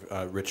I believe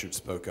Richard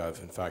spoke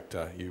of. In fact,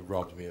 you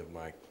robbed me of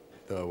my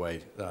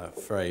throwaway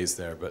phrase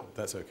there, but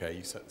that's okay.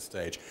 You set the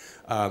stage.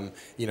 I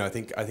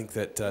think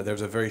that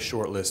there's a very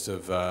short list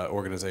of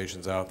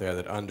organizations out there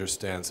that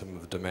understand some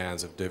of the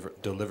demands of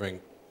delivering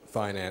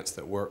finance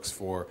that works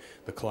for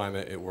the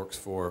climate, it works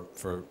for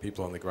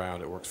people on the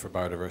ground, it works for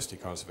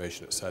biodiversity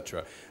conservation,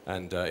 etc.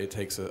 And it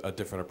takes a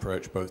different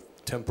approach,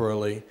 both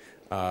temporally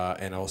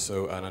and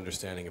also an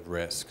understanding of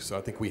risk. So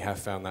I think we have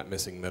found that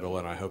missing middle,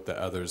 and I hope that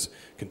others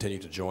continue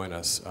to join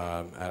us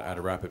at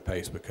a rapid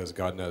pace, because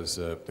God knows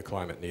the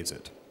climate needs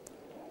it.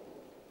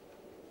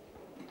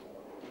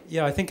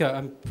 Yeah, I think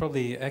I'm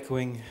probably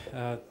echoing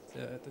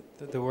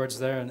the words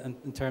there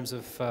in terms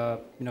of,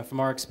 from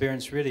our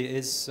experience really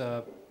is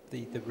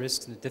the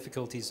risks and the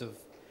difficulties of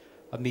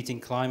meeting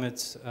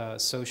climate,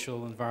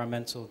 social,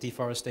 environmental,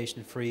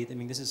 deforestation free. I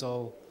mean, this is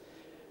all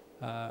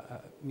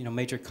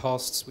major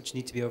costs which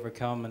need to be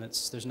overcome, and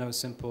there's no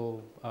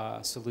simple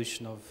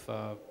solution of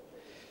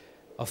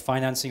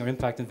financing or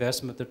impact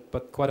investment.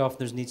 But quite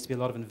often there needs to be a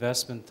lot of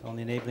investment on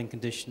the enabling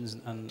conditions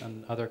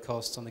and other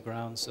costs on the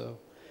ground. So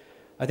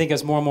I think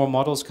as more and more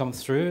models come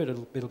through,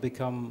 it'll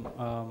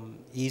become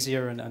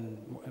easier and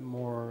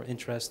more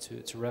interest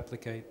to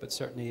replicate. But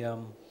certainly,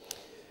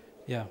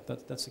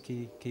 that's a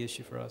key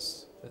issue for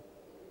us.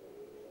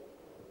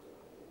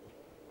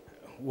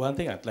 one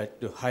thing I'd like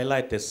to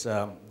highlight is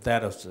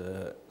that of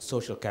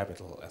social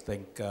capital. I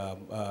think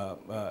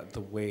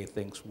the way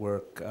things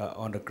work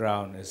on the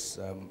ground is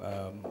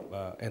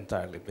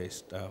entirely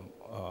based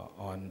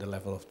on the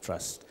level of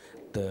trust.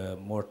 The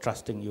more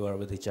trusting you are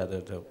with each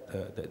other,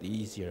 the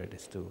easier it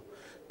is to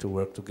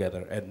work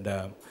together. And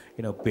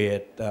be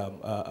it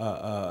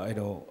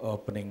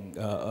opening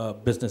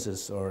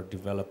businesses or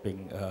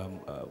developing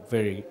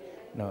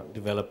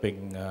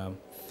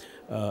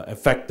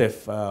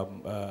effective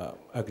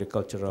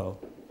agricultural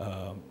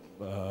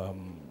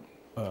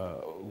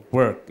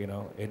work.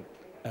 It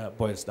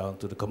boils down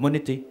to the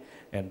community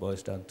and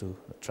boils down to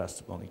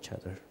trust among each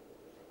other.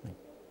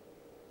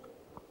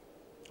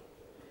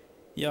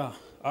 Yeah,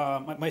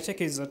 my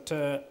take is that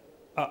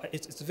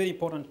it's very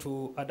important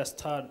to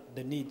understand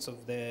the needs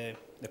of the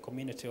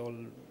community or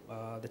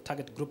the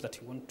target group that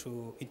you want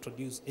to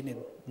introduce in a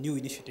new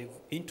initiative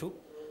into.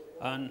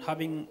 And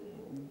having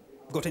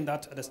gotten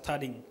that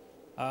understanding,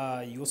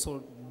 you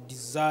also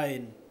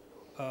design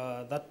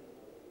that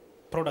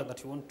product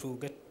that you want to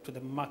get to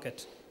the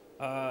market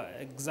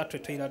exactly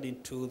tailored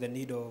into the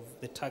need of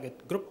the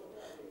target group.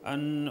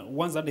 And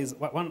once that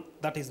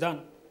is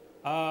done,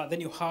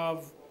 then you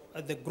have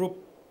the group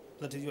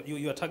that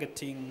you are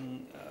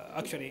targeting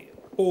actually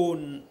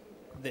own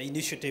the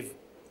initiative,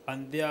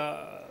 and they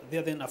are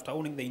then, after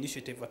owning the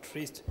initiative, at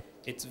least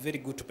it's very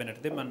good to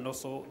penetrate them, and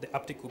also the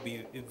uptake will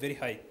be very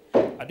high.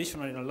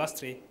 Additionally, and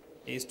lastly,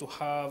 is to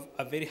have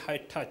a very high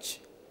touch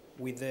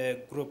with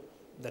the group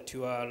that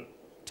you are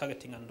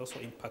targeting and also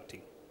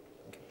impacting.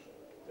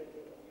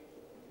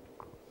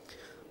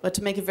 But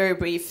to make it very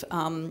brief,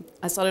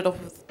 I started off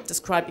with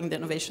describing the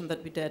innovation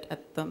that we did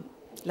at the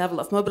level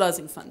of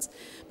mobilizing funds.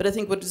 But I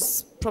think what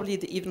is probably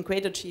the even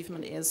greater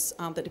achievement is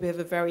that we have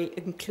a very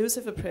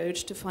inclusive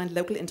approach to find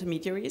local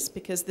intermediaries,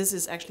 because this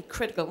is actually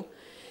critical.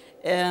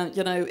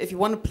 If you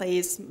want to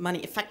place money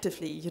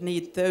effectively, you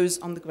need those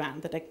on the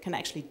ground that can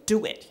actually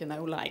do it,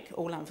 like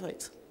Olam, for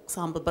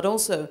example, but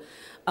also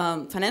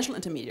financial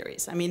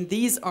intermediaries. I mean,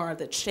 these are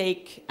that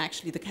shake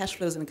actually the cash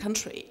flows in a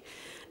country.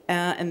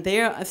 And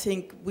there, I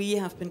think we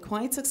have been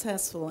quite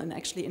successful in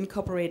actually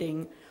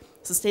incorporating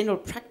sustainable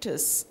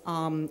practice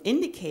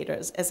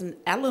indicators as an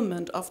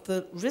element of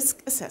the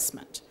risk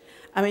assessment.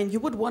 I mean, you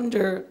would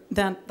wonder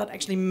that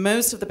actually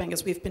most of the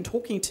bankers we've been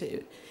talking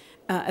to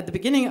at the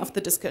beginning of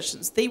the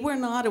discussions, they were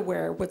not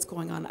aware of what's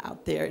going on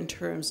out there in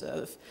terms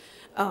of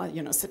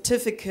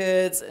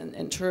certificates, and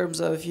in terms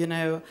of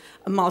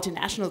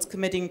multinationals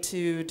committing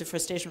to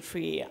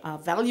deforestation-free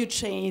value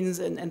chains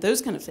and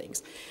those kind of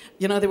things.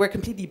 They were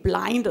completely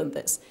blind on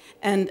this,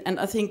 and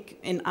I think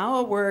in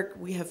our work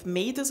we have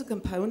made this a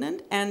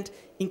component, and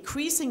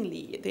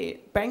increasingly the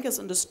bankers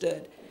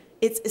understood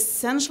it's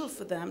essential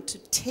for them to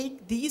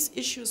take these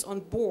issues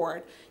on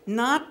board,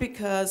 not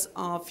because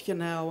of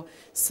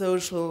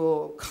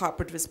social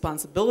corporate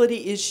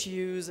responsibility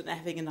issues and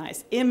having a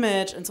nice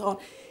image and so on.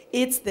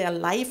 It's their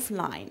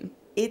lifeline.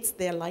 It's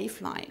their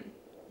lifeline.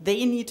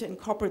 They need to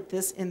incorporate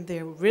this in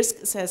their risk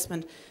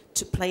assessment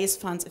to place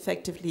funds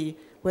effectively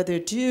where they're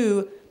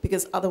due,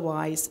 because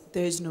otherwise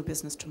there is no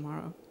business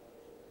tomorrow.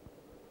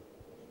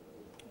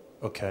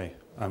 Okay,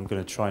 I'm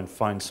going to try and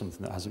find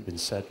something that hasn't been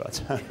said,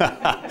 but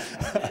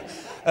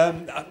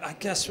I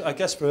guess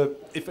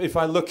if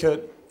I look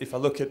at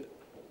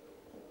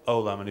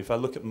Olam, and if I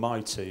look at my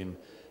team,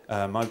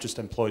 I've just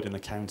employed an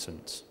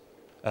accountant.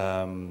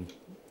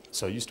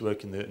 So I used to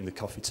work in the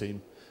coffee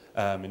team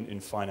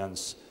in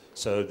finance.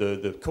 So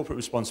the corporate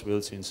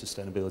responsibility and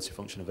sustainability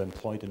function have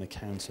employed an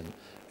accountant,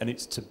 and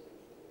it's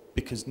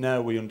because now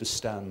we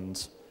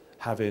understand,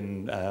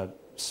 having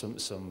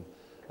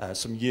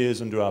some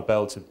years under our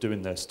belt of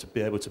doing this, to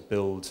be able to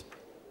build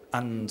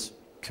and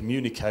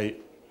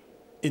communicate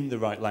in the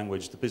right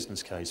language the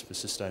business case for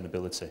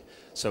sustainability.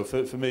 So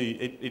for me,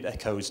 it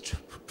echoes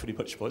pretty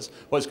much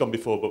what's gone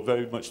before, but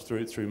very much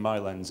through my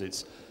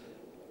lens.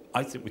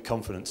 I think we're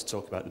confident to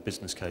talk about the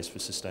business case for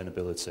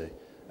sustainability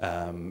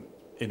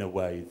in a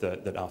way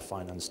that our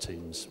finance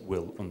teams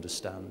will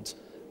understand,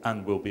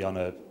 and will be on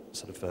a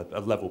sort of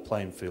a level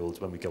playing field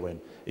when we go in.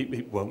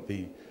 It won't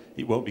be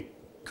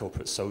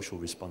corporate social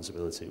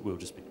responsibility. It will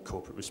just be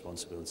corporate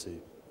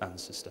responsibility and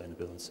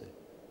sustainability.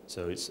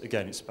 So it's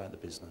about the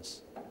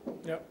business.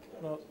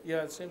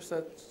 It seems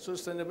that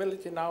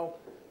sustainability now,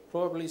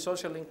 probably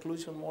social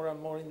inclusion more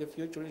and more in the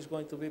future, is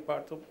going to be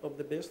part of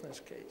the business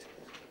case.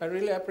 I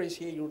really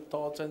appreciate your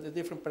thoughts and the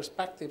different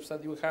perspectives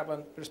that you have,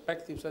 and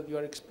perspectives that you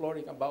are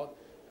exploring about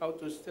how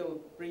to still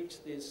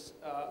reach these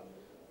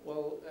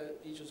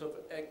issues of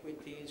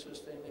equity,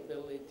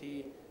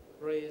 sustainability,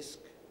 risk,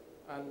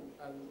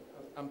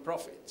 and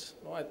profits.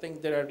 I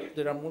think there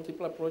are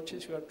multiple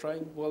approaches. You are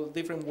trying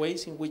different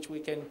ways in which we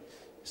can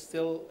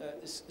still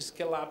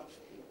scale up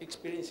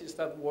experiences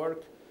that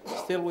work.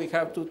 Still, we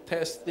have to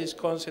test this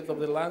concept of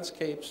the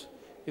landscapes.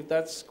 If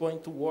that's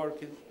going to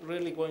work, it's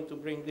really going to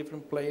bring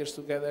different players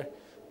together.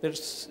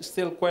 There's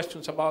still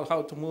questions about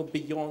how to move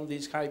beyond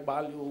these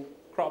high-value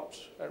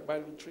crops,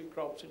 high-value tree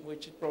crops, in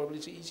which it probably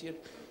is easier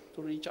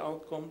to reach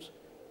outcomes.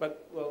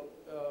 But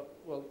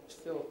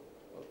still,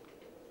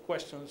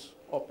 questions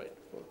open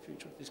for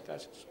future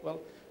discussions. Well,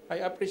 I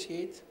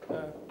appreciate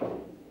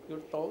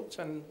your thoughts,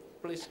 and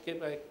please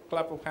give a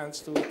clap of hands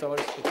to our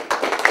speakers.